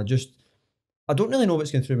I don't really know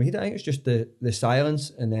what's going through my head. I think it's just the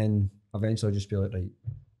silence, and then eventually I'll just be like, right.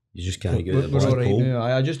 You just can't get it. We're all right now.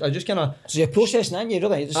 I just kind of. So you're processing, aren't you?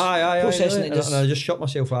 Really? Processing it, and I just shut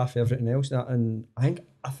myself off everything else. And I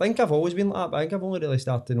think I've always been like that, but I think I've only really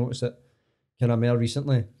started to notice it kind of more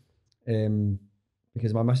recently,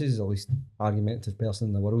 because my missus is the least argumentative person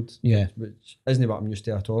in the world. Yeah, which isn't what I'm used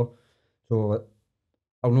to at all. So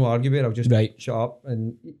I'll not argue with her. I'll just shut up,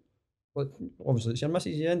 and obviously it's your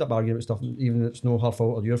missus. You end up arguing about stuff, even if it's no her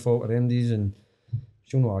fault or your fault or MD's, and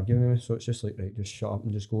she'll not argue with me, so it's just like, right, just shut up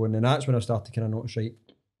and just go. And then that's when I start to kind of notice, right,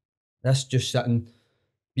 this just sitting,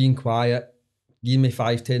 being quiet, giving me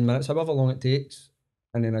 5-10 minutes, however long it takes,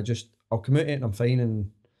 and then I'll come out of it and I'm fine,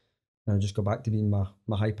 and I just go back to being my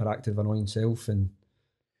hyperactive, annoying self. And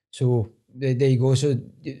so there you go. So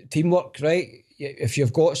teamwork, right? If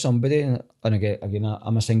you've got somebody, and again,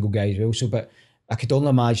 I'm a single guy as well, so but I could only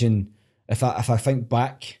imagine if I think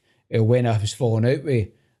back when I was falling out with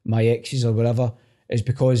my exes or whatever, is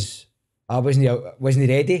because I wasn't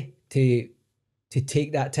ready to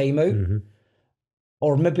take that time out,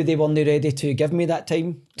 or maybe they weren't ready to give me that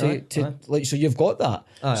time to like. So you've got that.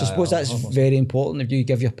 So I suppose that's very important. If you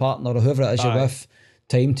give your partner or whoever it is you're with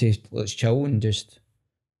time to let's chill and just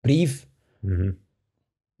breathe. I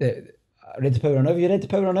read The Power of Now. Have you read The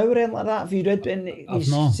Power of Now or anything like that? Have you read any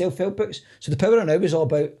self-help books? So The Power of Now is all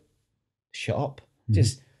about shut up,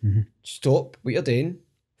 just stop what you're doing,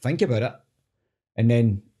 think about it, and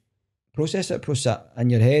then process it in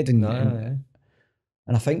your head. And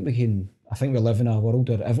I think we live in a world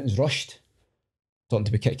where everything's rushed. Talking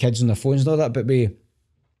to kids on their phones and all that, but we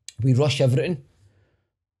rush everything.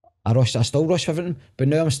 I still rush everything, but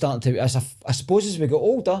now I'm starting to, I suppose as we get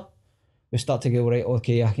older, we start to go, right,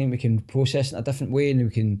 okay, I think we can process it in a different way, and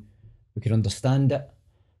we can understand it.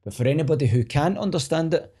 But for anybody who can't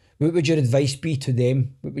understand it, what would your advice be to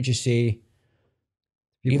them? What would you say?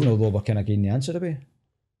 Even although we're kind of getting the answer away,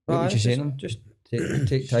 what would you say to them? Just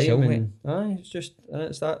take time.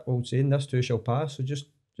 It's that old saying, this too shall pass. So just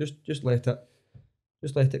let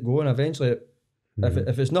it go, and eventually,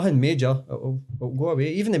 if it's nothing major, it'll go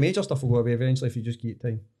away. Even the major stuff will go away eventually if you just give it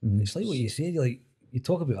time. It's like what you say, like you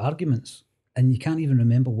talk about arguments and you can't even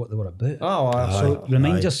remember what they were about. So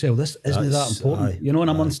remind yourself, this isn't that important. You know, in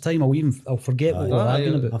a month's time, I'll forget what we were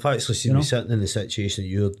arguing about. I've actually seen me sitting in the situation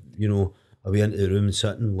that I'll be into the room and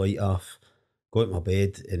sitting, light off, go to my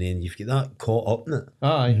bed, and then you've got that caught up in it.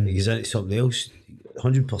 It goes into something else.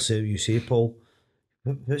 100% you say, Paul,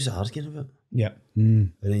 what's the arguing about? Yeah.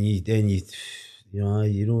 And then you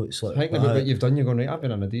it's like thinking about what you've done, you're going, right, I've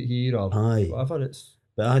been on a date here or whatever.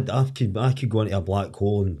 But I could go into a black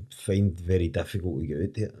hole and find it very difficult to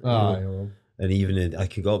get out there. And even I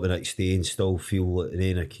could go up the next day and still feel it, and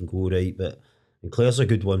then I can go right. And Claire's a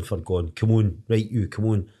good one for going, come on, right, you come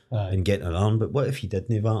on, and getting an arm. But what if you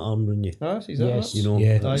didn't have that arm on you? Because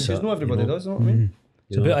not everybody does, you know what I mean?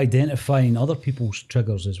 It's about identifying other people's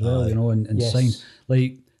triggers as well, and signs.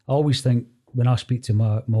 Like I always think when I speak to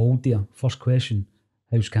my old dear, first question,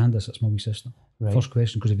 how's Candace? That's my wee sister. Right. First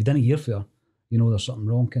question, because if you didn't hear from her, there's something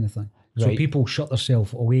wrong, kind of thing. So people shut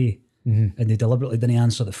themselves away and they deliberately didn't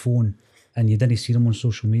answer the phone, and you didn't see them on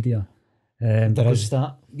social media. There is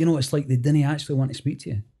that. It's like they didn't actually want to speak to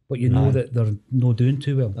you, but you know that they're not doing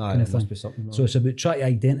too well, kind of thing. So it's about trying to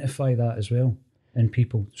identify that as well in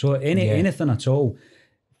people. So anything at all,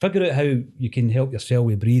 figure out how you can help yourself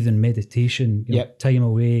with breathing, meditation, time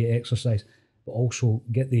away, exercise. but also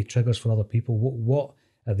get the triggers for other people. What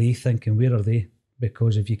are they thinking? Where are they?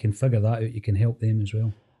 Because if you can figure that out, you can help them as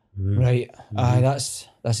well. Right. That's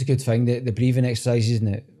a good thing. The breathing exercises,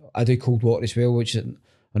 and I do cold water as well, which I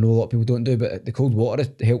know a lot of people don't do, but the cold water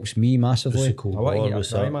helps me massively. Just cold I want to water, get a what's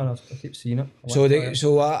try, that? man. I keep seeing it.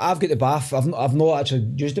 So I've got the bath. I've not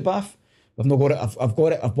actually used the bath. I've not got it. I've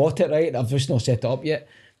got it. I've bought it, right. I've just not set it up yet.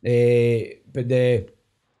 But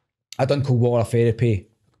I done cold water therapy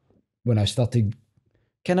when I started,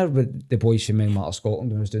 kind of with the boys from Matter Scotland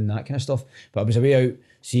when I was doing that kind of stuff. But I was away out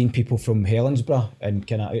seeing people from Helensburgh and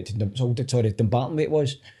kind of out to Dumbarton it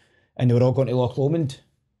was, and they were all going to Loch Lomond,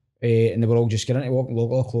 and they were all just getting into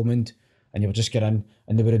Loch Lomond, and they were just getting in,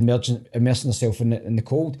 and they were immersing themselves in the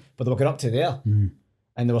cold, but they were going up to there,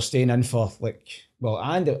 and they were staying in for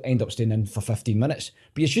I ended up staying in for 15 minutes,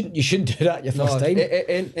 but you shouldn't do that your first time.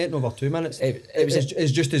 It ain't over 2 minutes.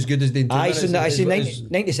 It's just as good as doing 2 minutes. So I say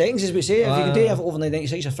 90 seconds is what we say. If you can do it over 90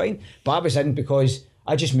 seconds, you're fine. But I was in because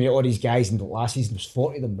I just met all these guys and lassies, and there was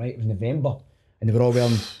 40 of them, right? It was November, and they were all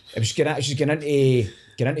wearing, it was getting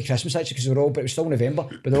into Christmas actually, because they were all, but it was still November,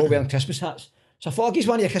 but they're all wearing Christmas hats. So I thought, I'll give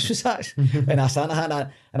one of your Christmas hats, and a Santa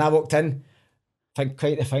hat, and I walked in, think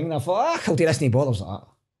quite the thing, and I thought, I'll do this, no bother. I was like,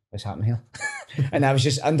 what's happening here? And I was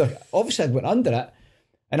just obviously I went under it,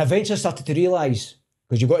 and eventually I started to realise,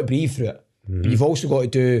 because you've got to breathe through it, but you've also got to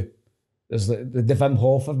do, there's the Wim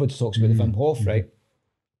Hof, everybody talks about the Wim Hof, right?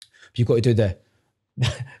 But you've got to do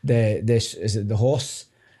the horse,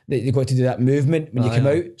 you've got to do that movement when you come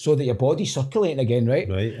out, so that your body's circulating again, right?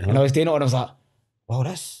 And I was doing it, and I was like, wow,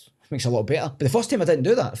 this makes it a lot better. But the first time I didn't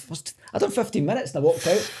do that. I done 15 minutes and I walked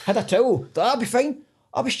out, had a towel, thought I'll be fine.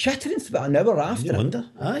 I was chittering for about an hour after You wonder,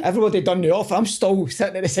 aye. Everybody done the off. I'm still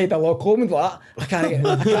sitting at the side of Loch Lomond like that. I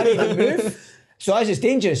can't even move. So it's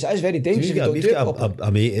dangerous. It's very dangerous if you don't do it properly.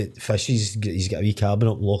 a mate at Fishes, he's got a wee cabin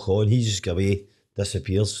up in Loch On. He just got away,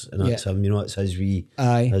 disappears, and that's him. You know, it's his wee,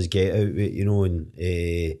 his get out. You know, and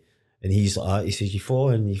he's like that. He says, you fall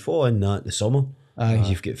in that in the summer. Aye.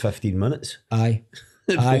 You've got 15 minutes. Aye.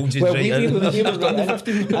 Well, we were done in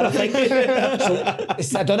 15 minutes. And I think,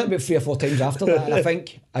 so I done it about 3 or 4 times after that, and I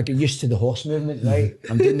think I got used to the horse movement, right?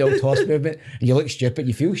 I'm doing the old horse movement, and you look stupid,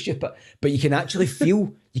 you feel stupid, but you can actually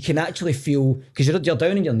feel, because you're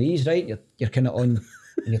down on your knees, right? You're kind of on,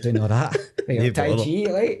 and you're doing all that. Like Tai Chi,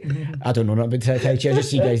 right? I don't know nothing about Tai Chi, I just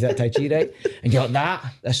see guys that Tai Chi, right? And you're like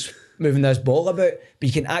this moving this ball about, but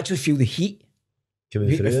you can actually feel the heat.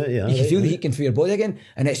 Coming through it, yeah. You can feel the heat coming through your body again,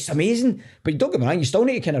 and it's amazing. But don't get me wrong, you still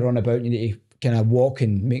need to kind of run about, you need to kind of walk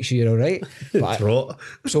and make sure you're all right. Trot.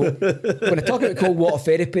 So when I talk about cold water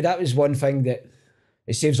therapy, that was one thing that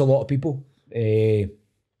it saves a lot of people.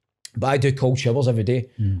 But I do cold showers every day,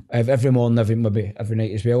 every morning, maybe every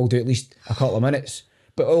night as well. I'll do at least a couple of minutes.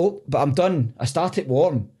 But I'm done. I start it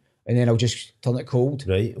warm, and then I'll just turn it cold.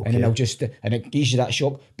 Right, okay. And then I'll just, and it gives you that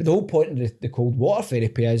shock. But the whole point of the cold water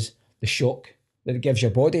therapy is the shock that it gives your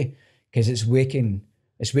body, because it's waking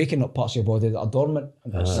up parts of your body that are dormant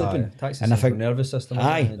and sleeping. And I think nervous system.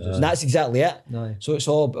 And that's exactly it. So it's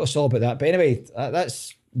all about that. But anyway,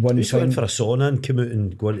 that's one Just thing. went for a sauna and come out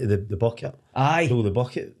and go into the bucket. Aye. Fill the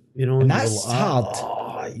bucket, you know. And that's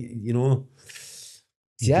hard. You know.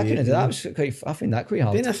 See, I couldn't do that. I find that quite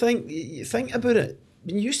hard. Then I think, you think about it,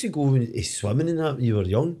 when you used to go swimming and that when you were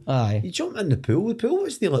young, Aye. you jumped in the pool. The pool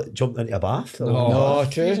was like jumping into a bath. No,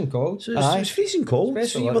 true. Freezing cold. So it was freezing cold. Especially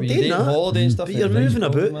so you like were when you're doing dating that. holiday and stuff, But you're it's moving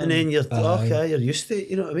cold, about, man. and then you're you're used to it.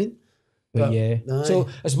 You know what I mean? But yeah. Aye. So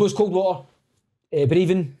I suppose cold water,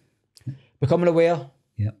 breathing, becoming aware.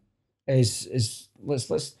 Yeah. Is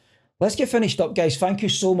let's get finished up, guys. Thank you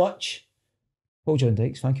so much. Paul John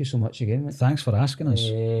Dykes, thank you so much again, mate. Thanks for asking us.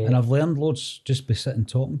 And I've learned loads just by sitting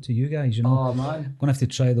talking to you guys, you know. Oh man. I'm going to have to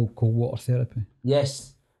try the cold water therapy.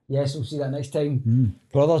 Yes, we'll see that next time.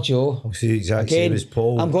 Brother Joe. I'll see the exact same as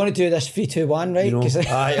Paul. I'm going to do this 3-2-1, right? You know,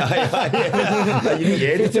 aye. You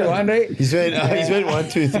get it. 3-2-1, right? He's went 1,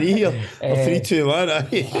 2, 3 here. Or 3, 2, 1.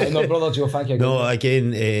 Aye. No, Brother Joe, thank you again. No,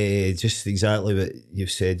 again, just exactly what you've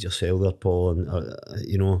said yourself there, Paul. And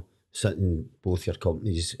you know, sitting both your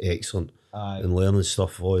companies, excellent. Aye. And learning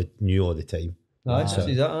stuff new all the time.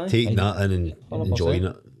 Taking that in and 100%. enjoying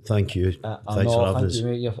it. Thank you. Thanks for having us. You,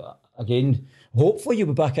 mate. Again, hopefully you'll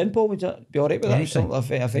be back in, Paul. Would that be all right with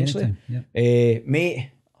that eventually? Anytime, yeah.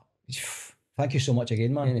 Mate, thank you so much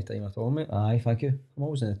again, man. Anytime at all, mate. Aye, thank you. I'm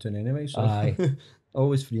always in the tune anyway, so Aye.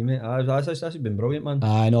 always free, mate. That's been brilliant, man.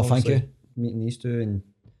 Aye, no, Obviously, thank you. Meeting these two and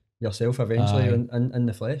yourself eventually in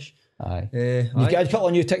the flesh. Aye. Aye. You got a couple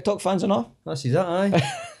of new TikTok fans or not? That's that, aye.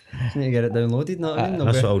 Just need to get it downloaded, know what I mean?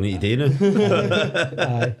 That's what I'll need to do now.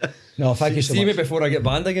 Aye. No, thank you so See much. me before I get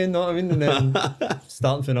banned again, know what I mean? And then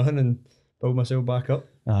starting for nothing and build myself back up.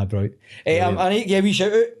 Ah, brilliant. I need to give a wee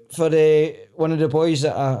shout out for one of the boys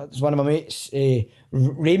that it's one of my mates,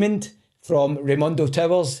 Raymond from Raimundo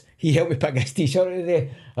Towers. He helped me pick this t-shirt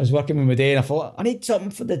today. I was working with my day and I thought, I need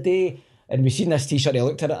something for the day. And we seen this t-shirt, I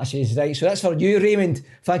looked at it, I says, right, so that's for you, Raymond.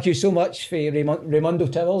 Thank you so much for Raimundo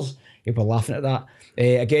Towers. You'll be laughing at that.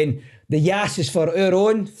 Again, the Yas is for our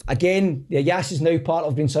own. Again, the Yas is now part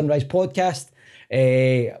of Green Sunrise podcast.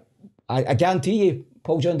 I guarantee you,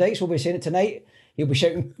 Paul John Dykes will be saying it tonight. He'll be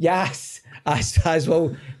shouting Yas, as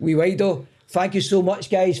well we Wido. Thank you so much,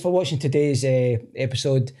 guys, for watching today's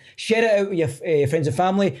episode. Share it out with your friends and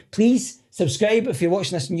family. Please subscribe if you're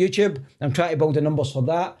watching this on YouTube. I'm trying to build the numbers for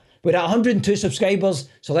that. We're at 102 subscribers,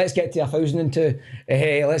 so let's get to 1,002.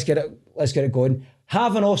 Let's get it going.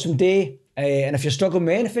 Have an awesome day, and if you're struggling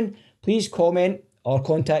with anything, please comment or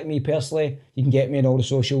contact me personally. You can get me on all the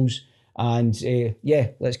socials, and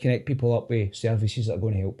let's connect people up with services that are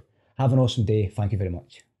going to help. Have an awesome day. Thank you very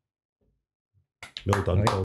much. Well done, Paul.